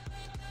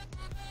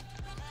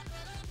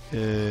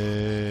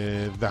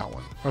 That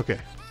one. Okay.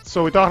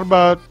 So we talked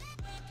about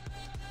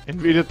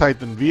NVIDIA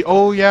Titan V.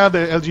 Oh yeah, the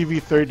LG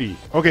V30.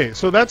 Okay,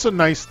 so that's a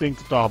nice thing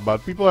to talk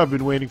about. People have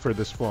been waiting for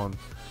this phone.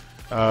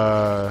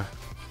 God.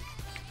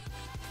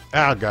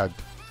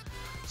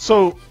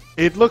 So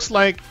it looks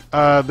like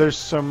there's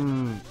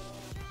some.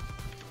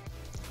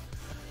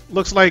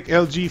 Looks like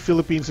LG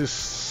Philippines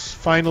is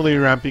finally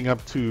ramping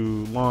up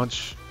to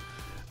launch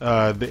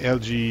the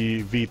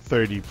LG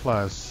V30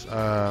 Plus.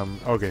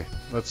 Okay,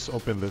 let's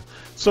open this.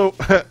 So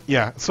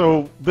yeah,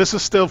 so this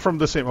is still from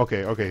the same.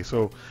 Okay.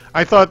 So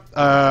I thought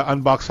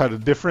Unbox had a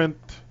different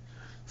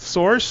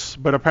source,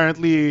 but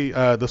apparently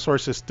the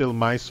source is still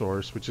my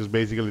source, which is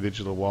basically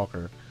Digital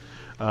Walker.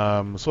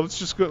 So let's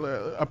just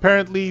go.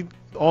 Apparently,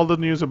 all the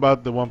news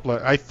about the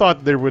OnePlus. I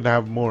thought there would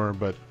have more,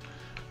 but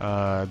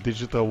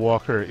Digital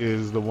Walker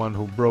is the one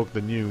who broke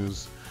the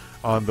news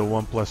on the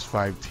OnePlus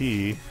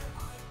 5T.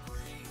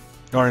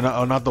 Or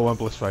not the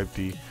OnePlus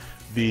 5T,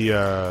 the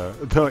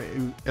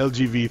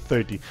LG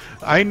V30.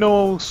 I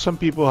know some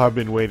people have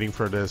been waiting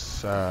for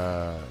this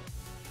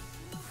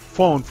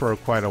phone for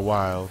quite a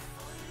while.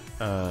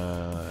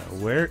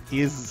 Where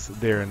is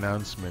their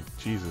announcement?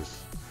 Jesus.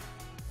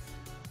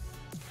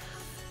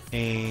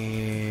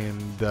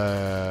 And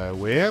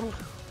where?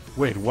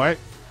 Wait, what?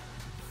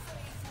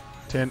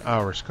 10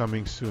 hours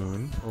coming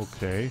soon.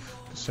 Okay,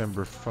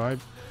 December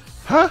 5.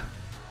 Huh?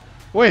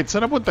 Wait,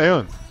 saan napunta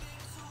yun?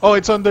 Oh,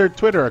 it's on their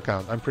Twitter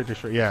account, I'm pretty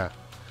sure. Yeah.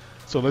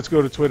 So let's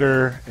go to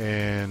Twitter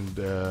and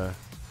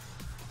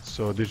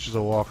so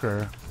Digital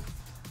Walker.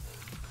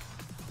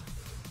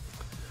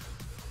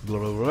 Blah,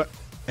 blah, blah.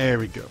 There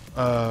we go.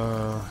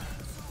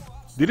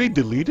 Did they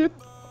delete it?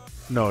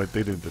 No,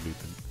 they didn't delete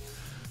it.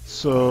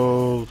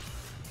 So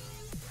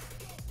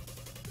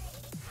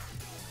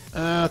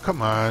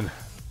come on.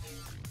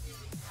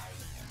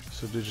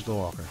 So Digital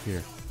Walker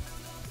here.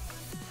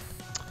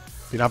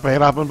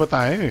 Pinapahirapan pa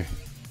tayo eh.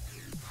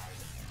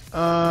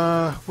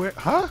 Where?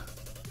 Huh?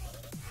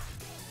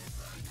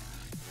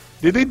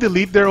 Did they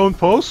delete their own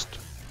post?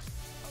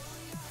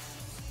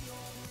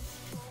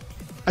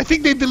 I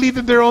think they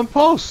deleted their own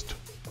post.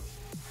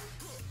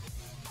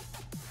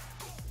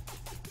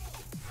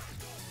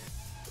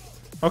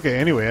 Okay,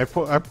 anyway,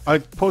 I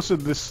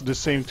posted this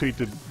same tweet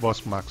to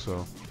Boss Mac,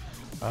 so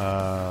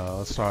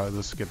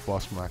let's get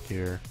Boss Mac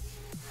here.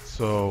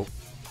 So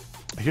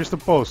here's the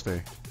post,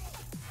 eh?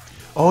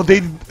 Oh,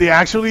 they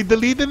actually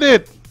deleted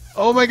it.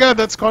 Oh my god,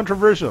 that's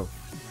controversial.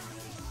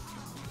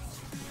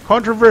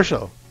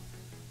 Controversial.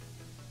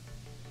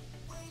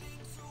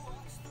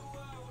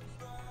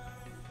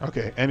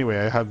 Okay, anyway,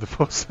 I have the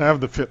post. I have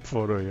the fit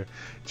photo here.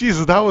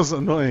 Jesus, that was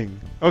annoying.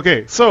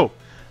 Okay, so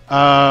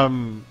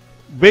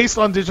based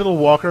on Digital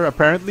Walker,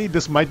 apparently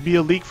this might be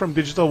a leak from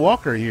Digital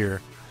Walker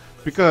here,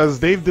 because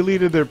they've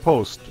deleted their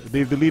post.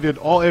 They've deleted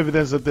all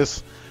evidence that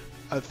this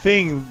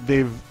thing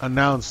they've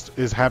announced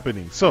is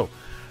happening. So,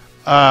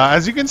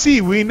 as you can see,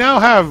 we now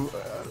have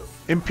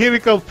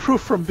empirical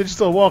proof from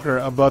Digital Walker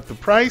about the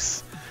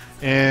price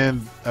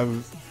and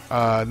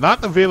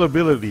not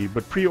availability,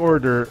 but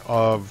pre-order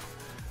of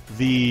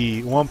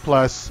the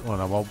OnePlus, well,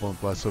 not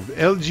OnePlus, of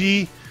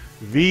LG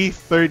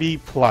V30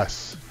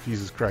 Plus.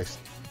 Jesus Christ.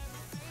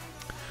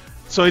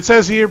 So it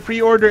says here,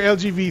 pre-order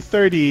LG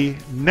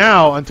V30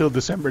 now until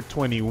December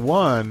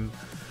 21.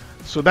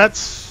 So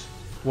that's,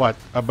 what,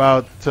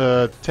 about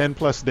 10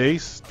 plus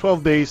days?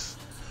 12 days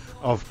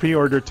of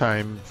pre-order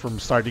time from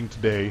starting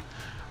today.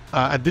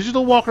 At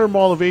Digital Walker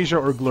Mall of Asia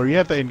or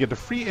Glorietta, and get a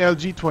free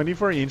LG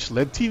 24-inch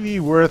LED TV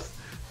worth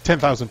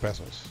 10,000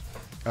 pesos.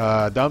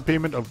 Down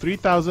payment of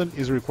 3,000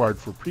 is required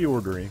for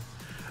pre-ordering.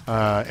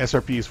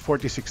 SRP is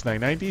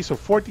 46,990, so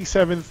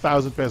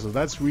 47,000 pesos.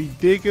 That's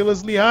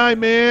ridiculously high,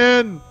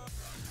 man.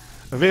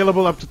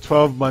 Available up to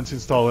 12 months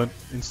installment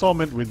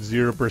with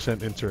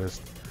 0%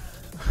 interest.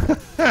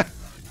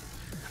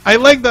 I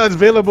like the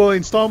available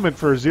installment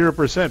for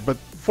 0%, but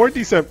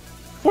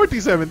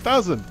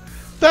 47,000.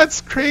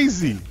 That's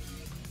crazy.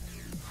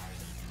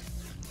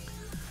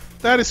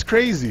 That is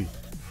crazy.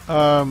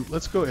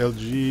 Let's go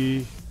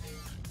LG.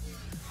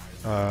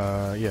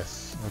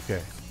 Yes.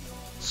 Okay.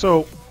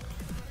 So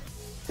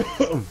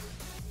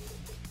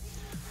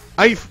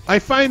I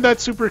find that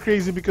super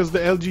crazy because the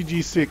LG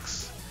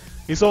G6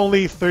 is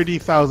only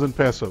 30,000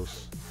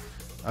 pesos.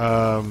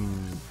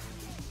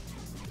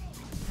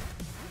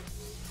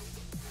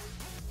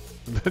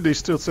 They're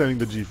still selling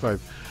the G5.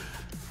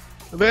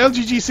 The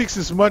LG G6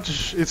 is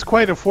it's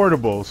quite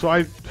affordable. So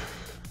I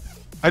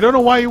don't know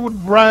why you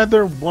would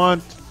rather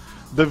want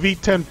the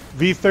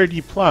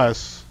V30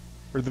 Plus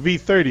or the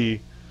V30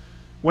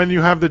 when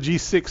you have the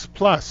G6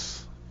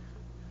 Plus.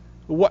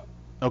 What?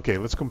 Okay,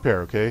 let's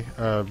compare, okay?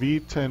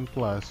 V10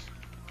 Plus,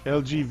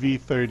 LG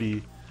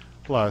V30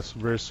 Plus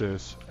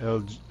versus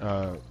LG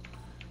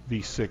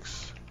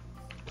V6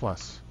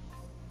 Plus.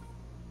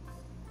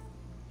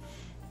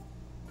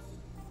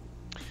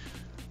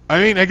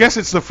 I mean, I guess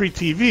it's the free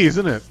TV,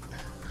 isn't it?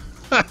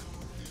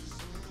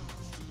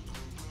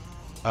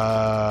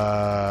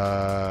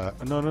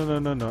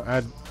 No.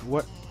 Add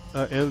what?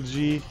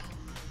 LG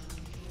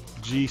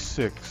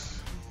G6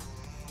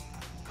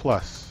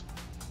 Plus.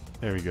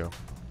 There we go.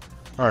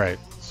 Alright,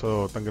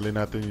 so tanggalin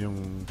natin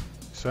yung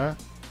isa.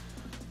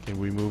 Can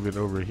we move it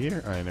over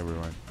here? Never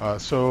mind.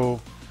 Alright,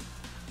 so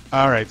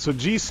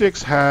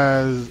G6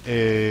 has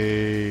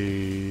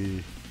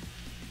a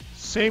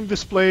same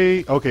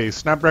display. Okay,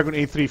 Snapdragon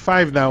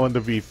 835 now on the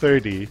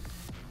V30.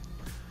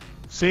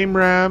 Same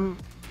RAM.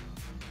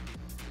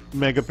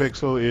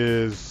 Megapixel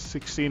is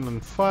 16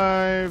 and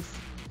 5.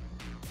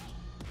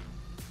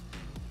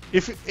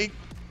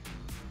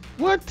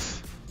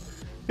 What?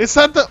 It's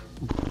not the...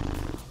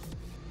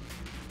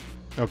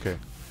 Okay.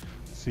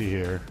 Let's see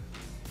here.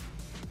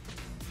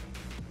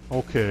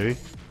 Okay.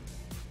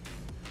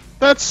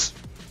 That's...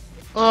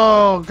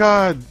 Oh,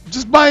 God.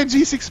 Just buy a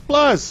G6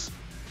 Plus.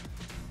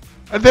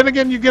 And then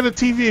again, you get a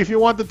TV. If you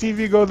want the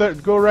TV, go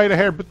right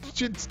ahead. But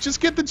just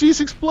get the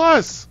G6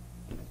 Plus.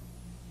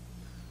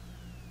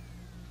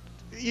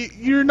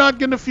 You're not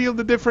going to feel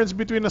the difference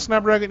between the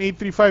Snapdragon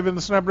 835 and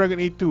the Snapdragon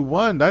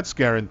 821. That's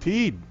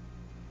guaranteed.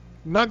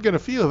 Not going to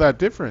feel that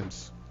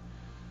difference.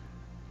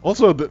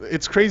 Also,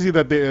 it's crazy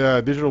that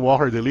the Digital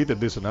Walker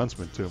deleted this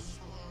announcement too.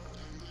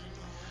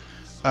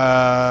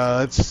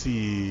 Let's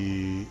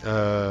see.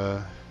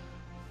 Kuya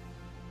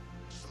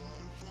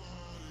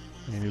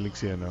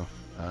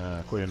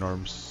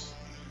Norms.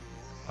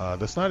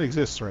 Does not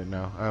exist right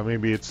now.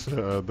 Maybe it's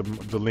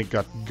the link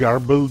got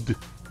garbled.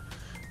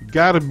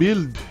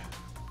 Garbled.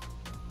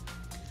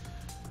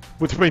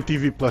 Buti pa yung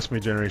TV Plus may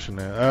generation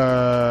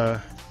na.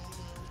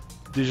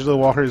 Digital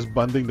Walker is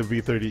bundling the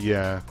V30.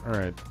 Yeah,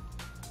 alright.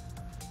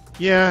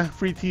 Yeah,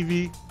 free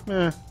TV.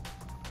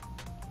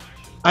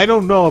 I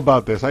don't know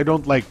about this. I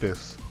don't like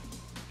this.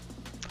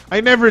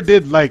 I never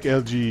did like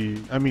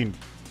LG. I mean,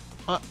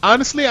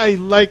 honestly, I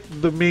like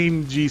the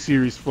main G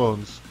series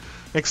phones,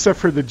 except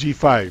for the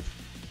G5.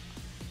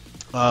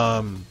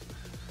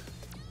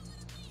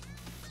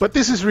 But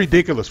this is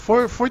ridiculous.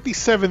 For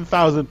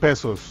 47,000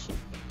 pesos.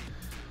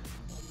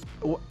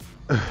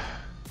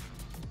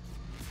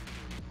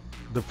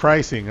 The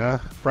pricing, huh?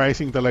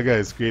 Pricing talaga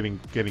is getting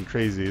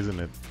crazy, isn't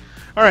it?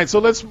 All right, so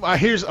let's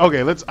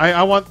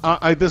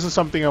this is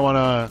something I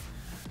wanna.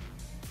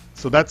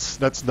 So that's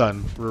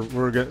done.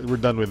 We're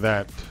done with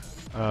that.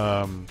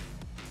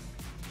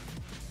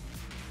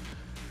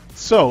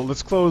 So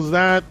let's close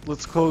that.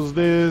 Let's close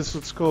this.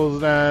 Let's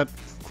close that.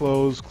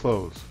 Close,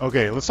 close.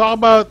 Okay, let's talk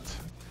about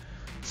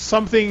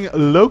something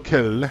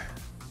local.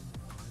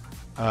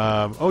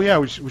 Oh yeah,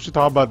 we should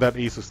talk about that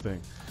Asus thing.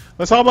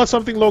 Let's talk about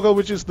something local,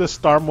 which is the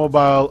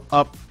Starmobile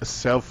Up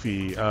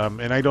Selfie.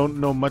 And I don't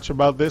know much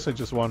about this. I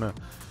just want to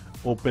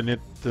open it.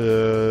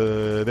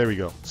 There we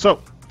go.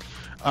 So,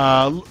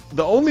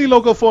 the only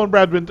local phone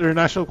brand with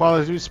international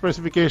quality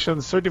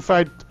specifications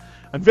certified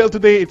unveiled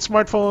today its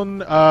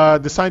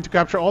smartphone designed to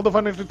capture all the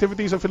fun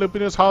activities of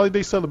Filipinos'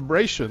 holiday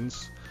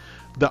celebrations.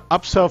 The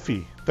Up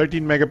Selfie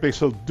 13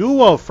 megapixel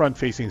dual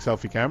front-facing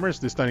selfie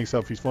cameras. This stunning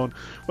selfie phone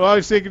will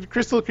always take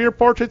crystal clear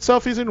portrait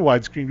selfies in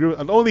widescreen group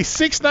at only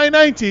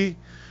 $6,990.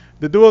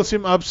 The dual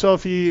SIM Up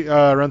Selfie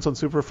runs on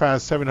super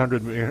fast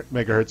 700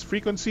 megahertz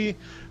frequency,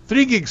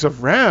 3 gigs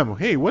of RAM.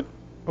 Hey, what?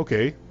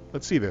 Okay,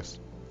 let's see this.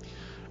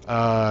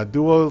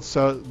 Dual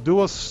star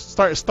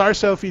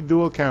selfie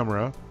dual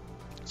camera.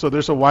 So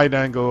there's a wide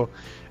angle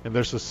and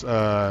there's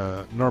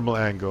a normal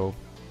angle.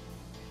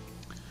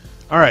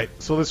 All right,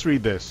 so let's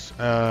read this.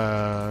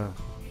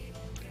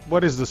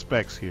 What is the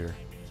specs here?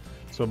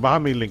 So baka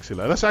may link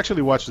sila. Let's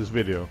actually watch this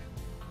video.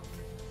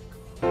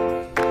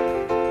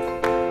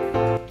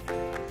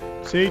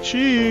 Say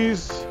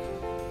cheese.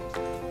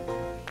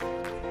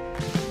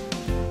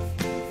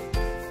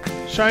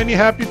 Shiny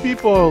happy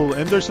people,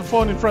 and there's a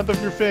phone in front of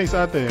your face,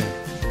 ate.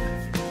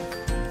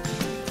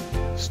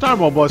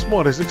 Starmobile's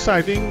most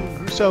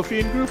exciting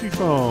selfie and groupie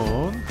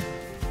phone.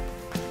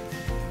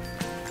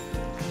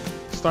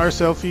 Star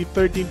Selfie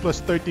 13 plus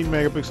 13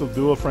 megapixel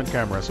dual front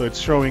camera. So it's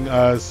showing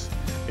us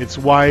its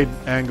wide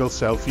angle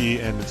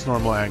selfie and its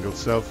normal angle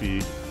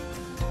selfie.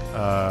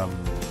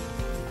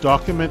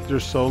 Document your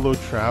solo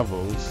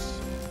travels.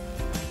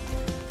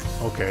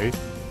 Okay.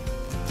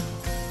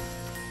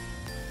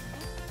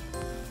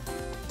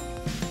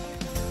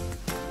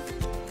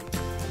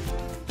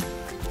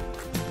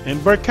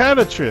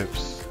 Embarcado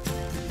trips.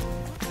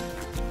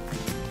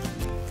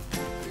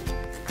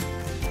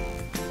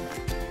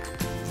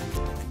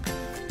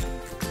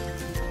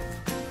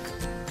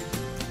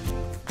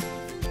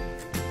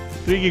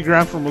 Gig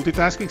RAM for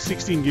multitasking,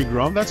 16 gig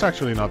ROM. That's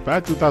actually not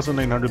bad.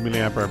 2,900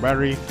 milliamp hour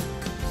battery.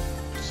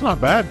 It's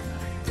not bad.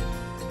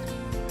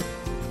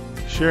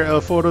 Share L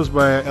photos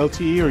by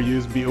LTE or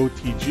USB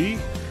OTG.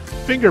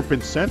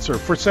 Fingerprint sensor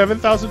for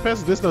 7,000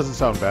 pesos. This doesn't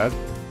sound bad.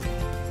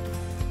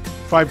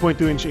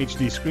 5.2 inch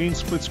HD screen,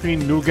 split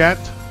screen Nougat.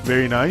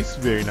 Very nice,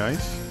 very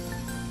nice.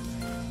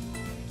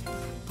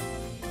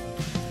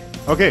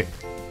 Okay.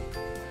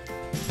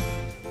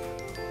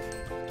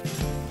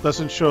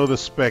 Doesn't show the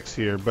specs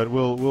here, but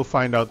we'll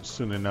find out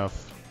soon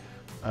enough.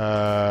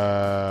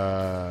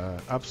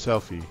 Up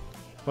Selfie.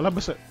 Wala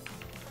ba sa...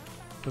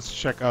 Let's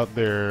check out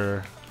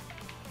their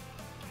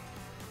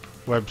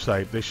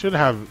website. They should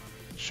have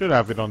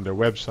it on their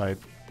website.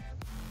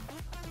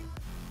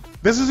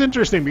 This is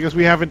interesting because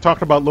we haven't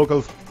talked about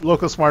local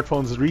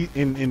smartphones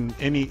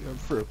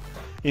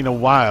in a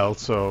while.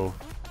 So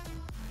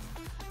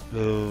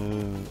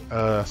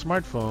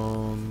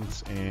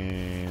smartphones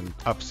and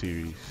Up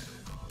series.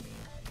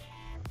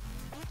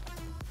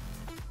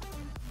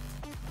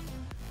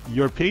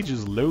 Your page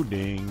is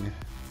loading.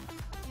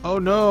 Oh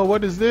no,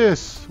 what is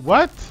this?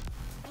 What?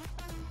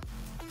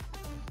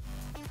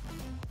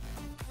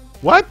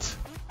 What?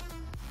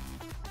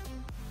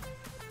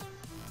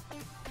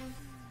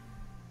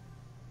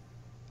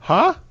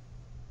 Huh?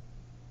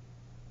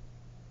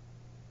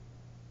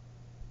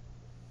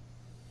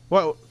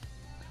 What?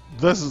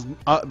 Does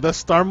the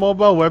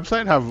Starmobile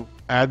website have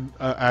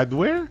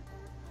adware?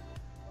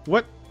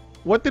 What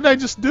did I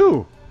just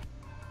do?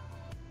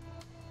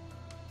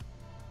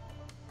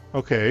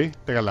 Okay,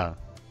 teka lang.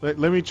 Let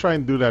me try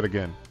and do that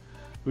again.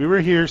 We were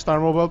here,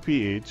 Starmobile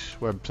PH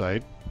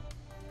website.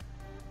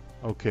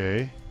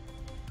 Okay.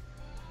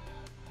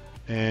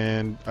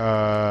 And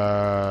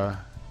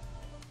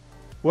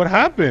what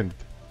happened?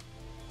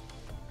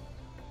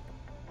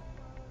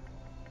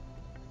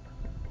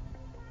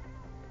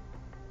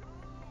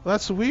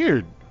 That's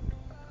weird.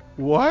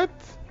 What?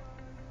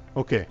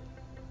 Okay.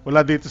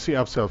 Wala dito si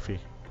Up Selfie.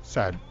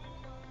 Sad.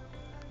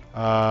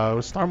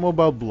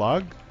 Starmobile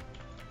blog.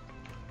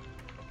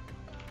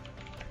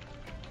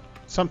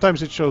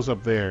 Sometimes it shows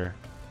up there.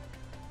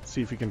 Let's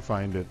see if we can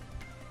find it.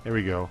 There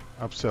we go.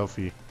 Up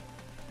Selfie.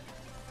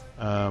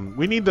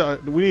 We need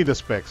the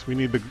specs. We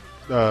need the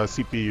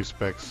CPU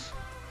specs.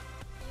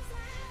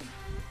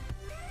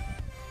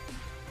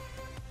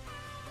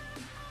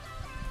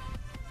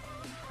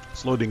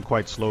 It's loading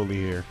quite slowly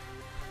here.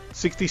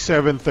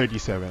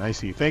 6737. I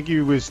see. Thank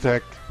you,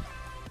 WizTech.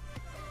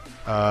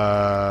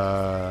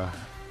 Ano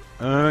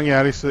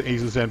nangyari sa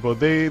Asus Zenbo?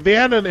 They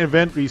had an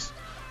event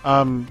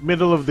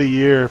middle of the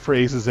year for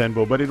Asus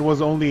Zenbo, but it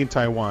was only in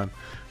Taiwan.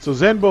 So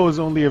Zenbo is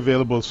only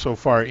available so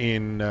far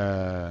in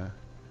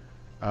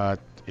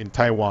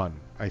Taiwan,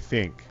 I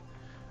think.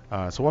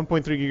 So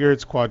 1.3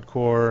 gigahertz quad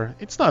core.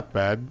 It's not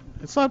bad.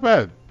 It's not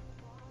bad.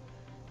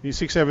 The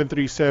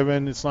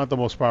 6737. It's not the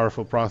most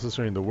powerful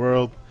processor in the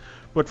world,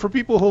 But for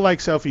people who like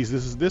selfies,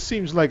 this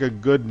seems like a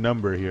good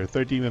number here.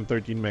 13 and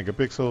 13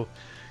 megapixel.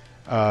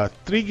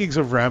 3 gigs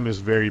of RAM is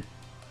very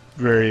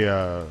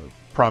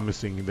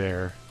promising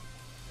there.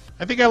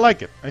 I think I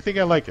like it.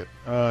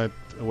 The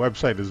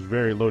website is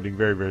loading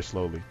very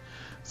slowly.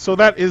 So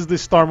that is the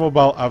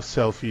Starmobile of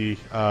Selfie.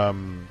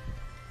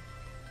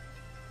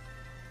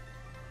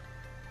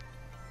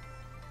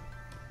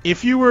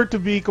 If you were to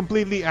be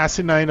completely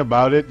asinine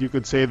about it, you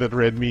could say that the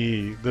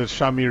Xiaomi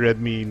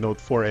Redmi Note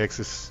 4X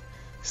is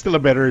still a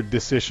better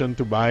decision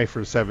to buy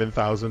for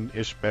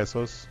 7,000-ish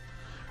pesos.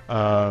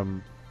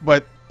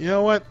 But you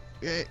know what?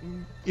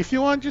 If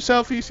you want your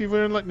selfies,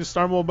 even like the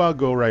Starmobile,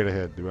 go right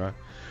ahead, diba?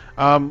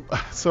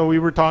 So we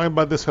were talking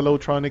about this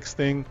Hellotronics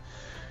thing.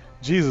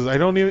 Jesus, I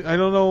don't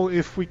know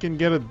if we can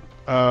get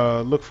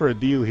a look for a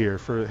deal here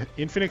for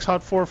Infinix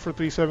Hot 4 for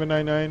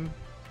 3799.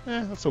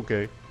 That's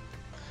okay.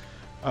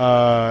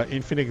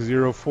 Infinix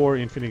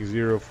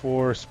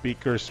 04,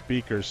 speakers,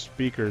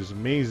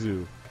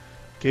 Meizu,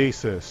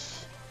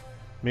 cases,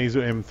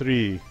 Meizu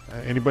M3.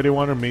 Anybody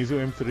want a Meizu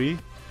M3?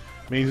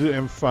 Meizu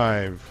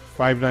M5,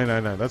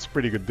 5999. That's a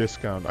pretty good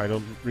discount. I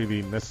don't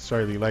really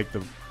necessarily like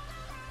the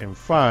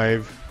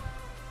M5.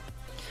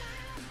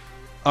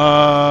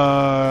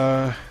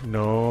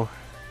 No.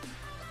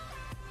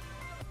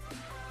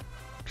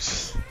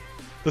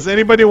 Does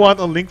anybody want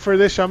a link for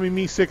this? Xiaomi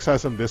Mi 6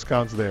 has some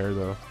discounts there,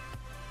 though.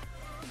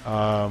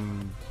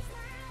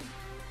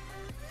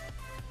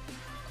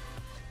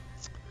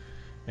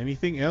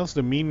 Anything else?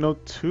 The Mi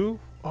Note 2?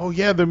 Oh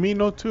yeah, the Mi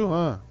Note 2,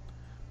 huh?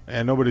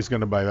 And nobody's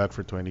gonna buy that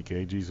for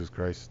 20k. Jesus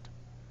Christ.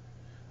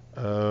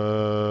 Yi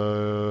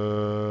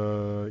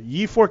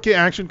 4K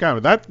action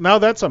camera.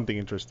 That's something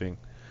interesting.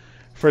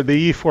 For the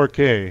Yi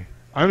 4K,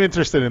 I'm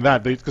interested in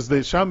that because the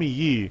Xiaomi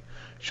Yi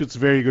shoots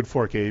very good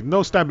 4K.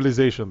 No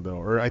stabilization though,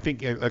 or I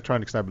think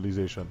electronic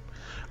stabilization.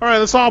 All right,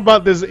 let's talk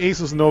about this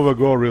Asus Nova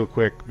Go real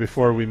quick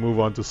before we move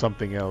on to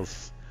something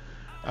else.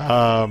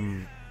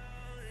 CEO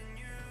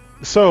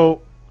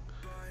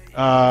of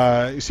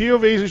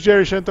Asus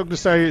Jerry Shen took the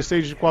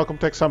stage at Qualcomm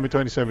Tech Summit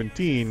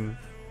 2017.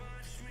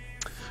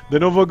 The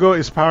Nova Go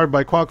is powered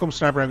by Qualcomm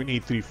Snapdragon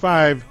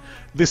 835.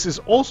 This is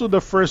also the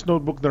first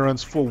notebook that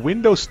runs full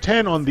Windows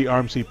 10 on the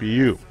ARM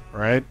CPU,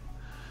 right?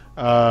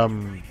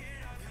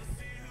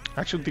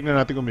 Actually, tingnan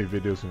natin kung may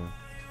videos yun.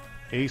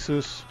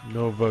 Asus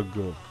Nova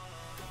Go.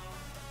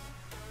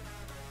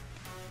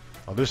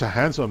 Oh, there's a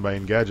hands-on by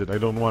Engadget. I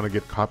don't want to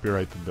get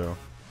copyrighted though.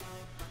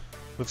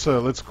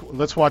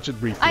 Let's watch it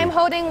briefly. I'm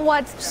holding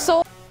what's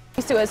so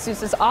to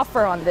Asus's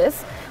offer on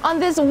this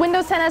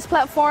Windows 10s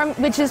platform,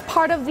 which is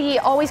part of the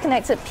always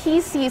connected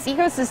PCs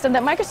ecosystem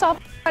that Microsoft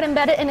had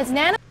embedded in its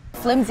nano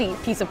flimsy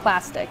piece of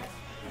plastic.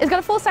 It's got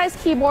a full-size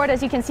keyboard,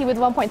 as you can see, with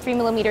 1.3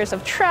 millimeters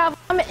of travel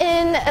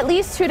in at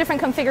least 2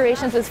 different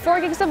configurations with 4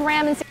 gigs of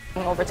RAM and 6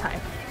 over time.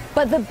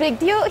 But the big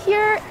deal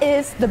here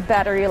is the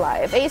battery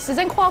life. Asus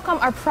and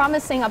Qualcomm are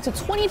promising up to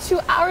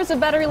 22 hours of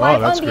battery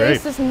life on the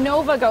Asus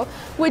Nova Go,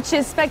 which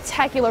is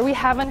spectacular. We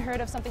haven't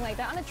heard of something like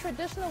that on a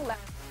traditional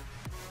laptop.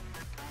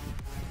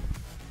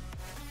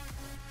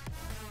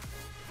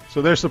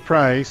 So there's the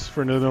price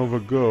for the Nova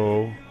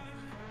Go.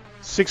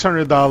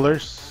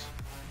 $600.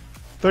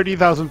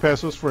 30,000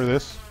 pesos for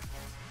this.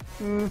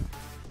 I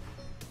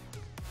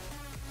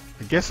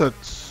guess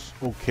that's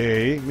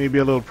okay. Maybe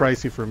a little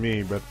pricey for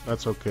me, but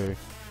that's okay.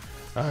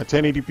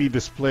 1080p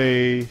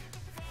display.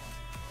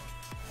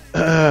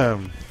 I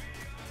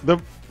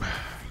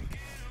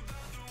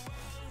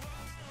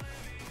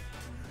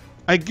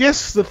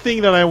guess the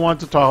thing that I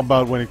want to talk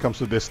about when it comes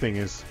to this thing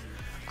is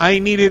I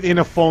need it in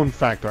a phone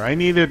factor. I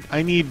need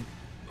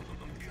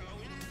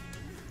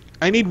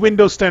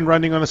Windows 10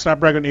 running on a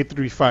Snapdragon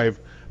 835,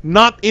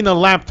 not in a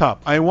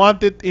laptop. I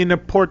want it in a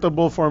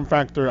portable form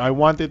factor. I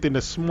want it in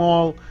a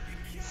small,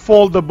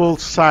 foldable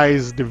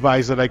size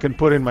device that I can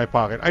put in my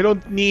pocket. I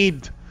don't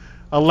need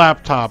a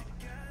laptop.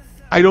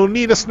 I don't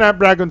need a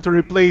Snapdragon to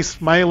replace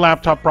my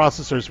laptop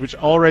processors, which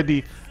I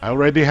already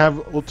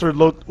have ultra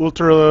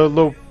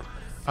low.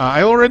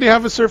 I already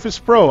have a Surface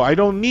Pro. I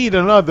don't need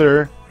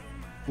another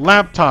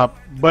laptop,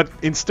 but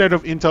instead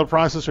of Intel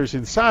processors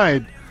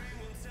inside,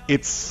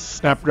 it's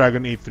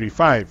Snapdragon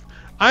 835.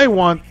 I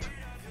want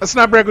a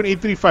Snapdragon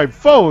 835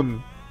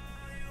 phone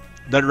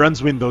that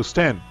runs Windows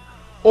 10,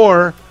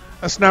 or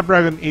a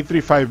Snapdragon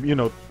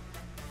 835,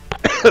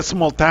 a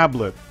small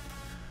tablet.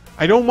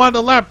 I don't want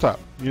a laptop.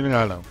 Yun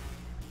nga lang.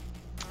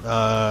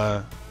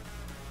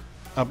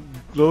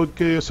 Upload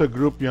kayo sa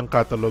group yung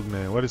catalog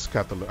na yun. What is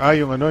catalog?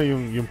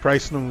 Yung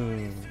price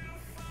nung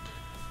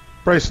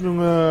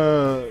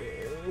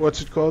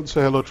what's it called?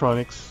 Sa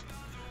Hellotronics.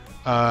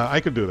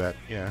 I could do that.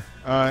 Yeah.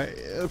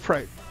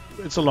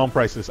 It's a long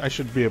price list. I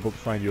should be able to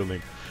find you a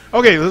link.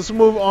 Okay, let's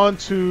move on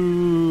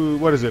to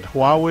what is it?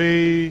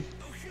 Huawei.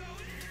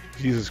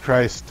 Jesus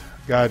Christ.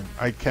 God,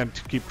 I can't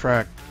keep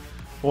track.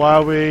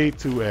 Huawei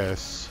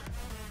 2S.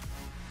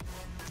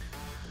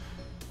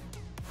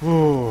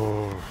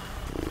 All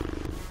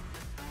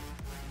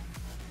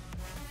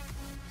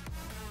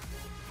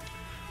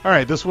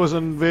right, this was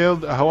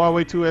unveiled. A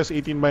Huawei 2S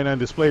 18:9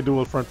 display,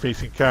 dual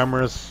front-facing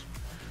cameras.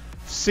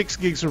 6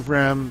 gigs of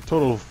RAM,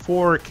 total of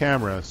 4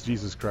 cameras.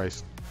 Jesus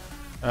Christ.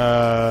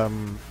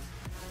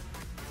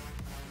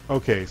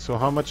 Okay, so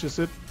how much is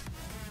it?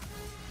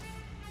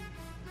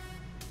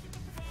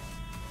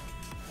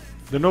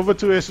 The Nova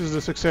 2S is the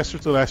successor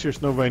to last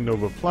year's Nova and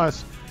Nova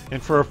Plus,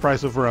 and for a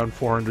price of around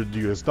 $400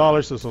 US.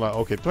 That's a lot.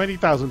 Okay,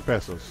 20,000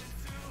 pesos.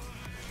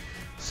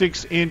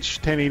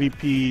 6-inch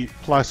 1080p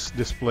plus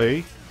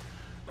display.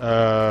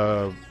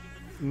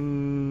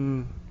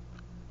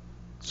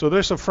 So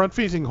there's a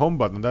front-facing home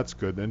button, that's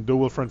good, and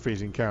dual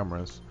front-facing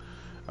cameras.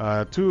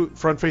 2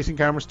 front-facing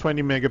cameras,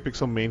 20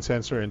 megapixel main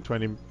sensor, and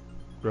 20.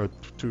 How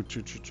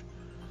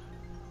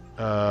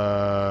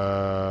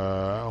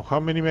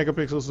many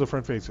megapixels is the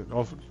front-facing?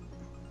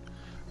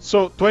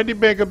 So 20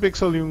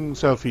 megapixel yung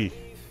selfie,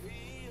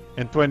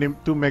 and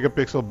 22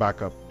 megapixel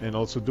backup, and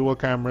also dual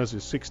cameras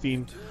is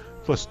 16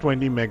 plus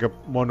 20 mega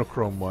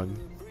monochrome one.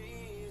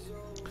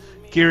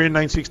 Kirin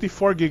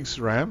 964 gigs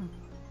RAM.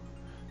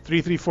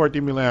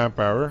 3340 milliamp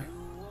hour.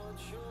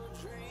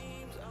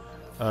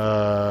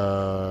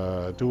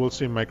 Dual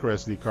SIM micro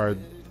SD card.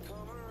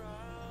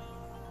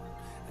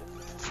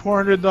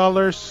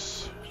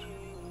 $400.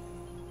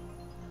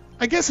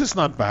 I guess it's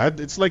not bad.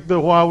 It's like the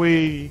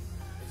Huawei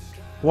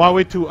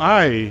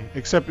 2i,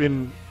 except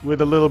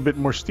with a little bit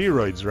more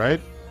steroids, right?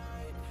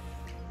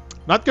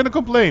 Not gonna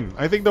complain.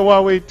 I think the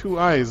Huawei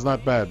 2i is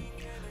not bad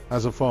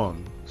as a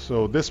phone.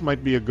 So this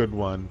might be a good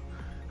one.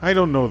 I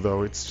don't know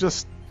though. It's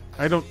just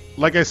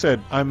like I said,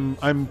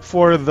 I'm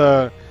for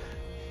the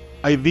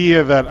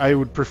idea that I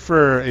would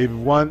prefer a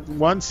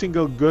one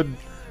single good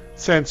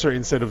sensor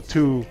instead of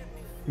 2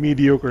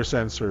 mediocre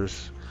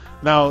sensors.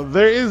 Now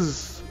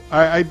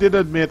I did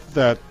admit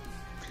that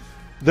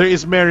there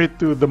is merit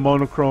to the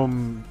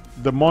monochrome,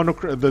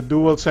 the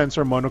dual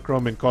sensor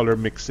monochrome and color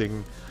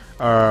mixing,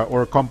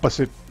 or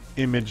composite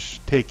image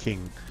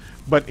taking,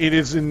 but it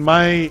is in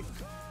my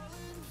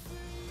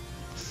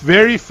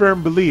very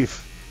firm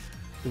belief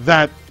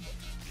that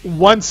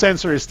one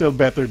sensor is still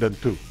better than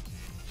 2.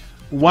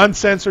 One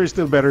sensor is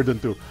still better than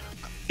 2.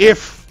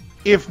 If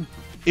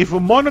a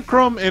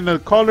monochrome and a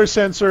color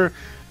sensor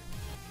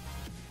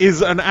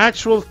is an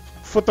actual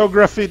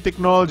photography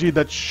technology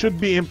that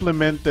should be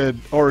implemented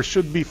or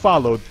should be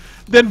followed,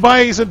 then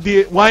why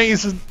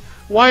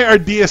are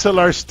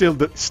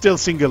DSLRs still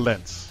single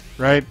lens,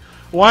 right?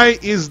 Why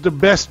is the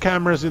best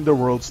cameras in the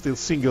world still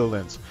single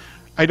lens?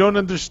 I don't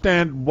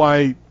understand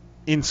why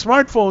in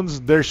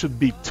smartphones there should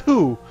be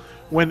 2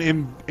 when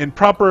in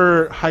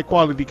proper high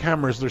quality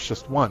cameras there's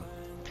just 1.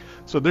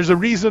 So there's a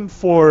reason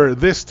for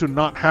this to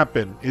not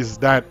happen. Is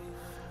that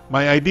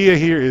my idea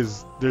here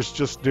is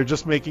they're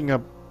just making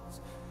up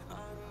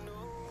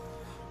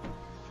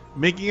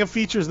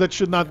features that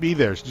should not be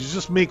there. So you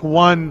just make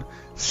one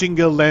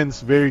single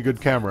lens very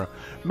good camera.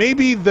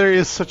 Maybe there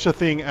is such a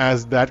thing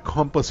as that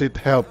composite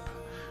help,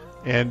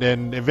 and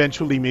then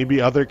eventually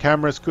maybe other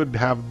cameras could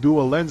have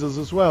dual lenses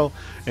as well,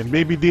 and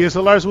maybe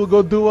DSLRs will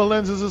go dual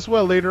lenses as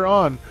well later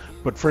on.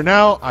 But for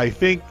now, I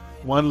think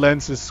one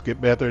lens is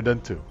better than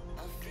 2.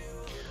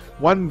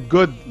 One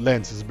good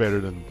lens is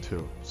better than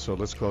 2. So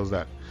let's close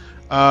that.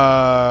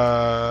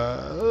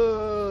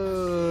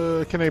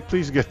 Can I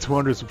please get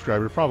 200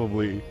 subscribers?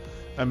 Probably.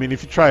 I mean,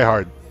 if you try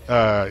hard,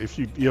 if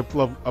you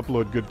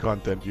upload good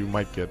content, you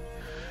might get.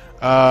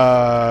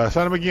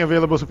 Sana maging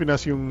available sa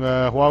Pinas yung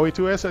Huawei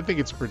 2S. I think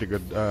it's pretty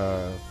good.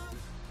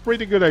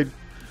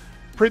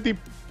 Pretty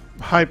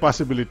high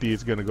possibility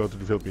it's gonna go to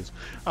the Philippines.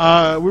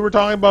 We were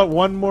talking about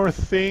one more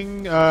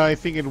thing. I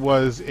think it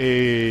was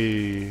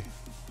a.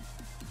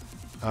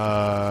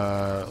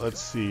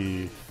 Let's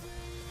see.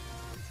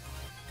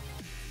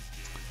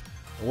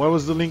 What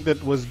was the link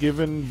that was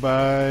given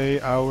by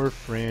our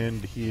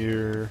friend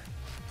here?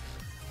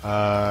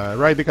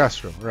 Rai De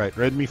Castro. Right,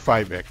 Redmi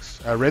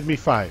 5X. Redmi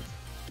 5.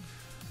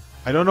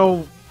 I don't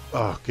know.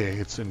 Oh, okay,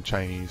 it's in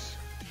Chinese.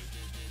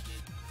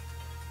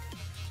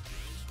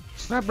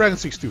 Snapdragon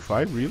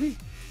 625, really?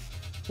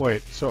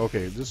 Wait, so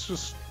okay, this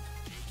just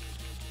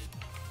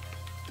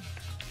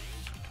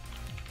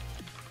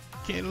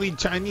can't read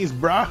Chinese,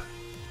 bruh.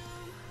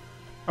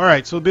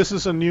 Alright, so this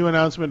is a new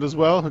announcement as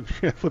well.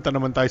 Punta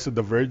naman tayo sa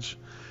The Verge.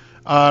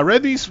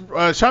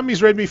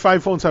 Xiaomi's Redmi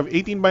 5 phones have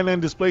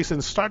 18:9 displays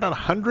and start at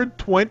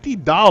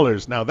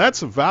 $120. Now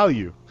that's a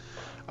value.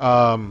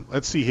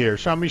 Let's see here.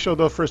 Xiaomi showed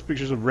the first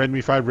pictures of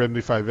Redmi 5,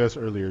 Redmi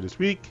 5S earlier this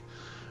week.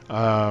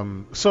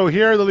 So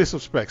here are the list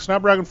of specs.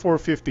 Snapdragon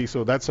 450,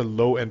 so that's a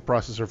low-end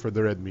processor for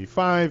the Redmi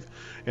 5,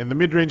 and the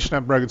mid-range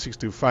Snapdragon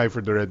 625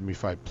 for the Redmi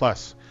 5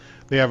 Plus.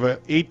 They have a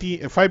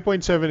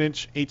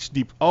 5.7-inch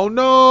HD. Oh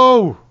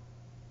no!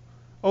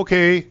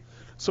 Okay,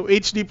 so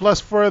HD Plus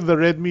for the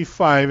Redmi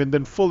 5, and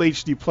then full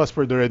HD Plus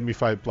for the Redmi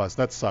 5 Plus.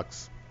 That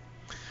sucks.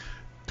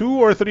 2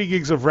 or 3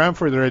 gigs of RAM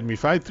for the Redmi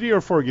 5, 3 or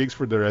 4 gigs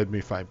for the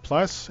Redmi 5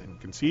 Plus. And you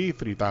can see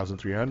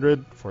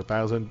 3,300,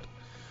 4,000.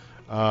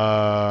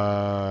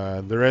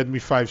 The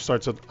Redmi 5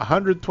 starts at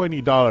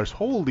 $120.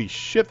 Holy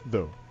shit,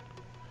 though.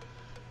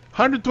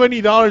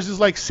 $120 is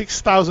like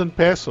 6,000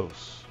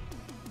 pesos.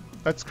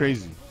 That's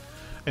crazy.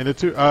 And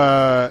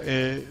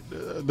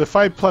the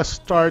 5 Plus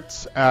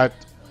starts at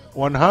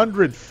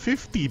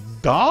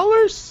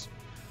 $150?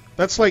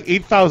 That's like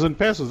 8,000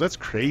 pesos. That's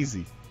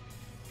crazy.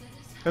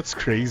 That's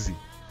crazy.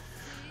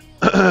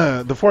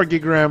 The 4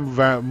 gig RAM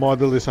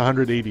model is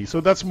 180,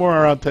 so that's more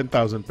around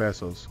 10,000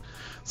 pesos.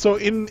 So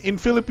in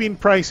Philippine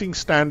pricing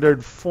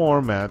standard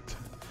format,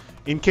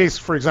 in case,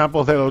 for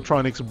example,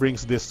 Electronics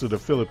brings this to the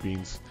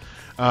Philippines,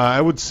 I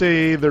would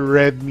say the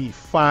Redmi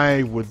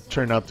 5 would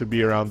turn out to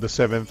be around the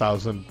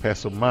 7,000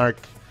 peso mark,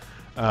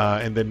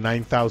 and then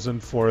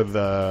 9,000 for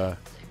the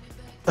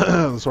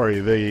sorry,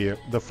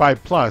 the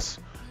 5 Plus,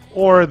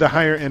 or the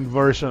higher end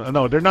version.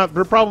 No, they're not.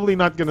 They're probably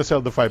not gonna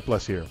sell the 5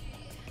 Plus here.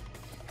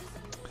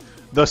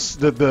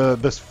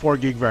 The 4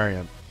 gig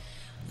variant.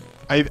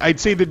 I'd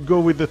say they'd go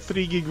with the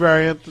 3 gig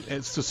variant.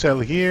 It's to sell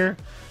here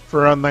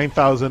for around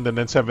 9,000 and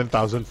then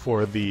 7,000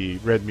 for the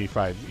Redmi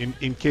 5.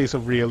 In case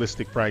of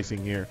realistic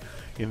pricing here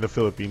in the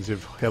Philippines,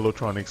 if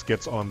Electronics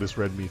gets on this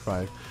Redmi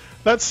 5,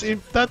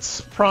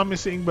 that's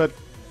promising. But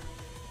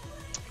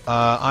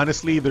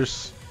honestly,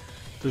 there's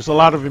a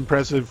lot of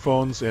impressive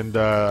phones, and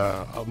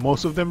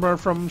most of them are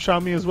from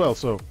Xiaomi as well.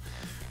 So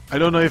I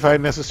don't know if I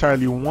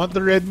necessarily want the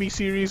Redmi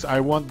series.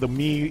 I want the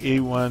Mi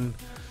A1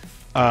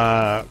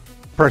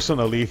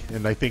 personally,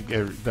 and I think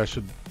that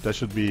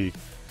should be,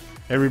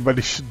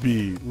 everybody should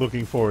be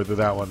looking forward to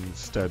that one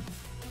instead.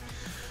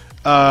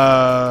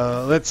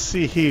 Let's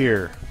see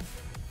here.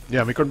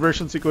 Yeah, my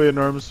conversion si Kuya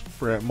Norms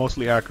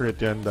mostly accurate,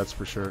 yan, that's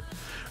for sure.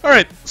 All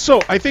right, so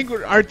I think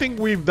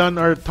we've done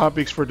our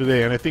topics for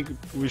today, and I think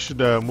we should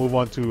move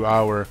on to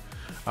our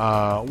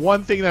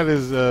one thing that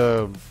is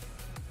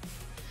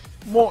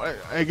more,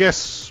 I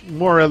guess,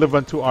 more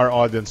relevant to our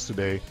audience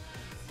today.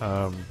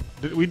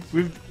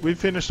 We've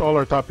finished all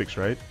our topics,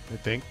 right? I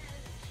think.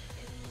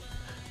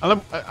 Ang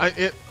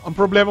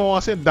problema ko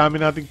kasi, dami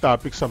nating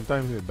topics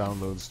sometimes.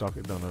 Downloads,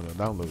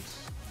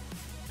 downloads.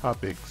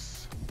 Topics.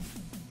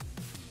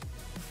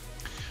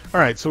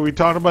 Alright, so we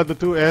talked about the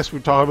 2S, we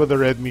talked about the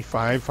Redmi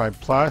 5,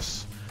 5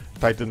 Plus,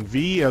 Titan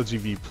V, LG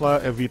V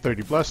Plus,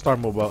 V30 Plus,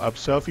 Starmobile Up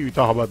Selfie. We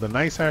talked about the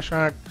Nice Hash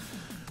Hack.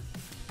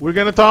 We're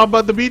gonna talk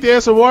about the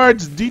BTS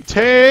Awards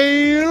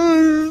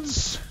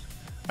details.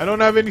 I don't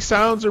have any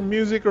sounds or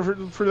music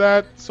for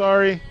that.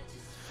 Sorry.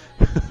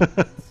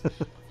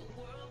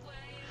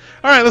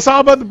 Alright, let's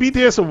talk about the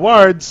BTS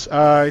Awards.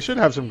 I should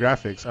have some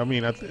graphics. I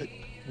mean,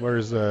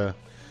 where's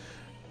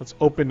let's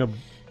open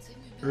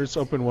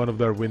one of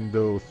their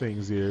window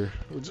things here.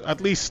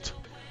 At least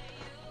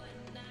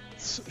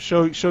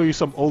show you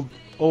some old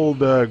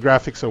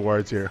graphics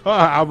awards here.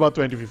 How about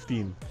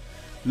 2015?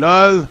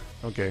 LOL.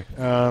 Okay.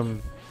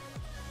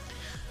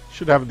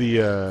 Should have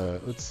the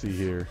let's see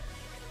here.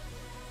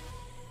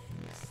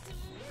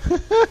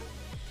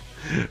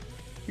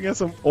 You got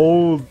some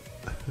old.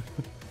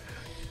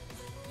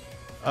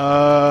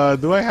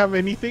 Do I have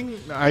anything?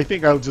 I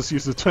think I'll just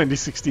use the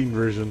 2016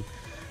 version.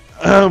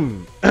 All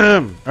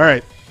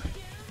right.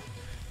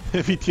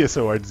 BTS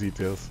Awards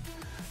details.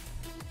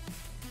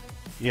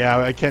 Yeah,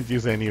 I can't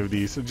use any of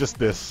these. So just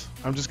this.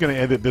 I'm just gonna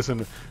edit this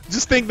and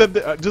just think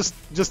that just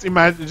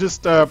imagine,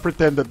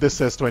 pretend that this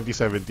says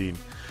 2017.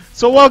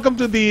 So welcome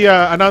to the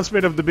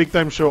announcement of the Big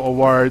Time Show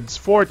Awards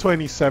for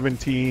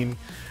 2017.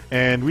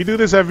 And we do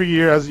this every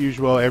year as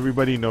usual.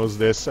 Everybody knows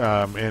this.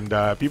 And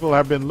people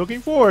have been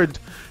looking forward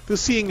to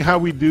seeing how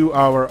we do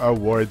our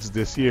awards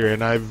this year.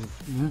 And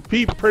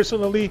me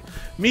personally,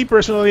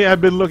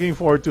 I've been looking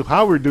forward to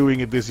how we're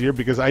doing it this year,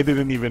 because I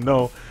didn't even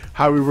know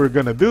how we were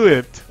going to do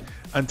it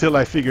until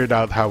I figured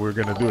out how we're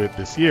going to do it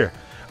this year.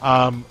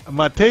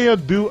 Mateo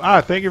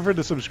thank you for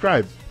the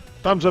subscribe.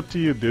 Thumbs up to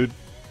you, dude.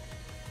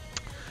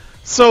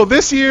 So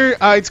this year,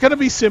 it's going to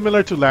be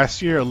similar to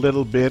last year a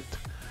little bit.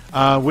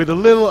 With a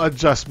little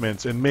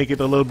adjustments and make it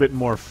a little bit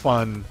more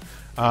fun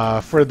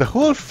for the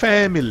whole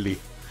family.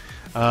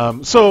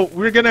 So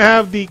we're gonna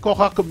have the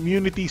Coca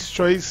Community's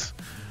Choice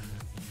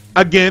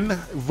again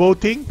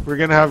voting. We're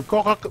gonna have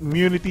Coca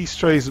Community's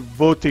Choice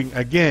voting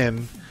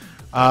again,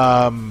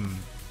 and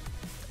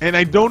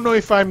I don't know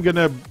if I'm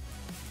gonna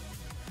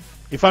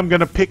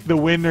pick the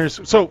winners.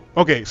 So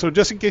okay, so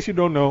just in case you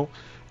don't know,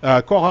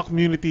 Coca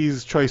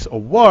Community's Choice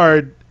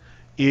Award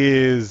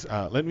is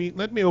let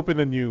me open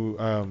a new.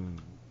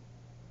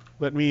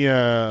 Let me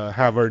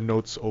have our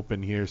notes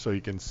open here so you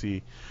can see,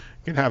 you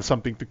can have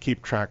something to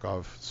keep track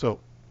of.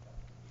 So,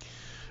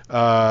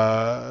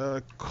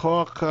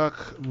 Coca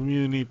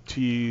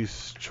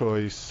Community's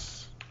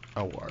Choice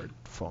Award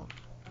phone,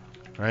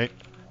 right?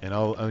 And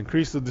I'll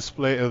increase the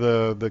display of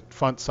the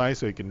font size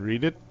so you can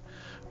read it.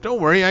 Don't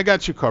worry, I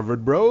got you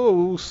covered,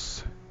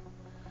 bros.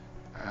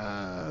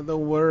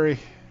 Don't worry,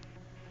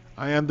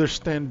 I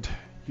understand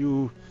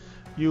you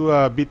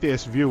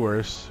BTS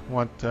viewers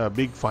want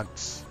big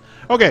fonts.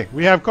 Okay,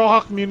 we have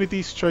Coca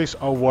Community's Choice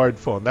Award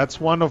phone. That's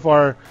one of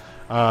our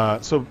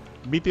so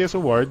BTS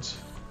Awards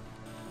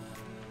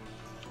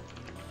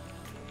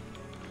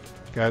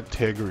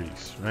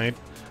categories, right?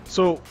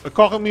 So a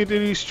Coca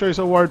Community's Choice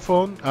Award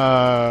phone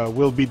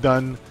will be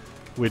done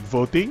with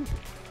voting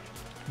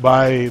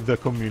by the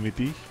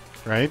community,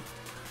 right?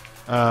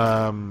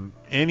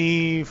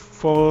 Any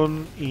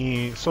phone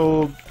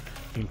sold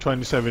in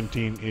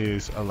 2017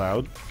 is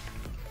allowed.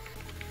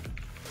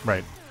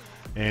 Right.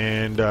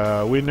 And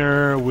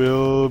winner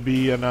will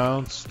be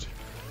announced.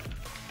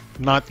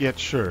 Not yet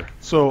sure.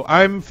 So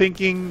I'm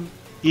thinking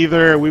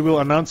either we will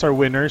announce our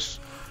winners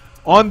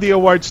on the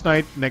awards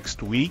night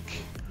next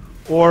week,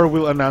 or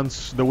we'll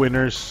announce the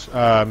winners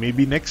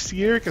maybe next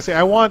year. Because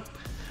I want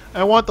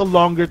a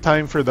longer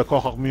time for the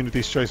Coca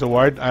Community's Choice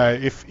Award.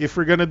 If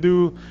we're gonna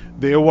do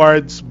the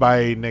awards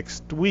by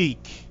next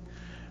week,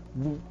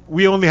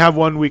 we only have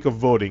 1 week of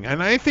voting,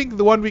 and I think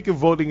the 1 week of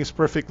voting is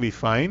perfectly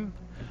fine.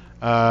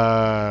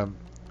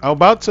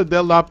 About sa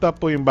Dell laptop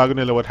po yung bago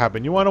nila what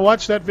happened. You want to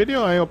watch that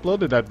video? I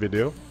uploaded that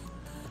video.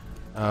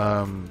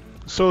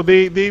 So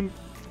they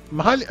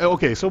mahal.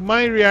 Okay, so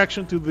my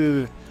reaction to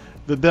the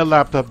Dell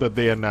laptop that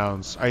they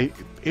announced,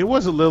 it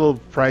was a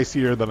little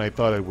pricier than I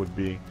thought it would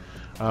be,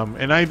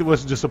 and I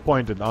was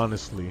disappointed,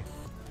 honestly.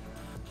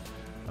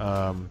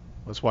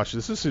 Let's watch.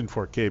 This is in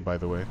 4K, by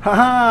the way.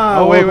 Haha!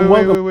 Oh wait.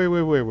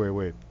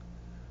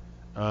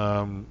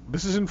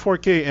 This is in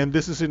 4K and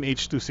this is in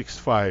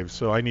H.265,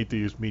 so I need to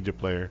use Media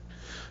Player.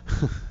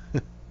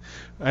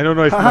 I don't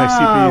know if my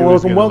CPU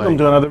is gonna welcome like.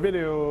 to another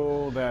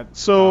video that is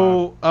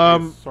sort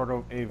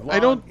of a I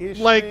don't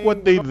like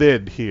what they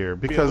did here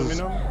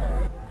because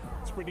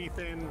it's pretty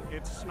thin.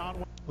 It's not.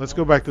 let's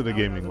go back to the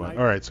gaming one.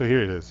 All right, so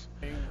here it is.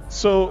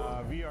 So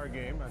VR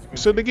game. As you can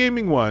so the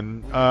gaming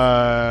one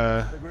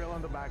the grill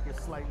on the back is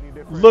slightly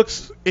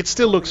different. it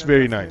still looks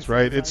very nice,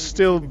 right? It's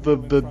still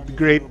the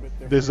great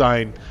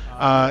design.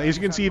 As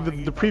you can see,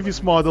 the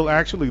previous model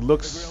actually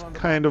looks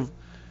kind of,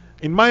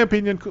 in my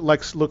opinion,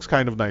 looks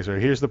kind of nicer.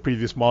 Here's the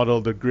previous model.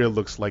 The grill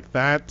looks like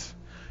that,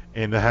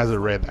 and it has a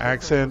red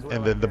accent.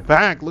 And then the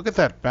back, look at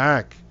that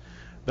back.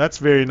 That's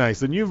very nice.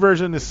 The new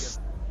version is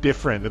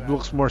different. It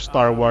looks more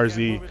Star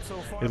Warsy.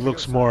 It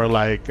looks more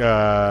like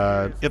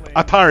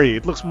Atari.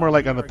 It looks more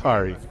like an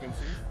Atari.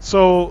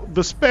 So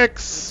the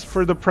specs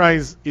for the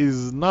price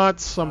is not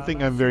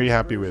something I'm very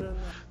happy with.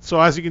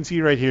 So as you can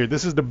see right here,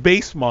 this is the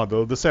base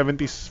model, the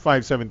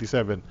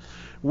 7577.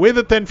 With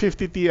a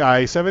 1050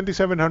 Ti,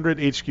 7700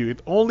 HQ,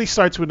 it only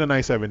starts with an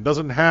i7.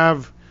 Doesn't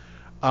have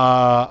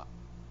an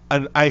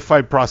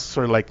i5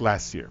 processor like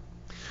last year.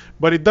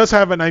 But it does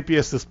have an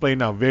IPS display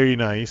now, very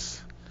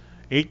nice.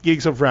 8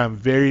 gigs of RAM,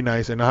 very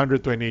nice. And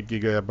 128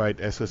 gigabyte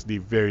SSD,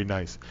 very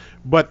nice.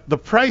 But the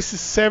price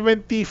is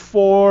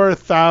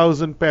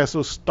 74,000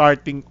 pesos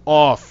starting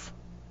off.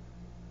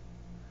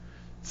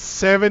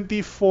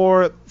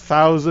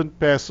 74,000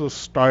 pesos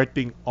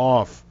starting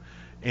off,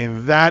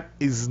 and that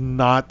is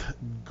not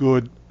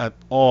good at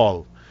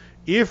all.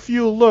 If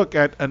you look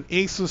at an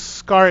Asus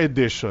Scar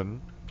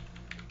Edition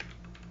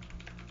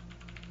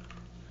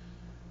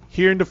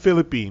here in the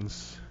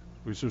Philippines,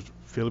 which is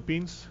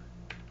Philippines,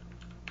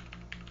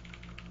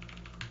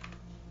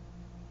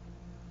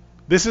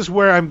 this is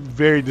where I'm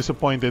very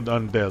disappointed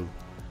on Dell.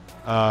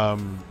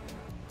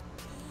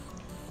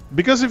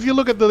 Because if you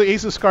look at the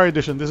Asus Scar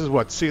Edition, this is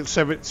what,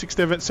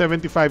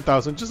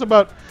 75,000, just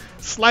about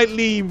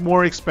slightly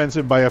more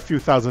expensive by a few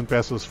thousand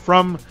pesos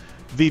from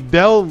the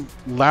Dell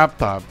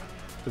laptop.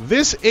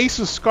 This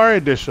Asus Scar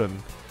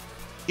Edition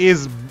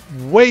is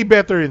way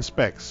better in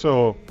specs.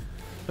 So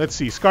let's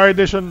see, Scar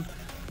Edition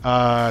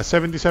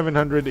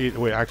 7700.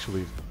 Wait,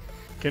 actually,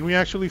 can we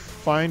actually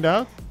find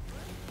out?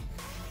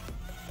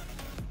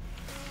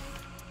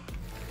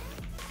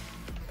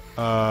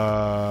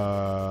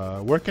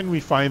 Where can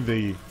we find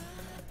the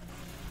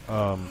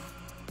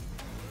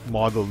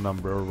model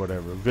number or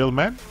whatever?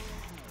 Vilman?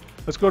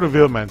 Let's go to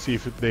Vilman, see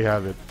if they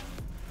have it.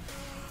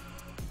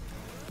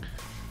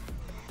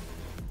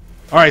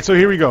 Alright, so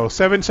here we go.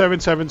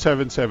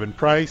 77777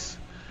 price.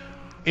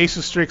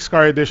 Asus Strix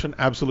Scar Edition,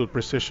 absolute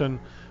precision.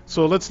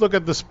 So let's look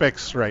at the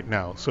specs right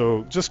now.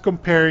 So just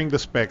comparing the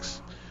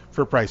specs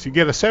for price. You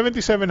get a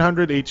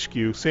 7700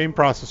 HQ, same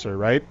processor,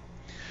 right?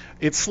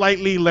 It's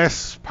slightly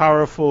less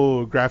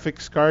powerful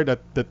graphics card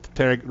at the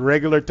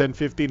regular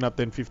 1050, not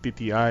 1050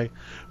 Ti.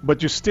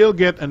 But you still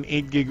get an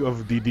 8 gig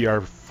of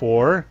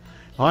DDR4,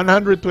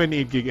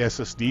 128 gig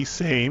SSD,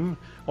 same.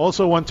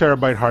 Also 1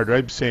 terabyte hard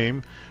drive,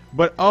 same.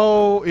 But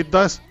it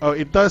does.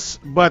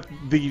 But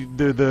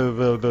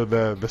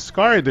the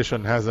Scar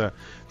Edition has a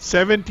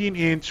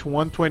 17-inch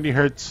 120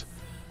 hertz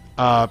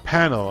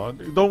panel.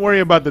 Don't worry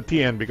about the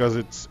TN because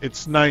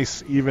it's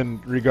nice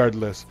even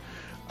regardless.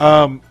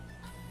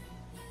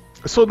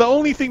 So the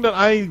only thing that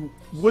I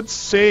would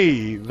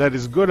say that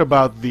is good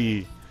about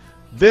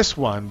this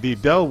one, the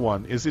Dell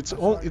one, is it's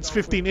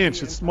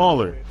 15-inch. It's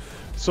smaller.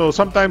 So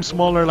sometimes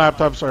smaller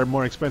laptops are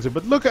more expensive.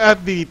 But look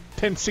at the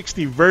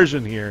 1060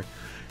 version here.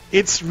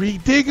 It's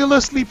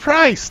ridiculously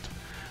priced.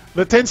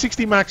 The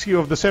 1060 Max-Q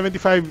of the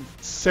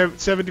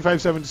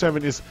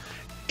 7577 is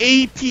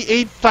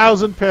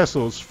 88,000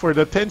 pesos for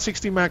the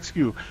 1060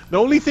 Max-Q. The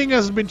only thing that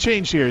has been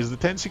changed here is the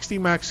 1060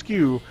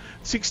 Max-Q,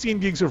 16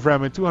 gigs of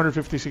RAM and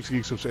 256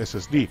 gigs of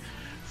SSD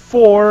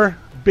for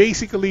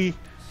basically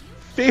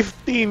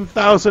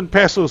 15,000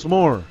 pesos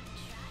more.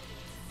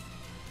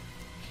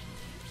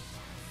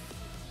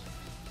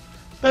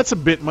 That's a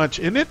bit much,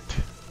 isn't it?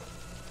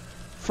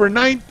 For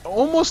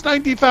almost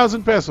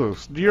 90,000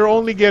 pesos, you're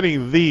only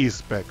getting these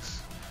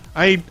specs.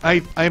 I'm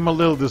a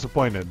little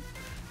disappointed.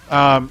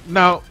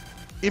 Now,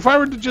 if I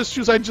were to just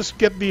choose, I'd just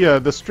get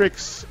the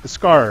Strix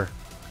Scar,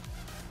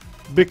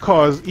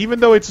 because even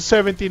though it's a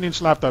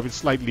 17-inch laptop, it's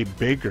slightly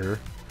bigger.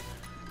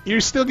 You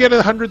still get a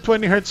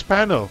 120 Hz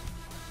panel,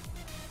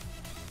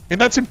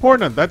 and that's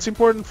important. That's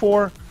important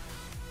for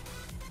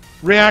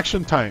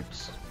reaction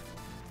times,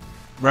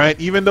 right?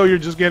 Even though you're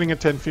just getting a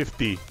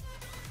 1050.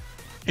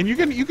 And you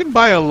can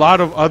buy a lot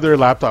of other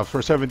laptops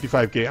for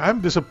 75K. I'm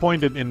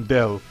disappointed in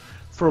Dell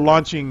for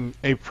launching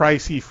a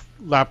pricey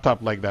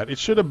laptop like that. It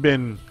should have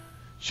been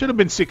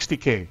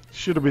 60K.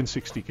 Should have been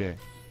 60K.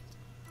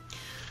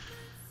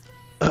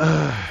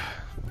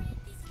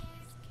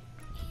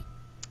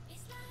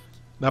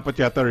 Dapat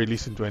yata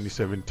released in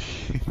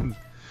 2017.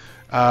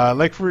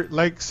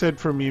 Like said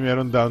for me,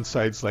 meron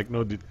downsides like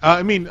no.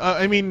 I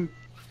mean,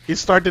 it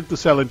started to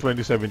sell in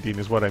 2017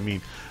 is what I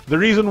mean. The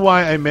reason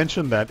why I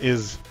mentioned that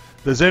is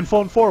the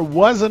Zenfone 4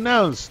 was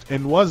announced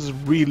and was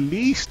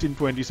released in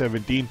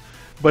 2017,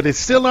 but it's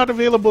still not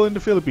available in the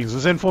Philippines. The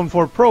Zenfone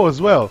 4 Pro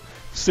as well,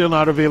 still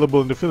not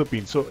available in the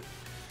Philippines. So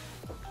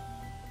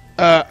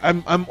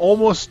I'm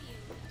almost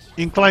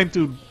inclined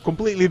to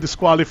completely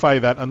disqualify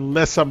that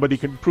unless somebody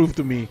can prove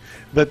to me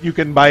that you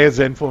can buy a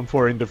Zenfone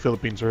 4 in the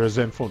Philippines or a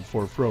Zenfone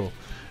 4 Pro.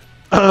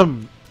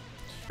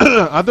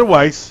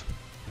 Otherwise,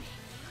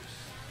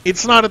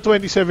 it's not a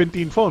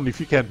 2017 phone if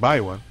you can't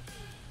buy one.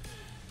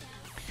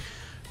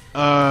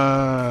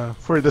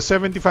 For the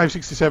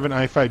 7567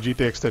 i5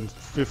 GTX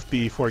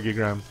 1050 4GB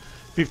RAM,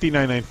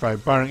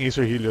 5995, parang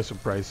Acer Helios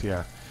of price,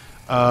 yeah.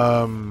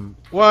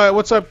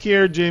 What's up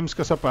here, James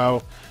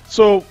Kasapao?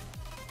 So,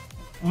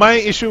 my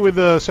issue with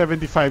the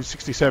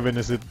 7567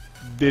 is it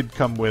did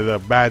come with a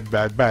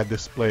bad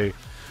display,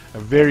 a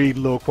very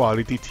low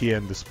quality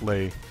TN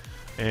display,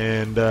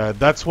 and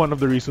that's one of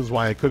the reasons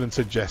why I couldn't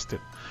suggest it.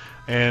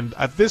 And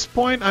at this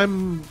point,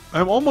 I'm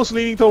almost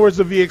leaning towards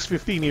the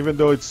VX15, even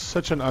though it's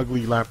such an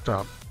ugly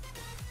laptop.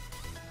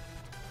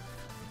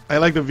 I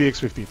like the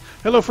VX15.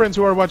 Hello, friends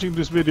who are watching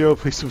this video.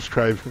 Please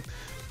subscribe.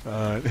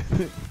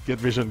 Get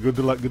Vision. Good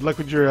luck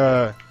with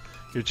your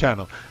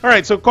channel. All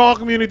right. So, Call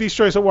Community's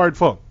Choice Award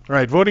phone. All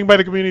right. Voting by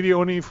the community.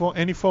 Only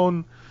any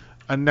phone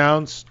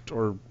announced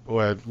or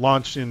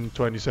launched in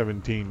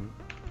 2017.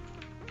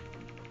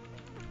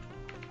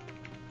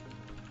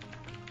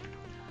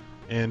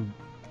 And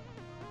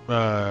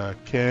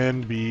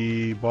can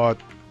be bought.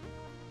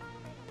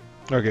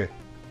 Okay.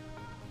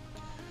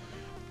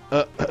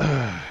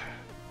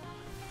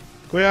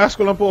 Kuya, ask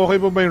ko lang po, okay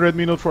po ba yung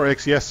Redmi Note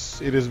 4X?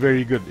 Yes, it is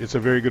very good. It's a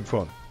very good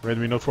phone.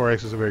 Redmi Note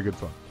 4X is a very good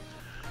phone.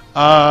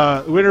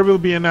 Winner will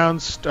be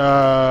announced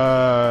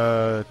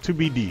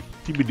TBD,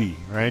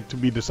 right? To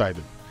be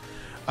decided.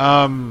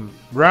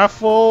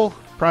 Raffle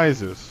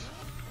prizes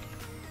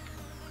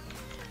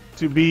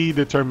to be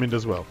determined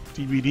as well.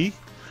 TBD.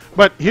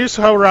 But here's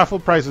how raffle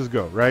prizes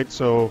go, right?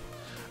 So,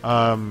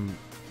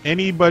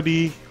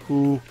 anybody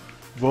who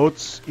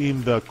votes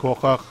in the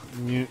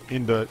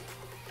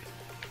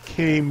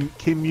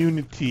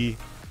community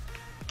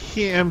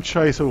KM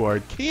Choice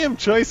Award. KM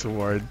Choice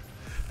Award?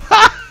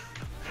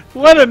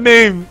 What a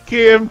name!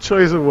 KM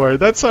Choice Award.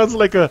 That sounds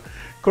like a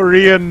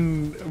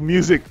Korean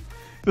music.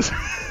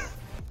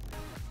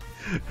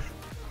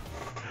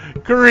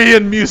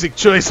 Korean Music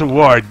Choice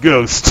Award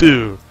goes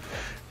to...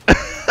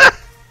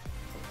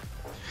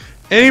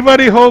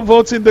 Anybody who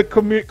votes in the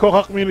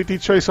Koha Community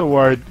Choice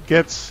Award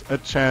gets a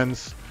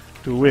chance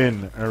to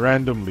win a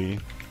randomly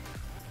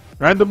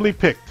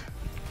picked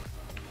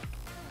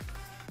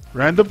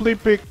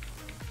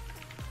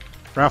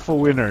raffle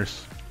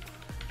winners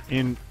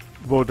in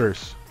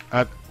voters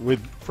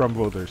from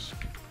voters,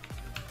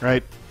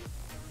 right?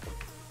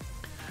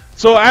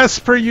 So as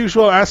per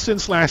usual, as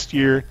since last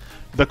year,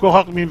 the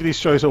Koha Community's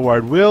Choice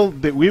Award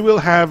we will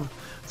have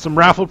some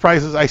raffle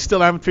prizes. I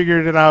still haven't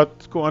figured it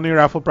out. Kung ano yung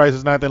raffle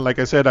prizes natin. Like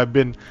I said, I've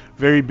been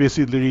very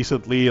busy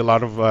recently. A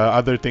lot of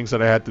other things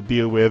that I had to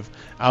deal with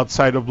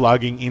outside of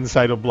blogging,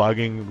 inside of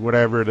blogging,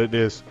 whatever it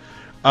is.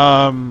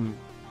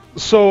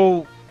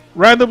 So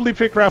randomly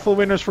pick raffle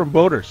winners from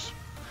voters.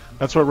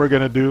 That's what we're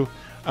gonna do.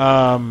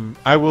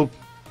 I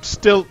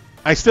still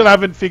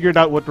haven't figured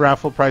out what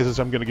raffle prizes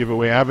I'm gonna give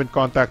away. I haven't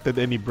contacted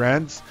any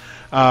brands.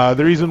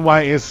 The reason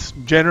why is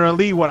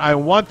generally what I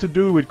want to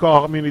do with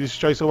Koha Community's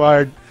Choice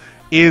Award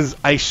is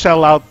I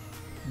shell out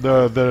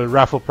the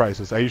raffle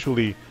prizes. I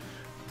usually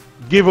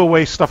give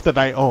away stuff that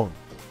I own.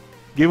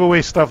 Give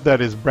away stuff that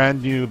is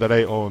brand new that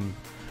I own.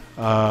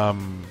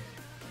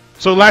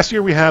 So last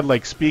year we had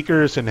like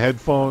speakers and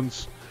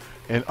headphones,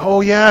 and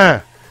oh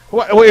yeah,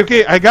 wait,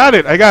 okay, I got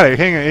it.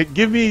 Hang on,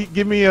 give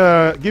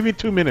me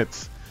 2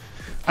 minutes.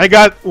 I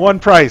got one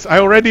prize. I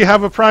already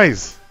have a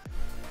prize.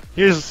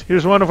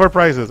 Here's one of our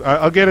prizes.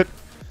 I'll get it.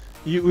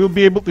 You'll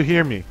be able to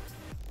hear me.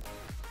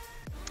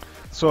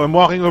 So I'm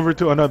walking over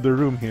to another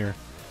room here.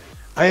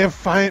 I have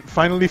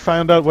finally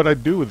found out what I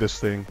do with this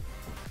thing.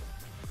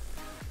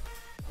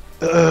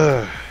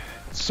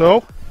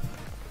 So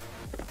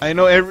I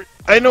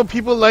know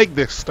people like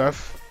this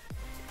stuff.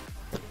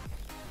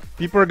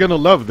 People are gonna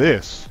love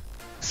this.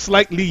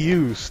 Slightly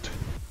used.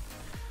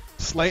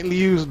 Slightly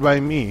used by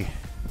me.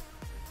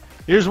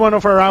 Here's one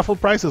of our raffle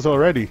prizes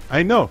already.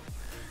 I know.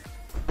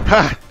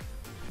 Ha!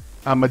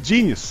 I'm a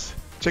genius.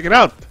 Check it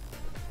out.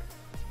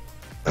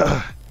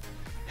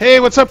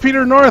 Hey, what's up,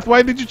 Peter North?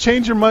 Why did you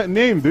change your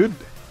name, dude?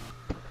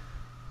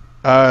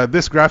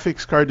 This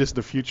graphics card is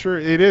the future.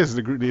 It is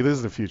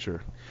the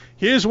future.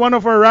 Here's one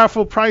of our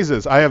raffle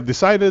prizes. I have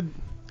decided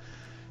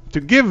to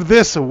give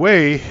this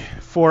away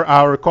for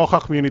our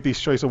Koka Community's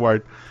Choice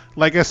Award.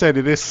 Like I said,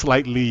 it is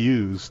slightly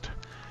used.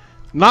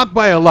 Not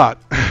by a lot.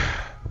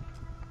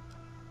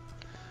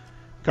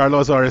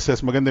 Carlos Ares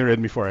says, maganda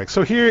Redmi 4X.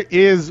 So here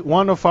is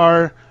one of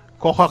our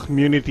Koka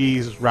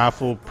Community's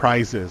raffle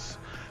prizes.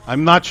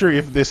 I'm not sure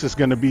if this is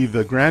going to be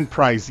the grand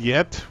prize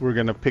yet. We're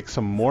going to pick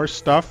some more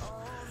stuff.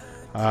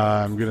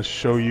 I'm going to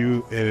show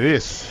you. It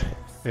is.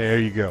 There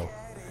you go.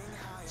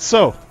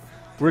 So,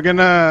 we're going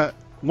to...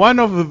 One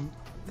of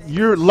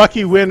your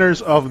lucky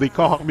winners of the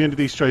Koha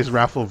Community's Choice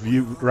raffle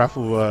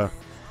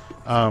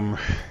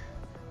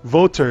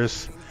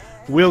voters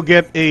will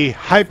get a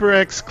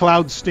HyperX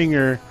Cloud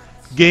Stinger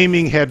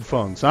gaming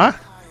headphones, huh?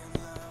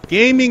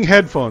 Gaming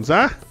headphones,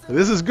 huh?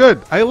 This is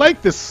good. I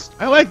like this.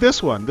 I like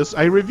this one.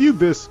 I reviewed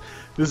this.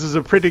 This is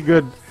a pretty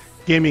good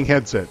gaming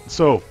headset.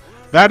 So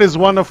that is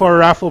one of our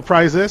raffle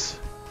prizes.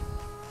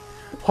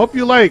 Hope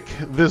you like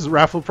this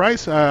raffle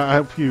prize. I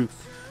hope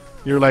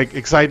you're like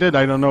excited.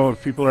 I don't know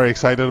if people are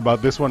excited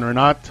about this one or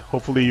not.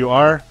 Hopefully you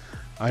are.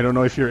 I don't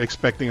know if you're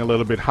expecting a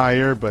little bit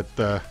higher, but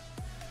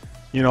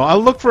you know,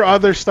 I'll look for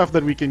other stuff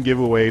that we can give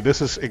away.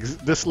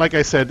 This, like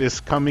I said, is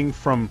coming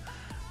from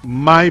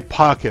my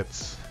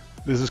pockets.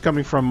 This is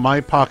coming from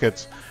my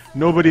pockets.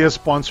 Nobody has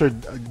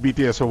sponsored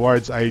BTS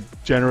awards. I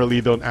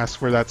generally don't ask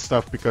for that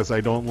stuff because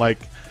I don't like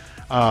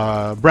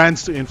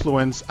brands to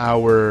influence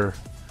our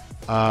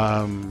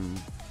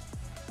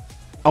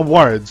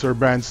awards or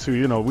brands to,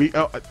 you know, we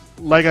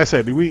like I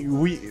said,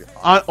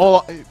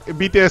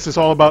 BTS is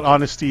all about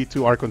honesty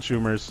to our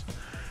consumers,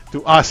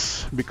 to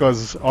us,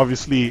 because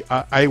obviously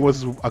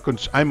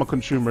I'm a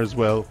consumer as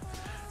well,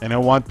 and I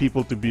want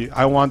people to be.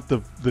 I want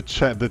the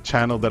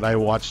channel that I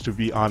watch to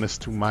be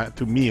honest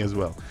to me as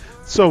well.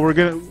 So we're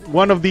gonna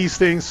one of these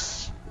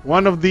things.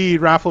 One of the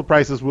raffle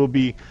prizes will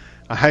be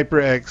a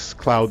HyperX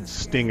Cloud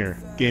Stinger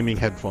gaming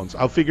headphones.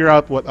 I'll figure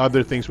out what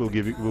other things we'll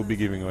be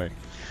giving away.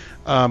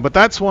 But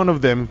that's one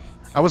of them.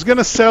 I was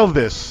gonna sell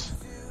this,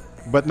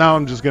 but now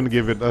I'm just gonna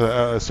give it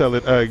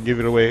give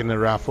it away in a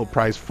raffle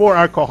prize for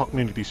our Koha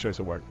Community's Choice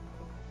Award.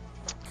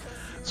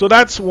 So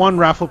that's one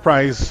raffle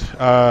prize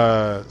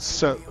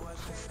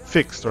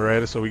fixed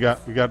already. So we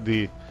got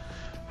the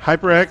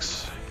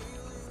HyperX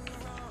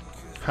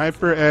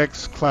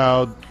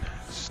Cloud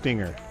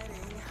Stinger.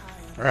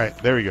 All right,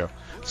 there we go.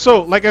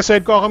 So like I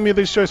said, Koha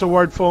Community's Choice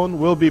Award phone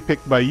will be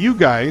picked by you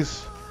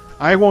guys.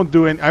 I won't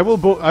do it. I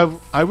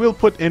will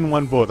put in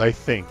one vote, I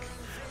think,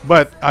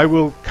 but I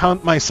will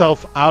count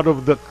myself out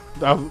of the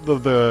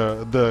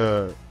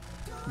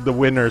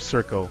winner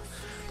circle.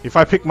 If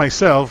I pick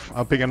myself,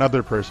 I'll pick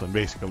another person,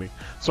 basically.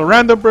 So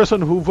random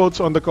person who votes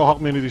on the Koha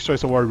Community's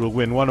Choice Award will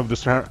win one of the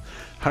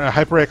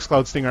HyperX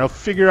Cloud Stinger. I'll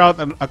figure out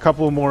a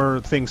couple more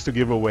things to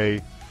give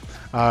away,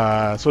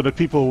 so that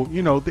people,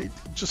 you know, they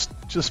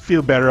just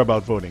feel better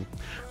about voting.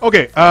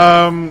 Okay.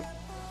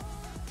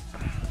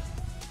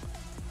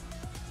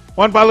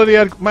 Juan Palo,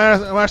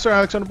 Master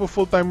Alex, ano po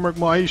full-time work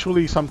mo? I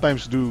usually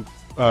sometimes do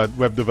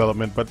web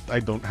development, but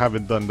I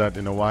haven't done that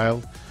in a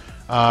while.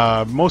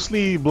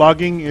 Mostly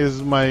blogging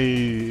is my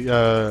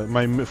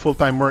my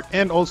full-time work,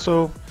 and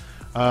also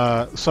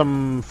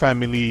some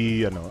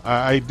family. You know,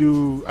 I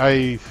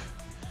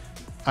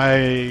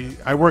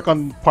work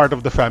on part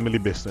of the family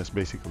business,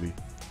 basically.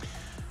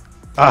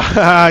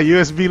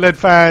 USB LED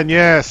fan,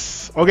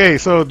 yes. Okay,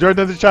 so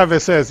Jordan De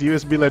Chavez says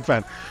USB LED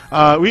fan.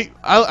 I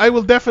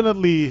will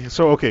definitely.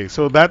 So okay,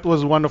 so that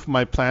was one of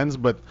my plans,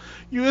 but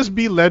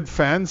USB LED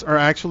fans are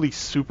actually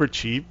super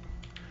cheap.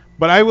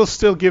 But I will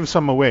still give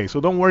some away, so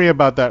don't worry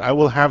about that. I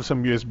will have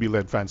some USB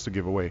LED fans to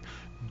give away.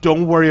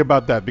 Don't worry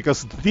about that,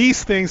 because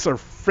these things are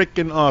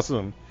freaking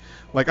awesome.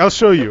 Like, I'll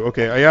show you.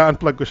 Okay,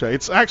 unplug ko siya.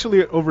 It's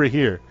actually over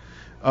here,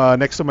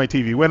 next to my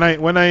TV. When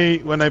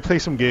I play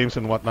some games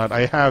and whatnot,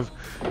 I have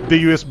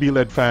the USB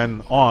LED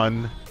fan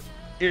on.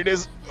 Here it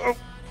is. Oh,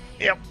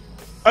 yep.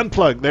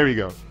 Unplugged. There you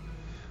go.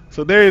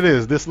 So there it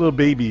is. This little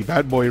baby,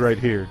 bad boy right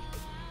here.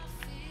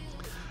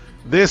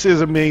 This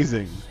is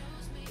amazing.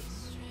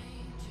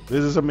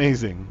 This is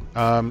amazing.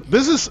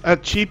 This is a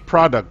cheap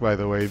product, by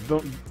the way.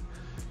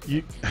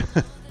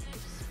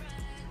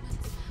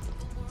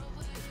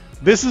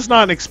 This is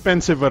not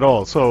expensive at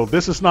all, so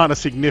this is not a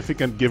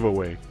significant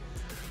giveaway.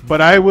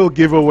 But I will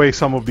give away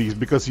some of these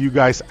because you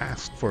guys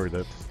asked for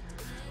it.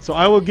 So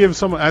I will give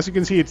some. As you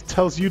can see, it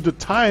tells you the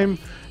time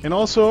and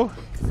also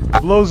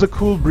blows a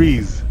cool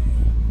breeze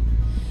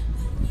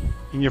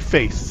in your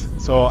face.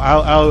 So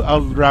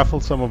I'll raffle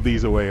some of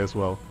these away as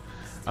well.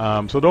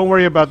 So don't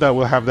worry about that.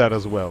 We'll have that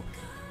as well.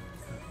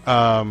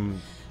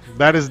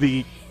 That is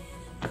the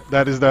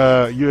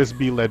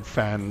USB LED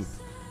fan.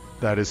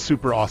 That is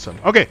super awesome.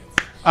 Okay,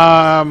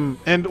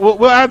 And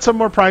we'll add some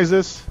more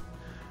prizes.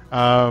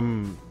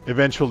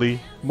 Eventually,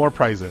 more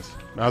prizes.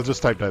 I'll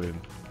just type that in.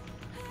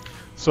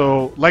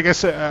 So, like I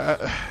said,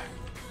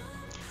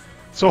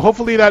 so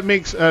hopefully that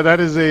makes that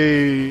is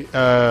a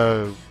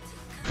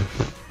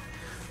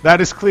that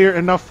is clear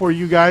enough for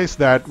you guys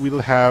that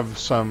we'll have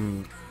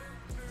some.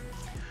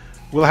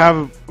 We'll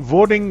have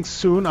voting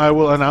soon. I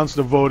will announce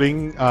the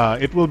voting.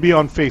 It will be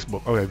on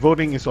Facebook. Okay,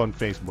 voting is on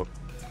Facebook.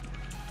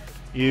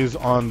 Is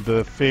on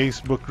the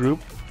Facebook group,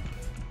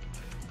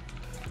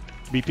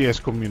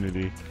 BTS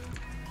community,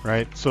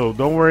 right? So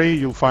don't worry.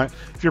 You'll find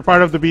if you're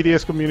part of the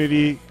BTS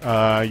community,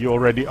 you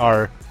already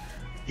are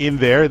in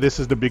there. This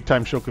is the Big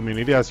Time Show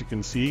community. As you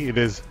can see, it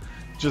is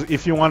just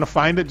if you want to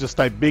find it, just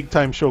type Big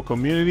Time Show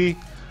community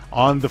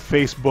on the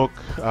Facebook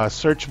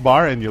search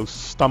bar, and you'll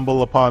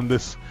stumble upon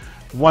this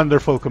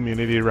wonderful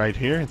community right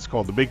here. It's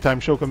called the Big Time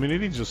Show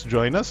community. Just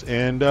join us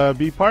and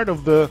be part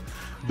of the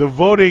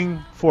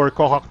voting for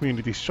Koka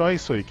Community's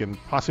Choice, so you can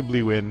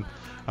possibly win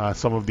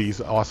some of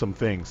these awesome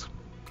things.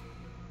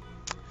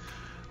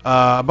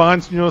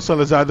 Abangan nyo sa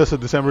Lazada sa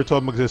December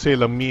 12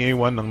 magsasale ang Mi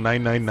A1 ng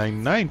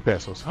 9999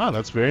 pesos.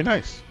 That's very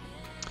nice.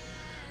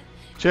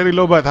 Cherry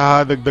Lobat,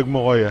 dagdag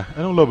mo kuya.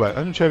 Anong Lobat?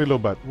 Anong Cherry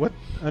Lobat? What?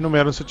 Ano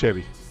meron sa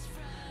Cherry?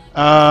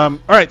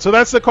 Alright, so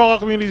that's the Koka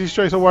Community's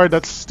Choice Award.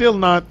 That's still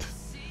not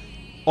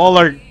all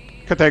our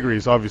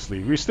categories,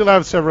 obviously. We still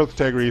have several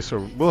categories. So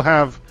we'll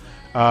have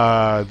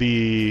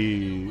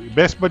the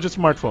best budget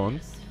smartphone.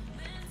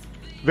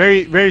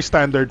 Very, very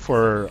standard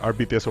for our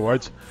BTS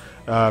awards.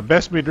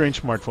 Best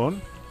mid-range smartphone.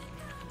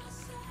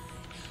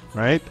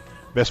 Right?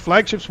 Best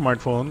flagship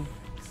smartphone.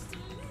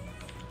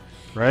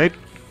 Right?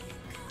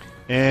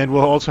 And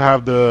we'll also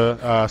have the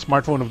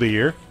smartphone of the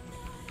year.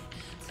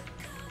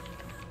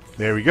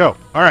 There we go.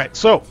 Alright,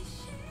 so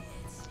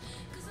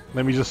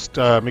let me just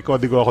may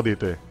kodigo ako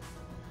dito eh.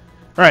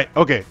 Alright,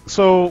 okay.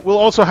 So we'll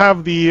also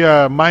have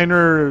the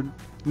minor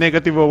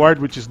negative award,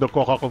 which is the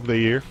Kokak of the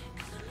Year.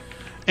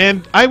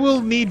 And I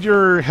will need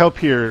your help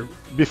here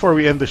before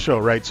we end the show,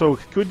 right? So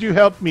could you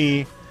help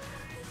me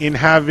in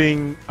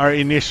having our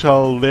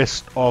initial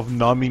list of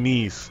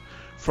nominees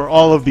for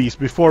all of these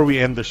before we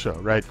end the show,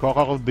 right?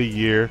 Kokak of the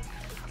Year.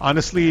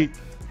 Honestly,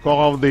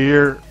 Kokak of the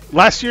Year.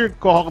 Last year,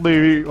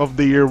 Kokak of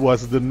the Year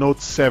was the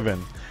Note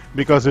 7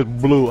 because it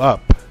blew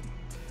up.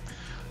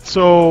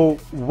 So,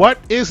 what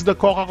is the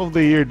Kokak of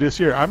the Year this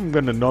year? I'm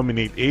going to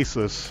nominate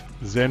Asus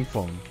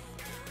Zenfone.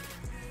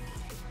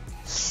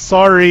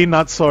 Sorry,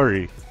 not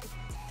sorry.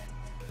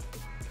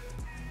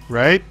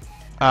 Right?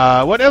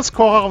 What else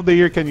Kokak of the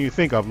Year can you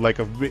think of? Like,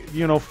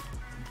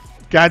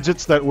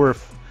 gadgets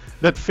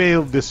that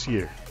failed this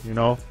year, you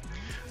know?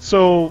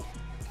 So,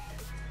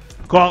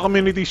 Kokak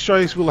Community's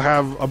Choice will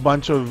have a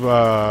bunch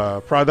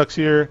of products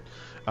here.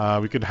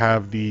 We could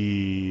have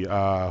the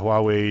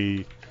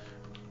Huawei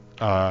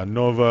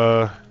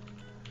Nova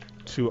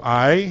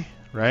 2i,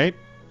 right?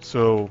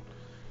 So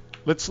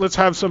let's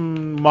have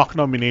some mock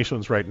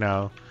nominations right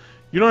now.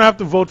 You don't have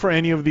to vote for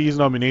any of these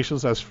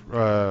nominations as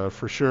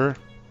for sure.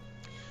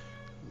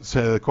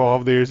 So Call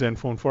of the Year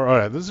Zenfone 4. All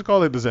right, let's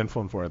call it the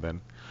Zenfone 4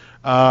 then.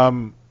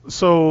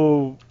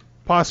 So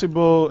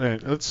possible,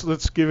 and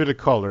let's give it a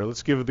color.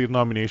 Let's give the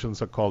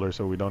nominations a color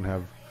so we don't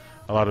have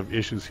a lot of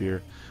issues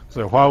here.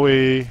 So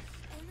Huawei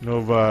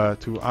Nova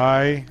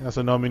 2i as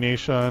a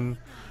nomination.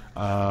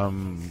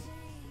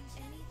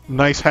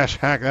 Nice hash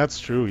hack. That's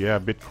true. Yeah,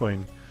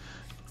 Bitcoin.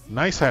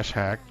 Nice hash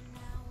hack.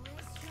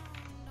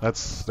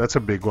 That's a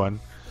big one.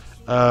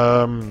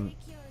 Tagal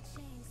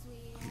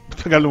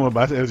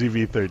lumabas, LG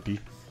V30.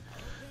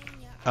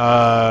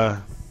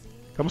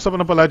 Kamusta pa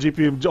na pala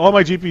GPU? All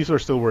my GPUs are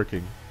still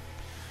working.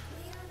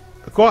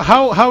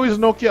 How is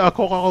Nokia a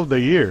Kokak of the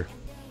Year?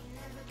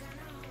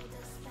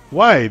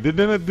 Why? They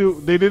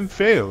didn't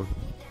fail.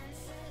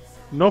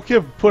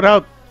 Nokia put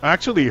out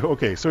actually,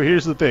 okay, so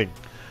here's the thing.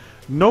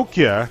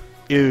 Nokia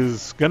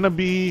is gonna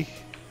be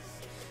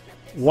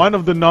one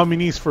of the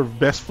nominees for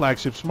best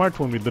flagship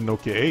smartphone with the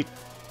Nokia 8.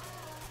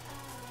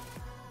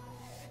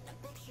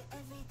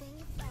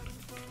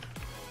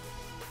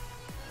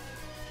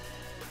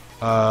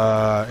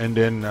 And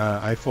then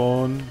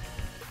iPhone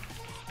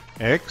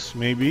X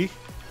maybe,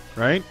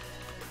 right?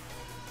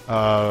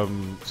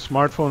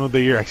 Smartphone of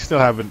the year, I still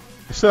haven't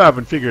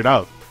figured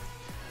out.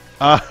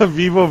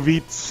 Vivo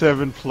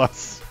V7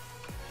 Plus.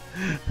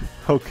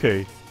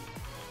 Okay.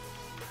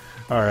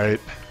 All right.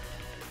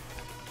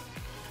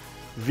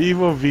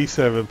 Vivo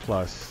V7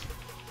 Plus.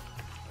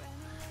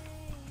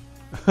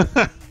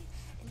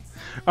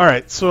 All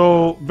right.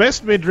 So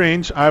best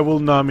mid-range, I will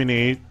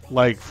nominate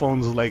like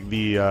phones like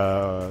the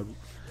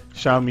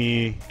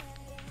Xiaomi,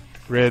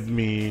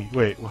 Redmi.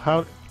 Wait,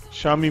 how?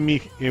 Xiaomi Mi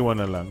A1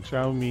 na lang.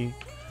 Xiaomi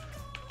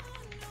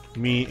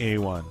Mi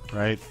A1,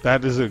 right?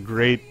 That is a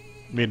great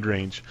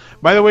mid-range.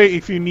 By the way,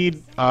 if you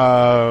need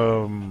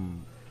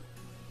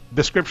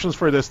descriptions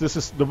for this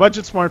is the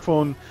budget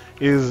smartphone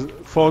is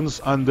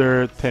phones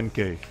under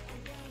 10K,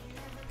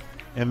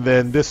 and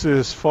then this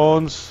is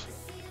phones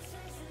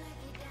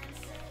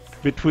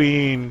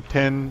between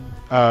 10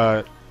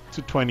 to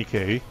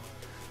 20K,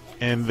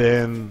 And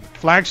then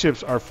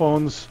flagships are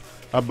phones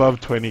above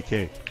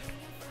 20K.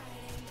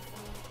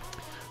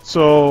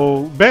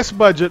 So best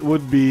budget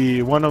would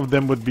be, one of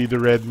them would be the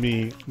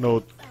Redmi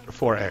Note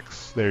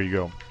 4X. There you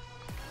go.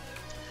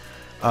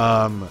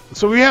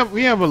 So we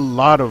have a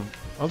lot of,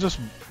 I'll just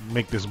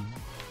make this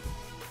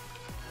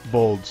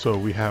bold so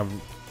we have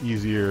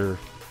easier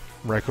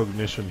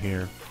recognition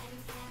here.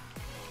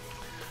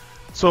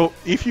 So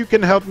if you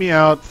can help me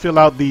out, fill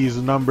out these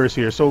numbers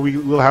here, so we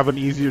will have an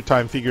easier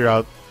time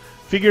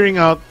figuring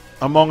out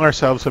among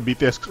ourselves,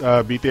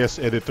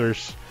 BTS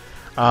editors,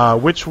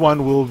 which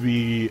one will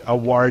be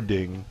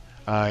awarding.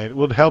 It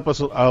would help us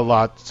a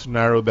lot to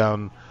narrow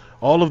down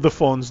all of the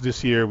phones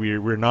this year.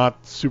 We're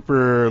not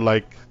super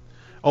like,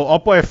 oh,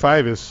 Oppo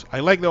F5 is, I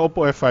like the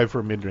Oppo F5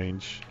 for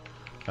mid-range.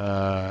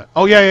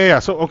 Oh yeah.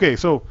 So okay,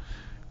 so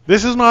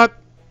this is not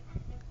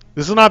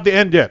the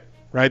end yet,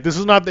 right? This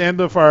is not the end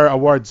of our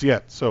awards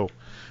yet. So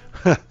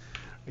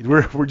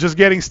we're just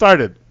getting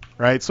started,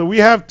 right? So we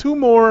have 2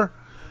 more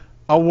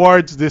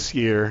awards this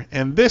year,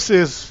 and this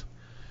is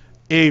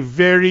a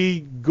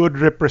very good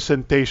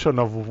representation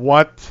of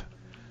what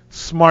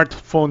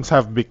smartphones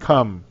have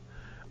become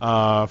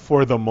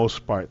for the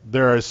most part.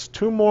 There's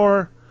 2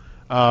 more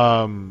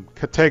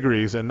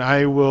categories, and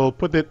I will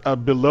put it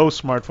below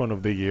Smartphone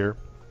of the Year.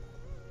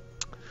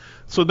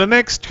 So the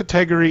next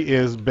category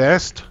is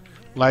Best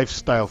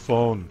Lifestyle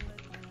Phone.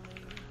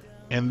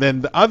 And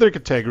then the other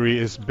category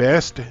is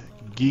Best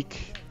Geek.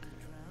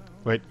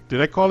 Wait,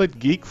 did I call it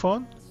Geek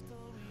Phone?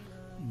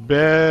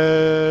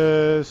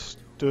 Best...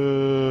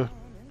 yeah,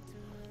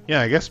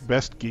 I guess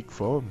Best Geek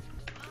Phone.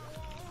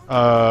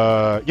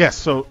 Yes,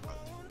 so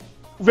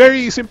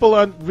very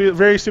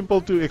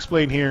simple to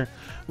explain here.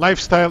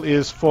 Lifestyle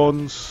is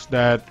phones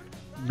that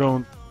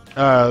don't...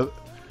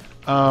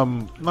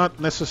 not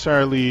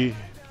necessarily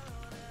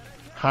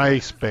high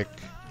spec,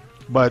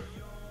 but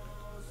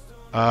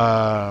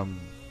paano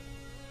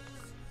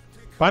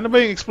ba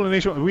yung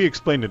explanation? We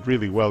explained it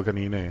really well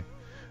kanina eh.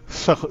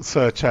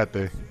 Sa chat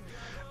eh.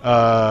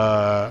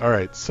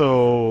 Alright,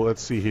 so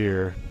let's see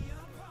here.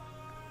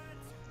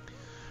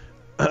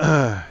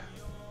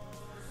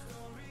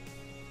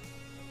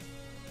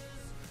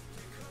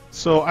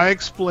 So I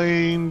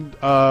explained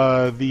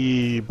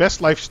the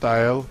best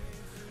lifestyle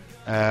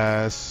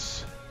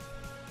as...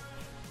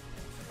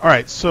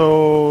 Alright,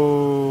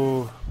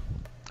 so...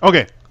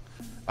 Okay.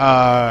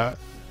 The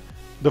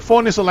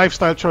phone is a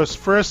lifestyle choice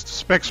first.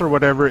 Specs or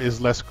whatever is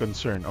less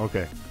concern.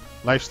 Okay.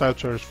 Lifestyle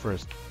choice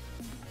first.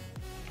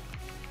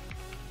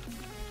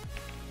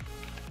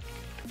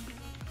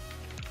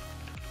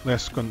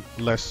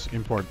 Less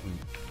important.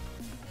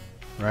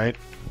 Right?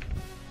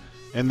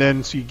 And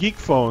then see, Geek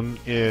Phone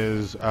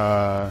is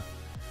bang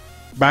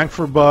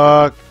for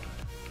buck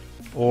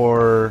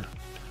or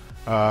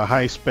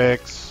high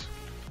specs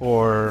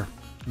or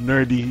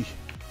nerdy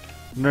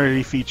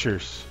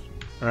features.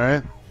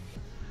 Alright?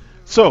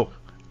 So,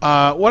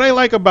 what I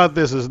like about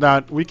this is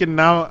that we can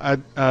now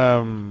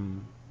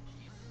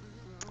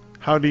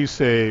how do you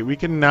say, we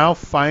can now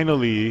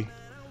finally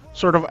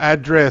sort of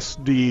address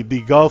the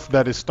gulf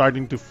that is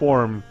starting to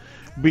form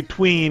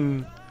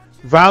between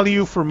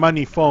value for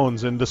money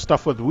phones and the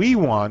stuff that we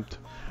want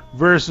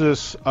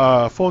versus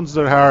phones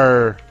that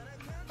are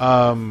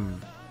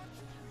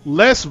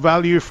less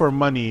value for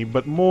money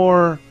but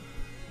more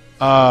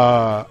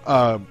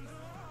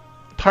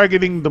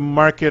targeting the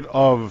market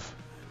of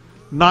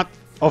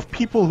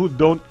people who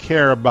don't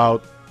care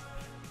about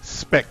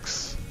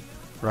specs,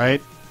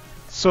 right?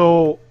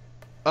 So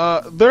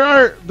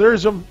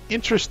there's some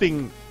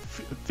interesting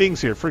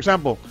things here. For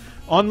example,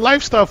 on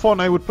lifestyle phone,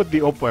 I would put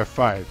the Oppo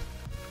F5,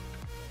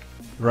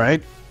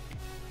 right?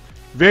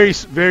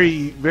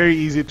 Very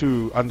easy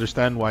to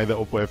understand why the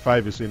Oppo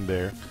F5 is in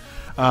there.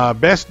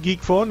 Best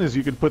geek phone is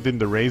you can put in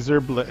the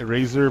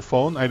Razer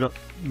phone. I don't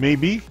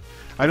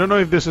know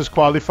if this is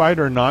qualified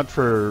or not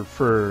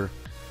for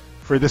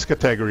this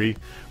category,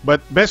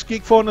 but best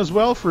geek phone as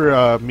well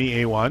for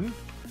Mi A1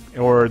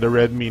 or the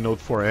Redmi Note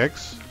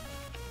 4X.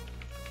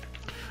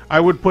 I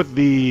would put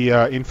the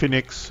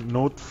Infinix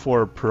Note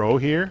 4 Pro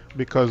here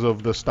because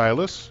of the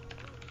stylus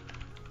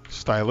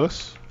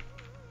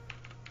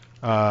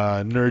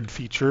nerd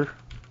feature,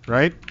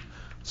 right?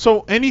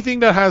 So anything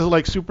that has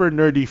like super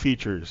nerdy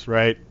features,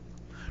 right?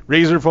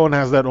 Razer phone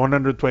has that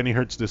 120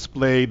 Hz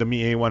display. The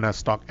Mi A1 has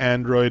stock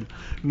Android.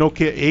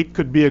 Nokia 8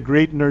 could be a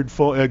great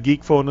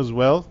geek phone as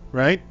well,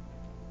 right?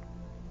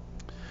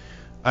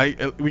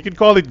 We could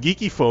call it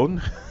geeky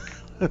phone.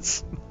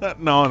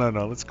 No.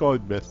 Let's call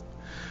it best.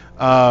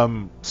 Yeah,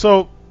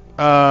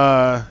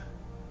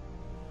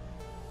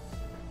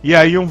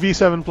 yung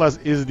V7 Plus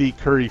is the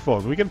Curry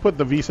phone. We can put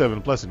the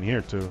V7 Plus in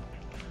here too.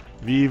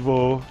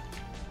 Vivo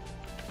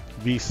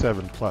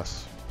V7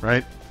 Plus,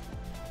 right?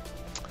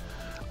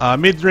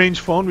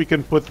 Mid-range phone, we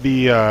can put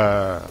the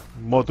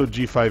Moto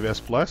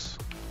G5S Plus,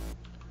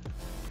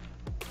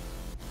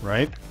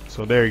 right?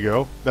 So there you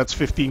go. That's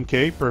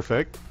 15K,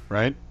 perfect,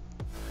 right?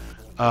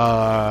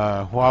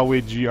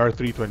 Huawei GR3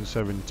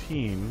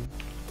 2017.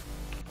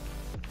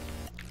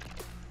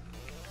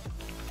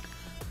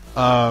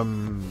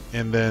 And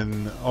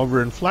then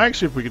over in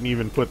flagship, we can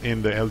even put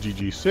in the LG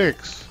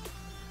G6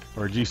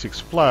 or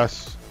G6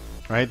 Plus,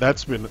 right?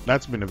 That's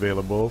been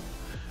available.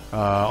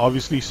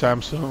 Obviously,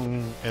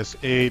 Samsung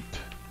S8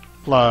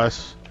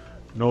 Plus,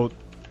 Note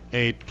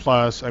 8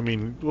 Plus. I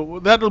mean,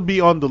 that'll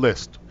be on the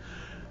list.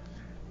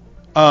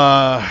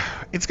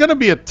 It's gonna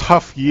be a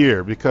tough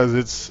year because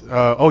it's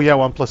oh yeah,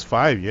 OnePlus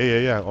 5.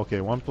 Yeah. Okay,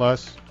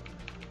 OnePlus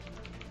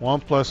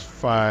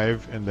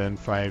 5, and then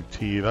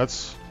 5T.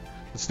 That's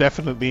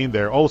definitely in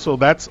there. Also,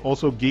 that's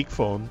also Geek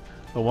Phone,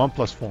 the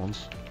OnePlus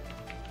phones.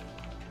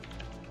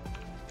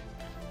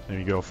 There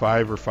you go,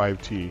 5 or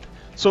 5T.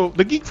 So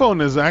the Geek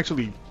Phone is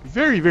actually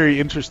very, very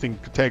interesting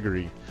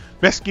category.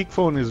 Best Geek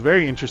Phone is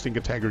very interesting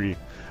category,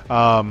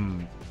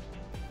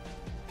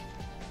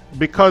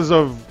 because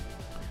of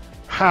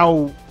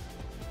how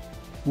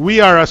we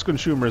are as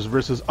consumers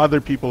versus other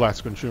people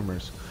as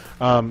consumers.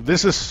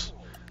 This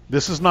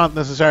is not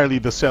necessarily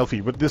the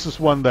Selfie, but this is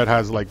one that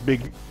has like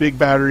big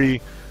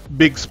battery,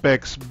 big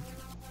specs,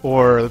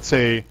 or let's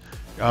say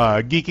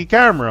geeky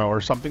camera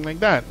or something like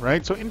that,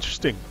 right? So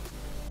interesting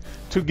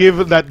to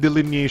give that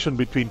delineation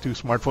between two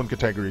smartphone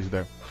categories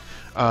there.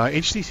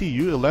 HTC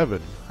U11,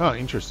 huh?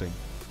 Interesting.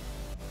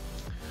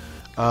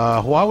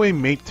 Huawei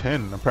Mate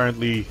 10.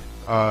 Apparently,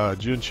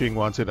 Junqing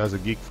wants it as a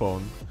geek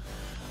phone.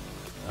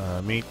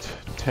 Mate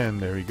 10.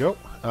 There we go.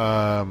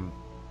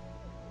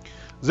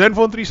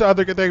 Zenfone 3 is the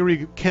other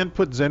category. Can't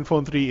put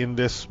Zenfone 3 in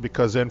this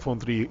because Zenfone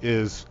 3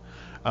 is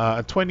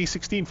a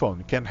 2016 phone.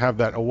 You can't have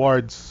that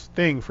awards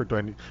thing for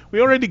 20.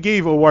 We already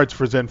gave awards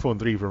for Zenfone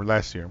 3 from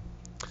last year.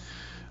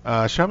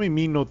 Xiaomi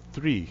Mi Note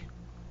 3.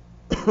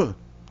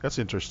 That's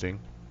interesting.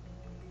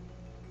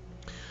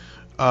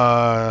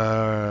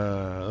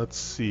 Let's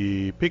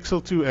see.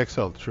 Pixel 2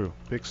 XL. True.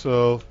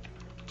 Pixel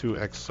 2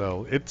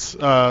 XL. It's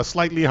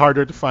slightly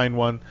harder to find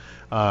one.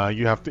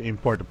 You have to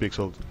import a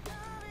Pixel.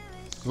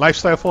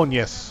 Lifestyle phone,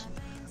 yes.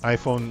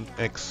 iPhone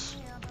X,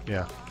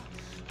 yeah.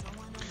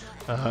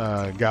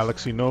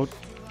 Galaxy Note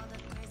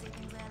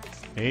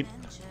 8.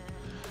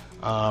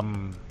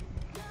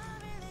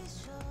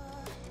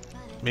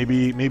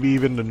 Maybe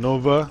even the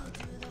Nova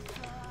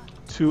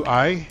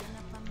 2i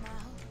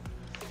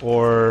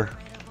or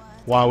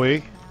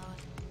Huawei.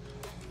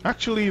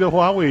 Actually, the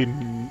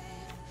Huawei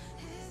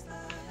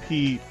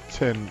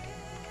P10,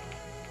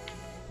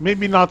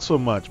 maybe not so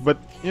much, but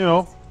you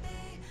know,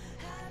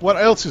 what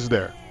else is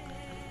there?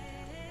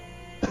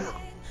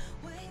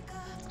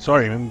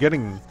 Sorry, I'm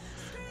getting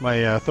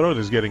my throat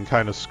is getting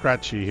kind of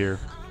scratchy here.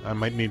 I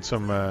might need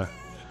some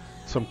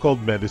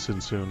cold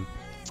medicine soon.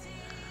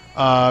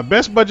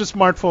 Best budget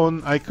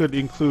smartphone, I could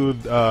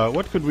include.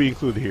 What could we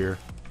include here?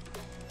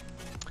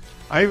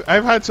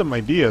 I've had some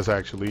ideas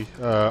actually.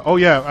 Oh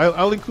yeah,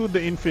 I'll include the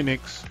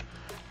Infinix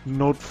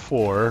Note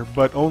 4,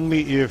 but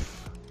only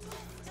if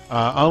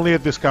only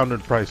at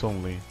discounted price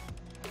only.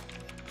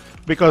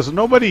 Because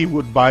nobody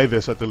would buy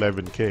this at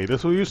 11K.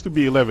 This used to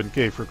be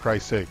 11K for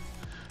Christ's sake.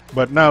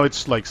 But now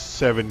it's like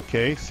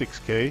 7K,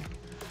 6K.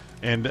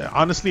 And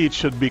honestly, it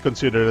should be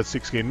considered at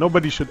 6K.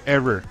 Nobody should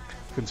ever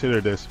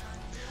consider this.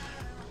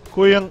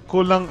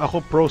 Kulang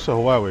ako pro sa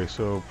Huawei.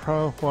 So,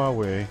 pro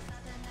Huawei.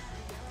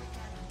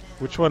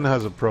 Which one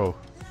has a pro?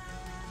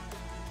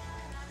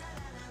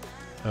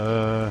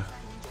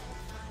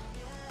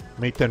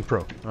 Mate 10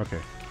 Pro.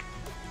 Okay.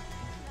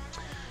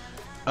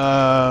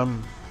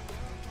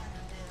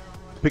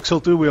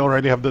 Pixel 2, we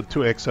already have the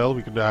 2XL.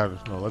 We could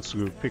have, no, let's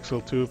do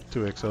Pixel 2,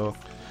 2XL.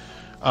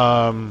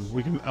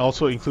 We can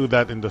also include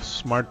that in the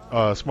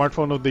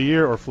smartphone of the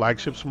year or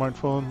flagship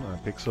smartphone.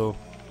 Pixel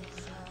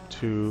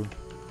 2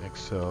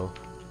 XL.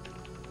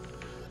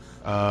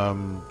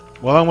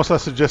 Walang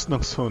masasuggest ng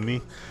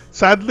Sony.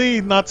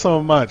 Sadly, not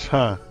so much,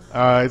 huh?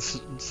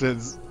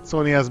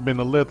 Sony has been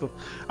a little.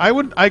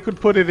 I could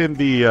put it in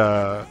the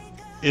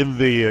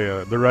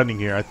running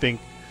here. I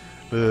think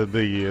the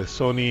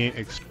Sony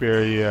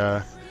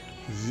Xperia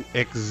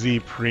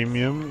XZ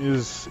Premium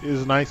is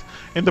nice,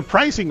 and the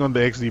pricing on the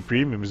XZ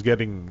Premium is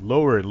getting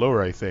lower and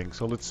lower, I think.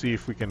 So let's see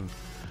if we can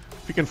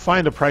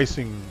find a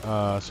pricing.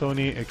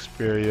 Sony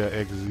Xperia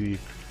XZ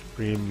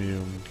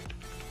Premium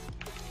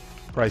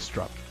price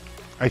drop.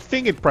 I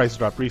think it price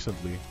dropped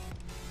recently.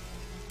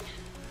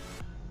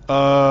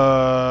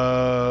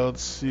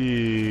 Let's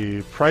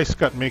see. Price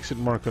cut makes it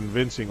more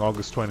convincing.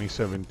 August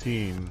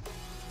 2017.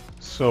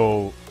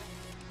 So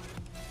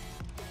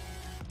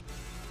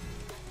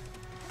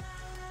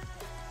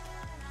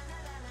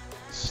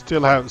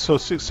still have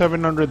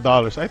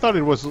 $700. I thought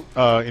it was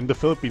in the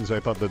Philippines. I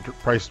thought the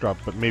price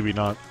dropped, but maybe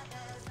not.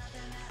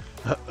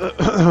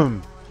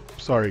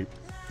 Sorry.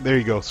 There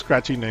you go.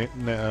 Scratchy.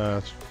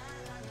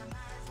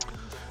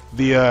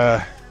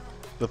 The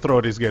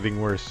throat is getting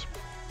worse.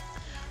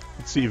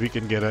 Let's see if we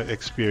can get an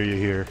Xperia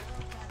here.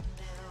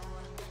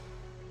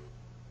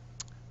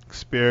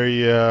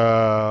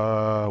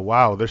 Xperia.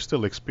 Wow, there's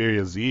still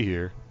Xperia Z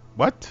here.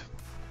 What?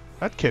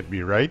 That can't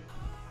be right.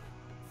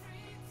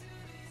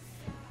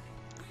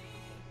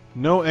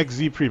 No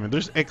XZ Premium.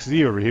 There's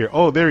XZ over here.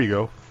 Oh, there you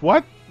go.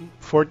 What?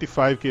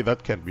 45K?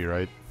 That can't be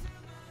right.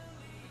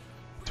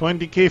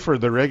 $20K for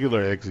the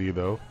regular XZ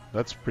though.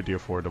 That's pretty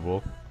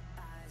affordable.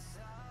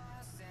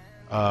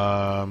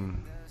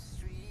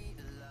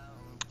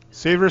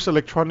 Savers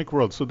Electronic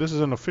World. So this is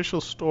an official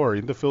store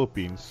in the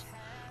Philippines.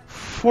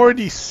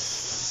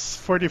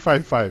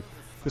 45.5.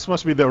 This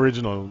must be the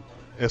original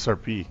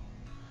SRP.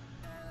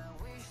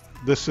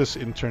 This is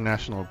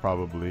international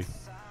probably.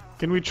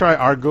 Can we try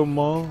Argo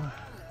Mall?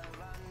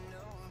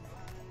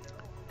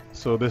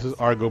 So this is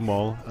Argo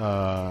Mall.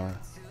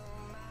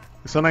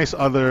 It's a nice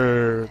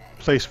other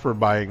place for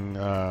buying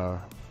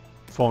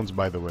phones,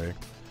 by the way.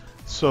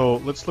 So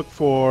let's look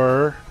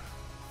for...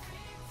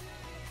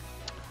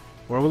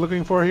 What are we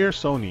looking for here?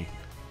 Sony.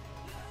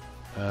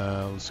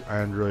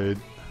 Android.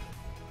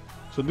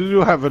 So they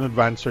do have an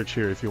advanced search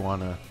here if you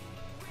wanna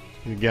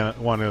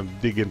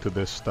dig into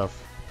this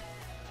stuff.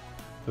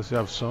 Does it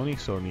have Sony?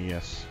 Sony,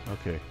 yes.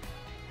 Okay.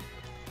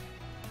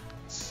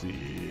 Let's see.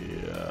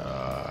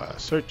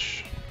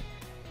 Search.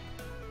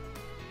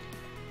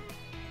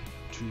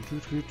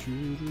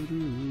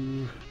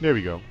 There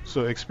we go.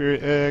 So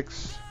Xperia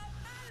X.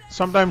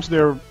 Sometimes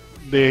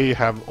they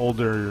have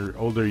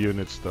older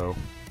units though.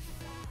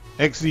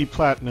 XZ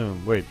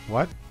Platinum. Wait,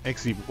 what?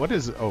 XZ. What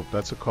is? Oh,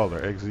 that's a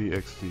color.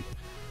 XZ.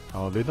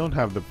 Oh, they don't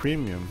have the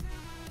premium.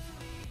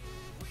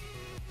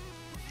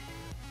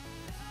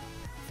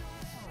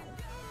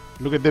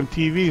 Look at them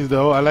TVs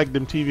though. I like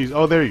them TVs.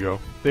 Oh, there you go.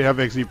 They have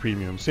XZ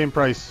Premium. Same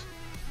price.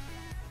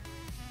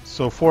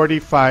 So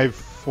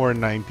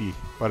 45,490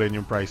 pa rin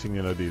yung pricing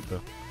nila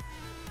dito.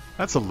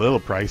 That's a little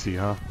pricey,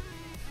 huh?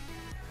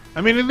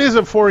 I mean, it is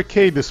a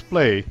 4K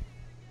display.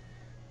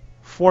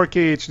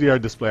 4K HDR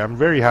display. I'm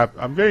very happy.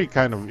 I'm very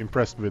kind of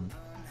impressed with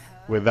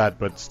that,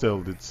 but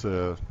still, it's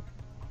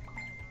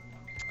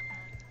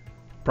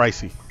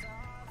pricey.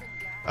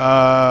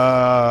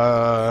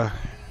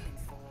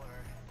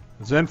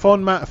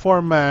 Zenfone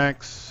 4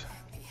 Max.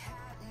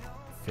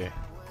 Okay.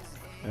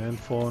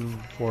 Zenfone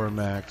 4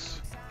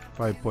 Max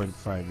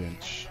 5.5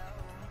 inch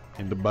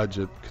in the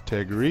budget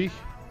category.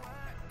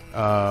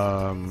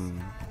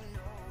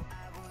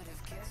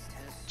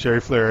 Cherry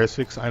Flare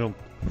S6. I don't.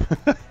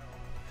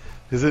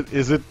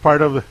 Is it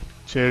part of the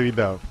Cherry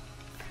though?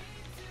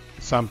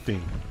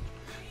 Something.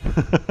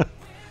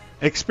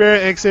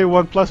 Xperia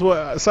XA1 Plus.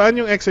 Saan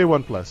yung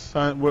XA1 Plus?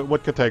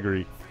 What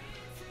category?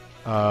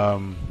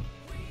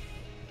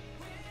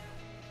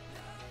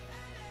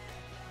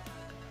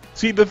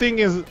 See, the thing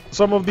is,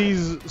 some of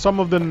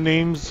the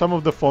names, some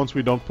of the phones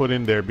we don't put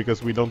in there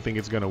because we don't think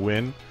it's gonna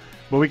win.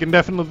 But we can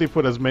definitely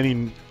put as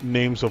many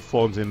names of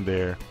phones in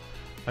there.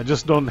 I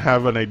just don't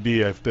have an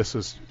idea if this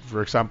is,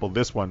 for example,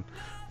 this one.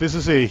 This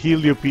is a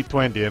Helio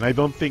P20, and I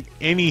don't think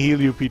any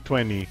Helio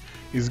P20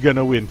 is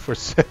gonna win for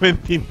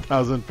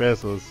 17,000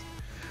 pesos.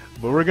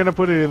 But we're gonna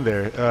put it in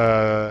there.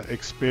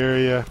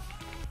 Xperia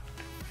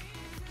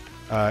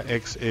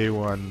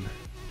XA1.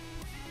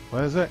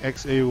 What is that?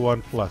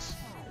 XA1 Plus.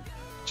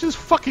 Just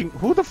fucking,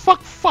 who the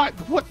fuck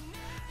what?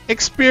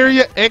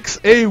 Xperia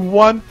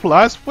XA1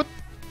 Plus?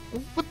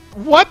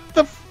 What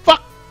the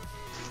fuck?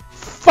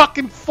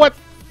 Fucking what?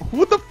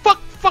 Who the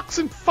fuck fucks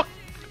and fuck?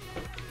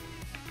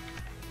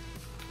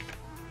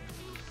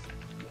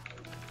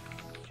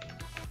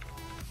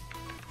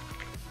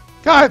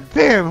 God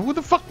damn, who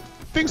the fuck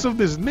thinks of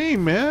this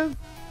name, man?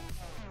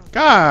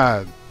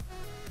 God.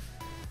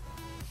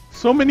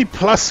 So many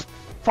plus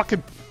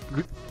fucking,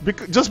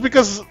 just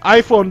because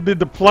iPhone did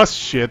the plus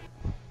shit.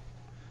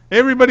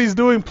 Everybody's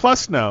doing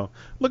plus now.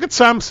 Look at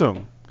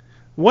Samsung.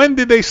 When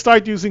did they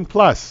start using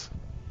plus?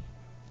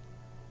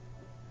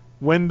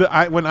 When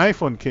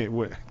iPhone came,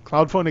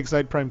 Cloudphone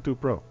Excite Prime 2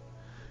 Pro.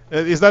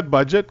 Is that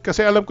budget?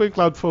 Kasi alam ko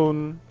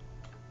yung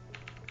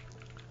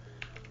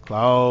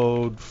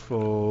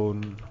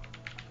Cloudphone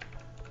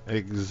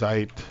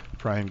Excite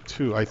Prime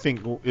 2, I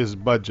think is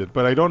budget,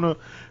 but I don't know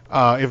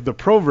if the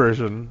Pro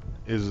version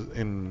is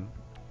in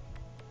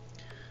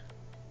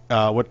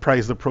what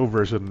price the Pro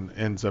version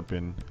ends up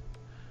in.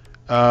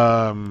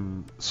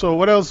 So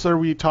what else are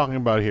we talking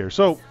about here?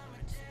 So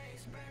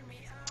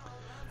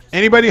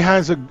anybody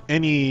has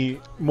any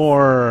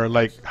more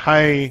like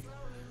high,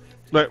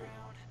 like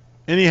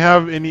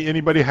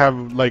anybody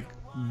have like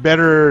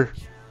better,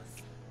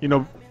 you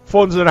know,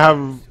 phones that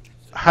have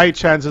high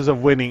chances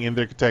of winning in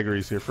their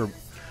categories here? For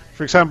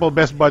example,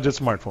 best budget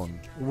smartphone.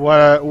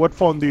 What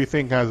phone do you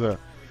think has a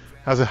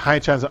high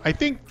chance? I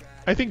think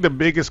the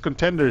biggest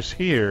contenders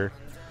here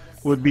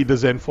would be the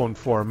Zenfone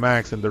 4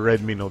 Max and the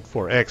Redmi Note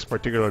 4X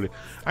particularly.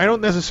 I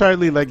don't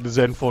necessarily like the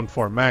Zenfone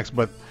 4 Max,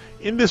 but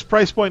in this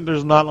price point,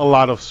 there's not a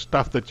lot of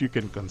stuff that you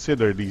can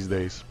consider these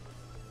days.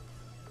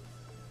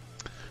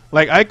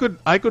 Like I could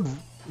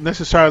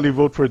necessarily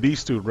vote for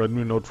these two,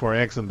 Redmi Note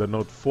 4X and the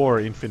Note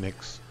 4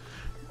 Infinix.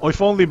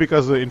 If only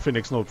because the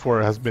Infinix Note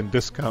 4 has been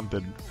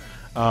discounted.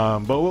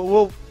 But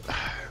we'll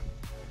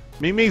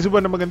may Meizu ba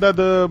na maganda?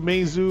 The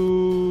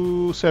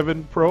Meizu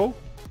 7 Pro?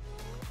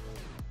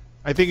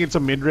 I think it's a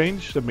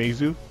mid-range, the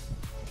Meizu.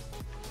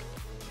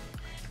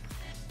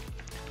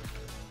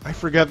 I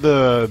forgot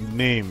the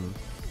name.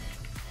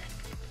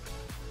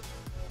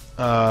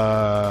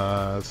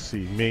 Let's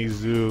see,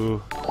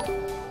 Meizu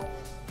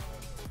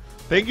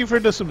Thank you for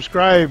the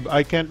subscribe.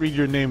 I can't read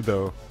your name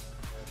though.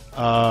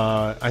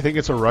 I think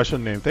it's a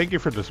Russian name. Thank you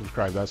for the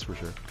subscribe, that's for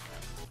sure.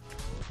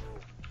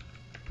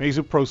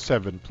 Meizu Pro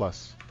 7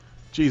 Plus.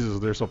 Jesus,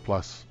 there's a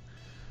plus.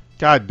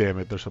 God damn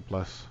it, there's a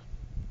plus.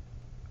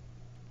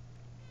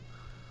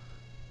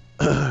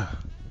 So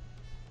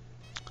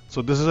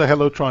this is a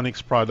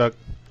Hellotronics product.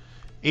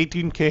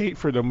 18K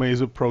for the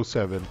Meizu Pro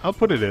 7. I'll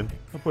put it in.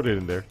 I'll put it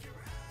in there.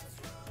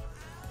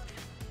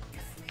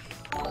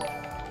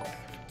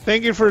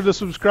 Thank you for the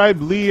subscribe,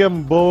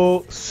 Liam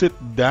Bo. Sit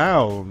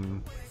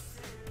down.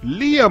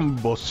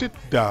 Liam Bo, sit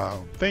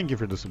down. Thank you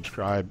for the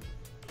subscribe.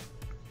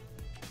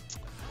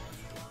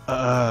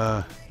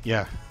 Yeah.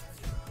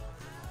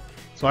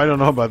 So I don't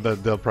know about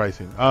the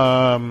pricing.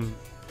 All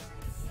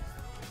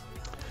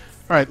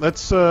right,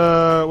 let's.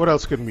 What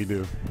else can we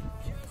do?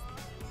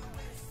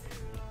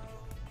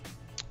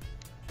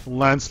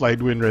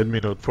 Landslide win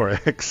Redmi Note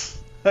 4X.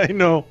 I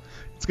know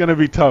it's gonna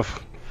be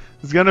tough.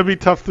 It's gonna be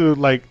tough to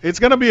like. It's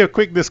gonna be a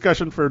quick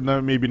discussion for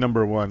maybe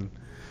number one,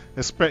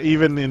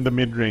 even in the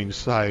mid-range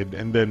side,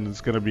 and then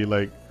it's gonna be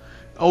like,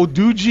 oh,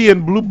 Doogie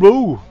and Blue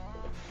Blue.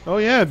 Oh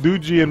yeah,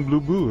 Doogie and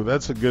Blue Blue.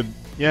 That's a good.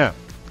 Yeah.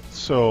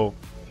 So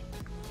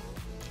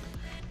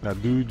now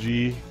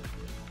Doogie,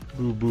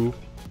 Blue Blue,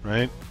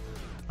 right?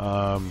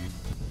 I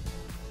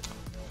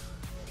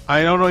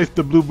don't know if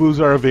the Blue Blues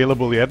are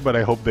available yet, but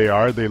I hope they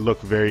are. They look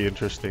very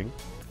interesting.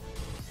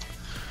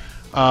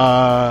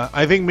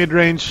 I think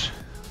mid-range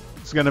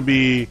is gonna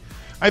be.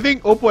 I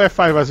think Oppo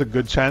F5 has a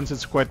good chance.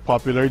 It's quite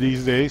popular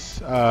these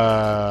days.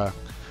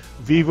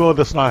 Vivo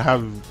does not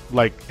have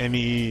like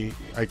any.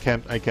 I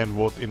can't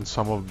vote in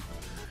some of.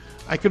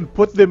 I can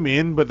put them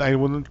in, but I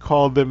wouldn't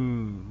call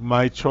them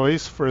my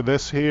choice for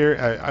this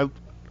here.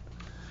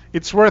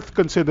 It's worth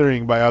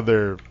considering by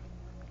other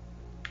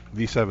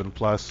V7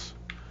 Plus,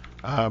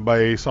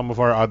 by some of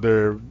our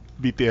other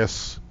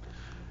BTS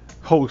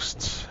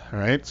hosts. All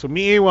right. So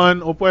Mi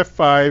A1, Oppo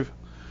F5,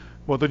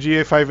 Moto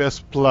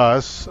G5S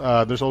Plus.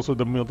 There's also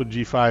the Moto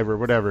G5 or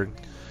whatever.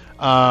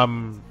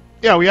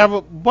 Yeah, we have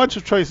a bunch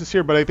of choices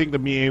here, but I think the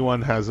Mi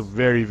A1 has a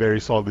very, very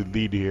solid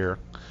lead here.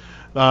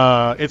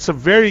 It's a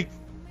very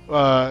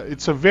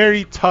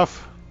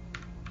tough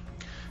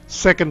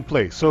second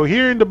place. So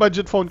here in the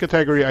budget phone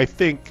category, I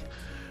think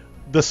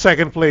the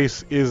second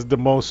place is the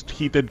most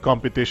heated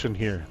competition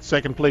here.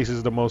 Second place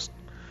is the most.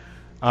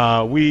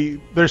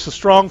 There's a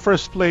strong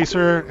first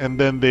placer, and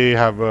then they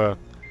have a.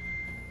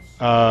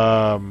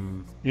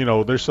 You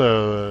know, there's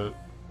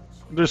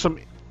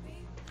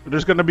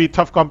gonna be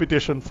tough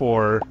competition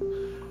for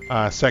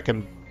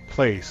second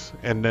place,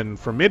 and then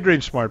for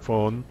mid-range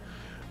smartphone,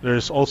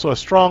 there's also a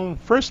strong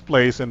first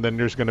place, and then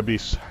there's gonna be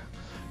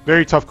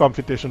very tough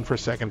competition for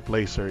second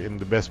placer in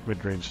the best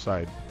mid-range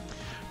side.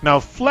 Now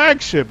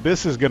flagship,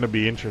 this is gonna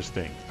be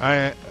interesting.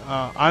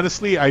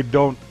 Honestly, I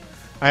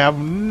have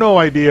no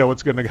idea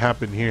what's gonna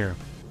happen here.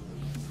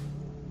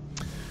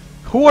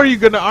 Who are you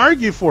gonna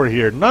argue for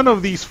here? None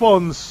of these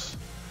phones,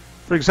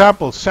 for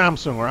example,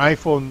 Samsung or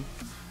iPhone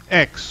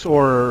X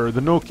or the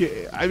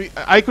Nokia. I mean,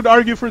 I could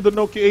argue for the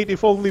Nokia 8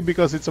 if only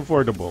because it's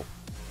affordable.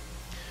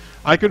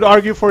 I could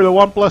argue for the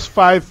OnePlus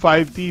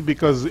 5T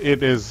because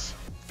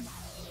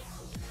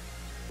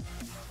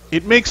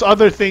it makes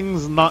other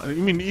things not. I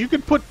mean, you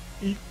can put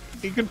the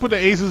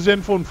Asus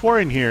Zenfone 4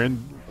 in here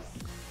and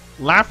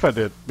laugh at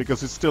it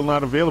because it's still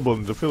not available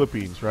in the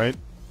Philippines, right?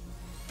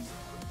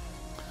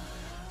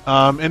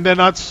 And then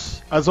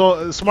that's as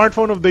well,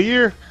 smartphone of the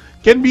year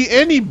can be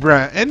any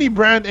brand,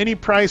 any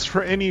price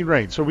for any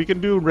range. So we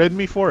can do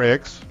Redmi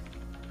 4X,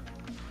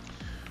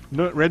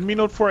 Redmi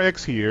Note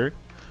 4X here.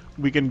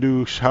 We can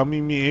do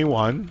Xiaomi Mi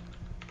A1.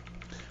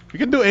 We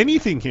can do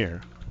anything here.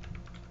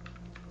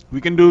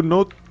 We can do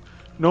Note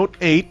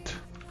 8,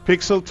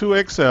 Pixel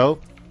 2 XL,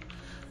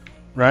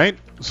 right?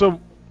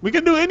 So we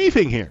can do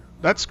anything here.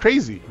 That's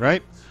crazy,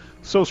 right?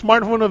 So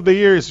smartphone of the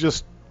year is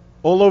just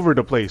all over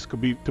the place, to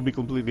be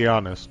completely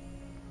honest.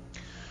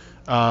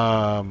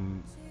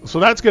 So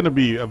that's going to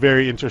be a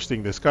very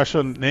interesting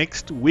discussion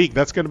next week.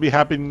 That's going to be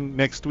happening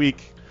next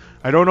week.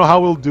 I don't know how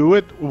we'll do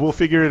it. We'll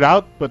figure it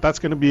out, but that's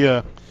going to be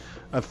a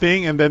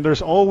thing. And then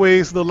there's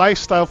always the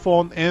lifestyle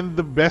phone and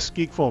the best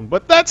geek phone.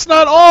 But that's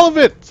not all of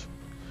it.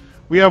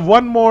 We have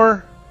one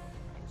more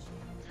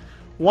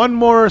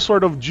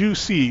sort of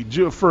juicy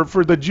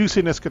for the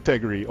juiciness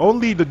category.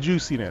 Only the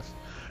juiciness,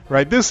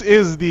 right? This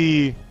is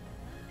the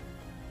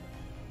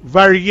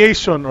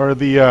variation or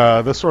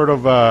the sort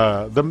of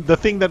the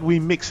thing that we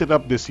mix it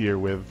up this year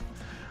with.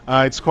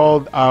 It's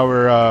called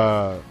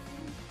our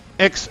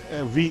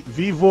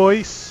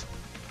V-Voice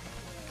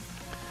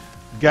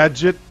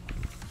Gadget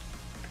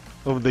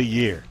of the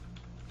Year,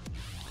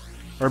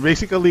 or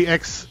basically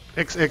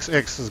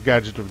XXX's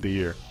Gadget of the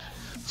Year.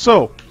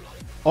 So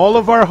all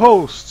of our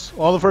hosts,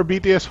 all of our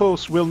BTS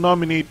hosts will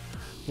nominate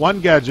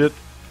one gadget.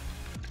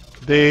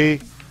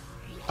 They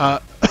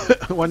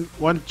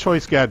one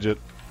choice gadget,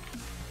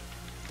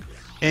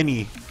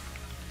 any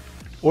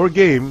or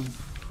game,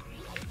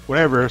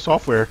 whatever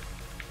software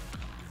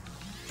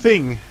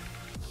thing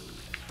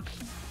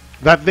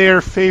that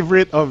their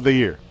favorite of the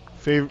year,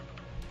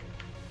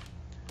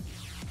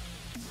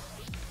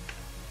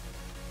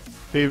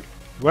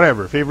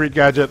 whatever, favorite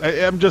gadget.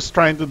 I'm just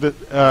trying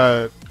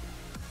to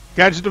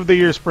gadget of the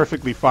year is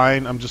perfectly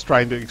fine. I'm just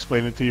trying to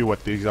explain it to you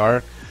what these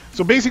are.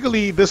 So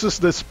basically, this is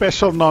the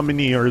special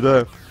nominee or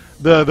the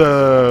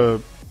the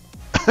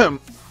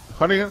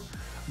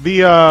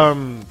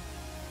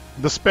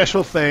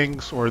special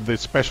thanks or the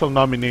special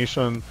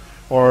nomination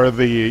or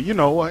the you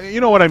know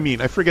what I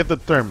mean. I forget the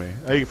term.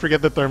 I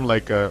forget the term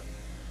like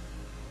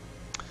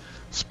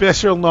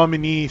special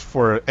nominee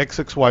for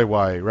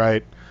XXYY,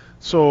 right?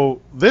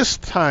 So this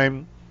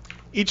time,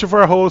 each of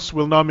our hosts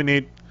will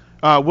nominate,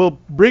 will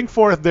bring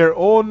forth their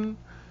own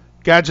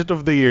gadget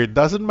of the year.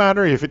 Doesn't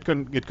matter if it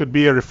could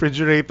be a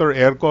refrigerator,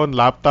 aircon,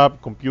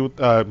 laptop,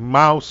 computer,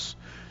 mouse,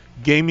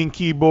 gaming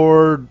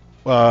keyboard,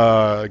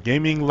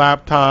 gaming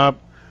laptop,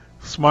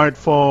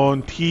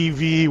 smartphone,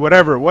 TV,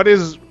 whatever. What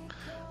is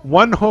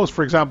one host,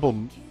 for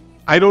example?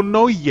 I don't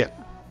know yet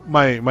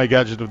my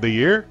gadget of the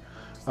year.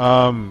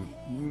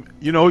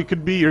 You know, it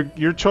could be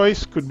your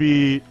choice. Could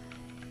be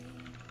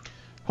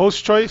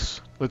host choice.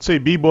 Let's say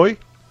B-Boy.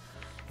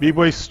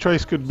 B-Boy's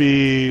choice could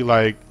be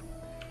like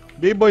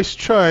B-Boy's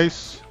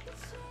choice.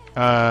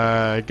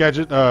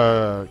 Gadget.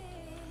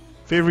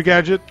 Favorite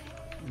gadget.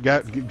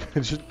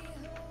 Gadget.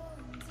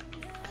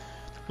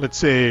 Let's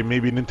say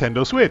maybe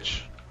Nintendo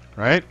Switch,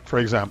 right? For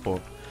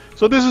example.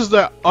 So this is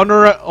the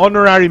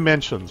honorary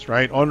mentions,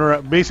 right?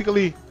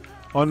 Basically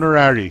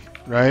honorary,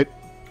 right?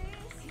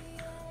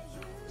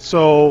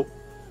 So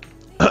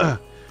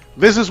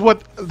this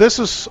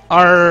is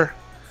our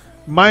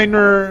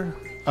minor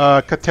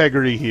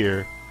category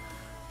here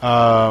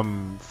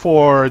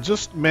for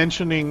just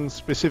mentioning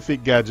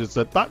specific gadgets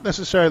that not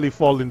necessarily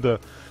fall in the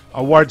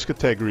awards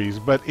categories,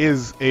 but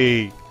is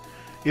a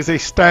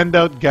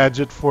standout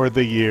gadget for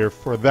the year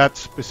for that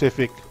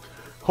specific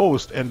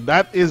host, and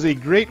that is a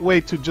great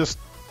way to just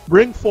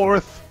bring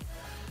forth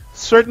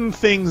certain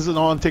things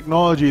on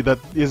technology that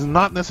is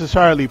not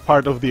necessarily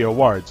part of the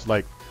awards.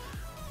 Like,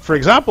 for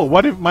example,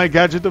 what if my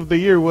gadget of the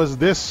year was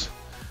this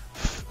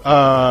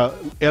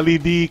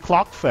LED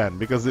clock fan,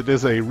 because it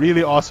is a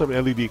really awesome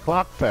LED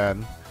clock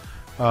fan.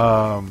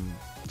 So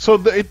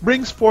it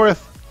brings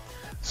forth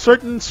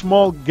certain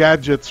small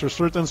gadgets or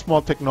certain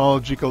small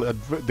technological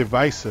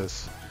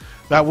devices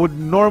that would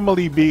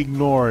normally be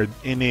ignored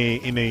in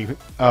an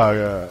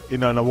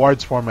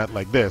awards format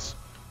like this.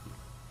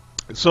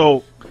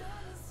 So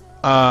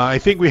I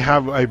think we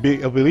have I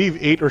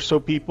believe 8 or so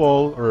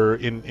people or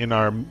in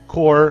our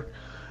core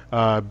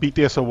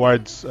BTS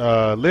awards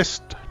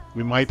list.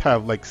 We might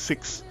have like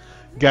 6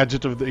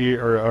 gadget of the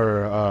year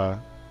or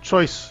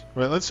choice.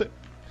 Well, let's say,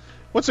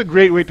 what's a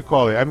great way to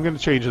call it? I'm going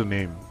to change the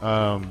name.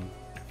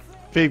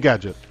 Fave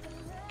Gadget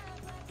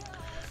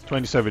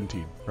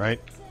 2017, right?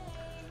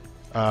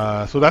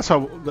 So that's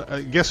how,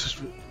 I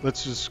guess,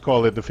 let's just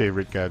call it the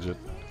favorite gadget.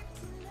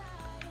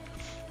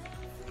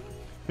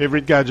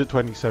 Favorite Gadget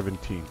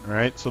 2017,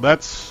 right? So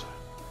that's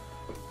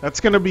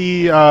going to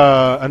be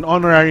an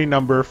honorary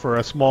number for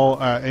a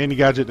small any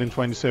gadget in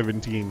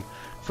 2017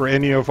 for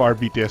any of our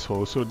BTS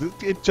hosts. So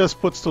it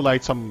just puts to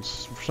light some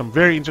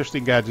very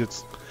interesting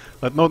gadgets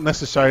that don't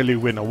necessarily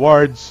win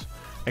awards,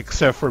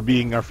 except for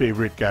being our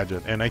favorite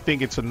gadget. And I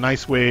think it's a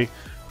nice way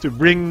to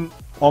bring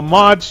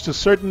homage to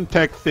certain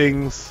tech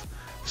things,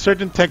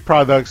 certain tech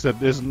products that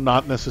do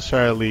not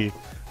necessarily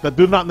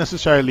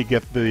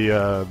get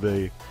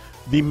the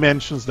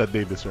mentions that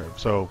they deserve.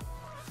 So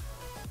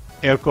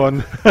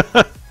aircon.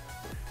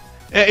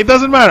 It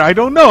doesn't matter. I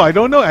don't know.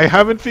 I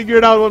haven't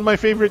figured out what my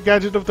favorite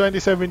gadget of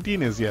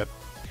 2017 is yet.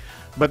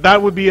 But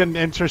that would be an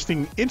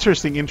interesting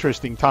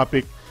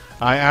topic.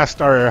 I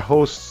asked our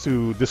hosts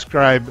to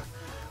describe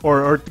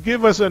or to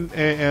give us a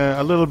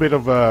little bit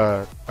of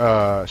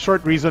a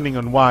short reasoning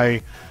on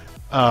why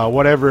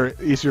whatever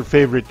is your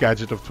favorite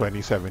gadget of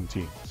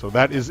 2017. So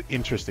that is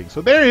interesting.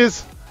 So there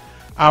is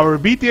our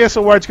BTS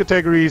awards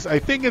categories. I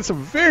think it's a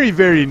very,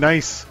 very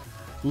nice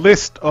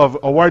list of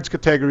awards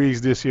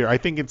categories this year. I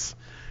think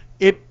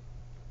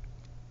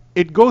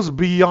it goes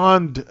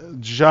beyond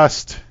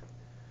just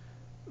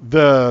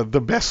the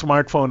best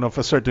smartphone of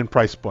a certain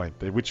price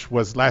point, which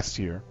was last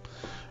year.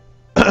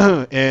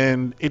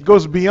 And it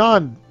goes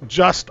beyond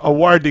just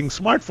awarding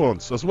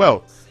smartphones as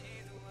well,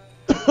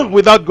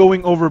 without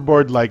going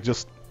overboard, like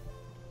just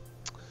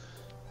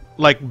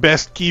like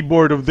best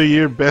keyboard of the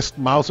year, best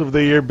mouse of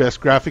the year,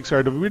 best graphics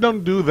card of the year. We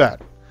don't do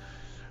that,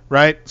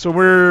 right? So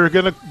we're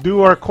gonna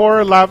do our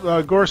core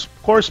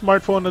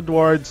smartphone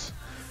awards,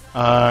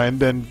 and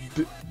then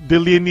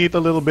delineate a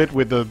little bit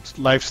with the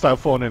lifestyle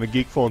phone and a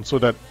geek phone, so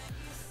that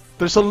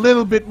there's a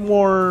little bit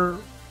more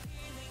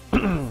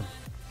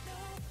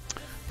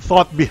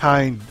thought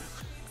behind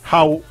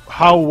how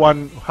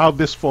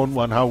this phone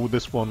won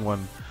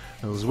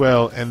as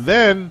well. And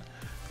then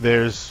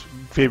there's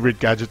favorite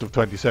gadget of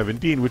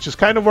 2017, which is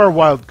kind of our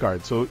wild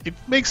card. So it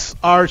makes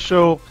our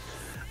show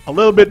a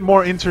little bit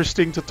more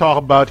interesting to talk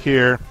about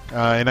here,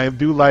 and I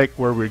do like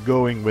where we're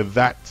going with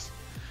that.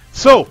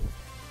 So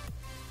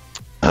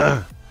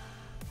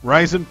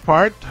Ryzen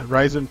Prox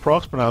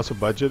panalo sa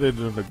budget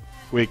and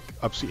nag-wake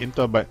up si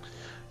Intel, but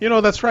You know,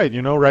 that's right.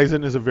 You know,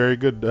 Ryzen is a very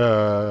good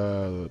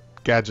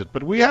gadget.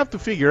 But we have to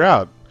figure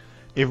out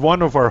if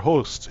one of our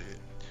hosts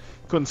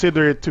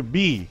consider it to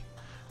be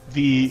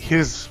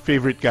his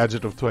favorite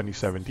gadget of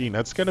 2017.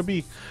 That's gonna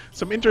be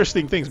some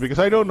interesting things because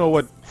I don't know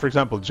what, for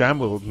example, Jam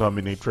will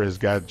nominate for his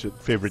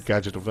favorite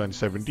gadget of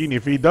 2017.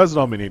 If he does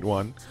nominate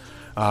one,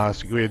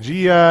 si Kuya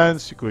Gian,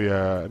 si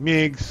Kuya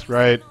Migs,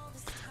 right?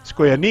 Si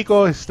Kuya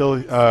Nico is still,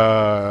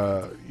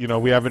 you know,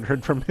 we haven't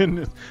heard from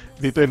him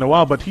dito in a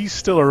while, but he's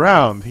still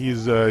around.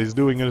 He's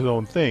doing his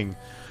own thing.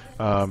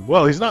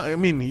 Well, he's not. I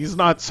mean, he's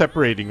not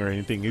separating or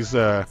anything. He's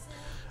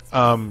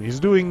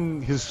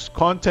doing his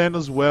content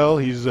as well.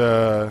 He's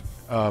doing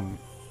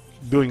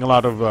a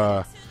lot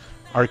of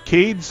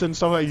arcades and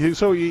stuff like that.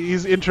 So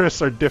his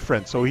interests are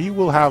different. So he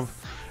will have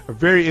a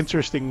very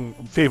interesting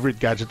favorite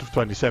gadget of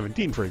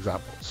 2017, for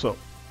example. So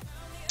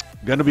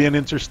gonna be an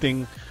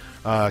interesting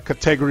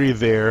category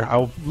there.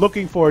 I'm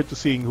looking forward to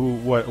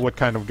seeing what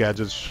kind of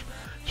gadgets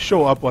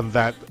show up on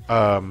that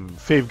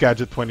Fave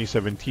Gadget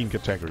 2017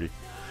 category.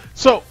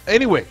 So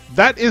anyway,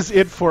 that is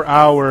it for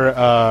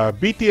our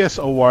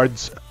BTS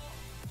Awards.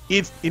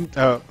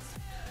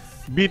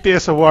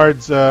 BTS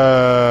Awards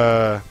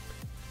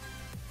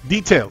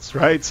details,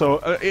 right?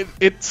 So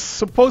it's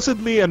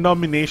supposedly a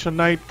nomination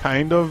night,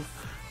 kind of,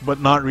 but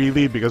not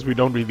really because we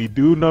don't really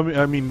do.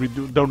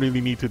 Don't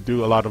really need to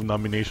do a lot of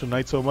nomination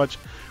night so much.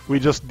 We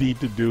just need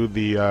to do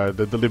the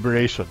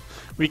deliberation.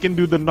 We can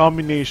do the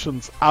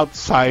nominations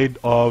outside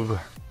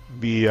of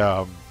the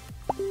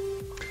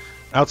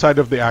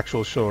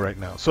actual show right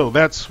now. So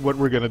that's what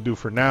we're gonna do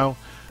for now.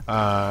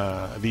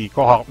 The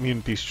Koha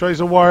Community's Choice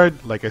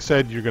Award. Like I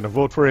said, you're gonna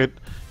vote for it.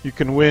 You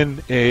can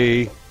win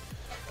a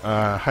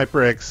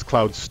HyperX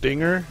Cloud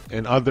Stinger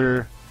and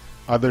other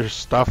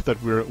stuff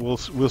that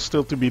will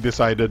still to be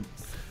decided.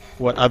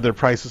 What other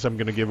prizes I'm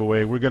gonna give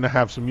away? We're gonna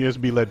have some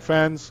USB LED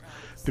fans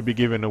to be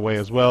given away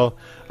as well.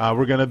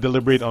 We're gonna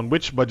deliberate on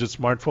which budget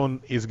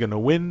smartphone is gonna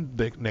win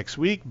next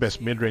week.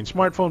 Best mid-range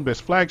smartphone,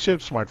 best flagship,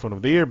 smartphone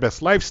of the year,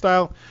 best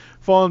lifestyle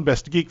phone,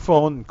 best geek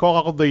phone,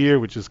 Koha of the year,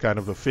 which is kind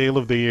of a fail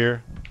of the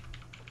year,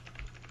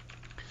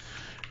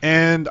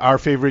 and our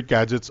favorite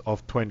gadgets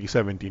of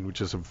 2017,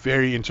 which is a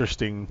very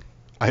interesting.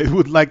 I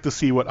would like to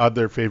see what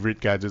other favorite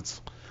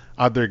gadgets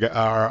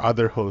our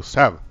other hosts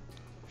have.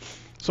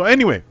 So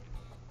anyway,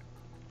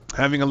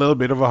 having a little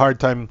bit of a hard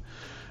time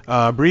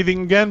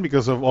breathing again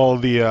because of all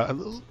the a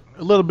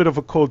little bit of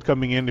a cold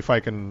coming in. If I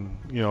can,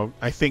 you know,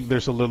 I think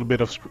there's a little bit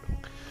of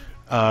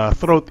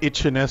throat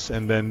itchiness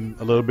and then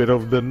a little bit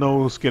of the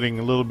nose getting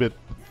a little bit.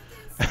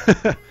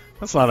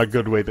 That's not a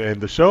good way to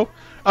end the show.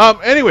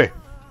 Anyway,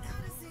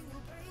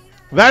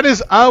 that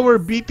is our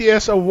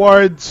BTS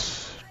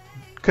Awards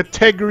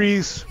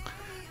categories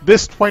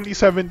this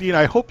 2017.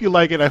 I hope you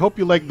like it. I hope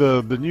you like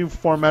the new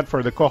format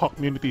for the Koha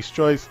Community's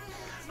Choice.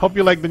 Hope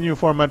you like the new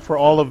format for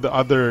all of the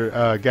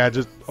other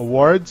gadget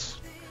awards.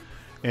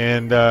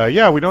 And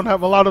yeah, we don't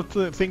have a lot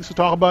of things to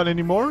talk about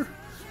anymore.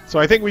 So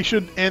I think we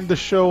should end the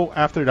show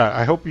after that.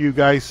 I hope you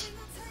guys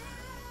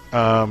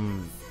are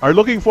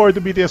looking forward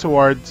to BTS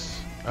Awards.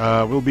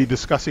 We'll be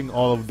discussing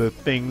all of the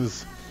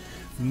things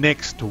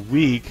next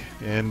week.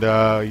 And,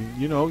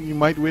 you know, you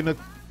might win a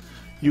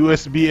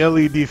USB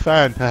LED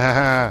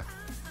fan.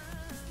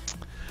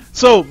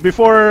 So,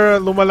 before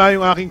lumala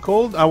yung aking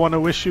cold, I want to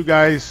wish you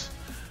guys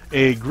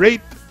a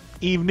great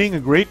evening, a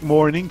great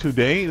morning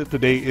today.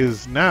 Today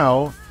is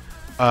now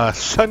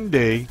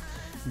Sunday,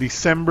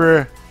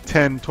 December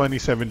 10,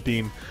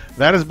 2017.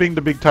 That has been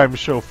the Big Time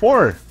Show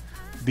for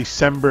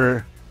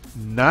December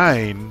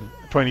 9,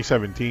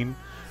 2017.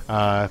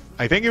 I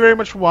thank you very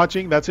much for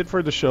watching. That's it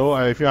for the show.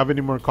 If you have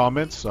any more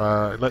comments,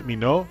 let me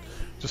know.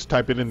 Just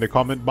type it in the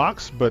comment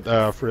box. But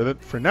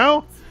for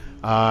now,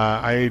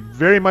 I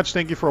very much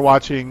thank you for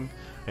watching,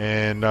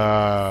 and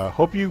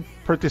hope you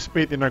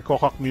participate in our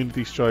Koha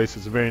Community's Choice.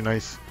 It's a very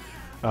nice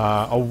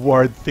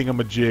award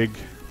thingamajig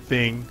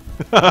thing.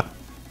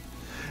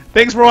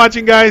 Thanks for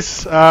watching,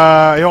 guys.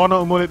 Ayoko na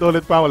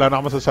umulit-ulit pa. Wala na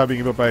akong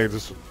masasabing iba pa.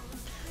 Just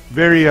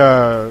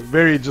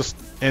very just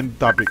end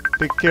topic.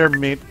 Take care,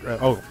 mate.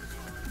 Oh,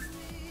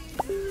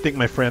 I think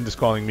my friend is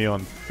calling me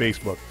on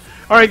Facebook.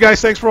 Alright,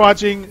 guys. Thanks for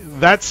watching.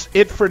 That's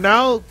it for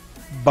now.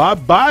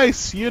 Bye-bye.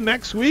 See you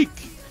next week.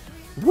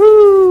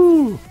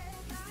 Woo!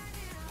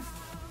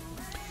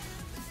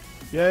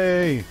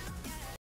 Yay!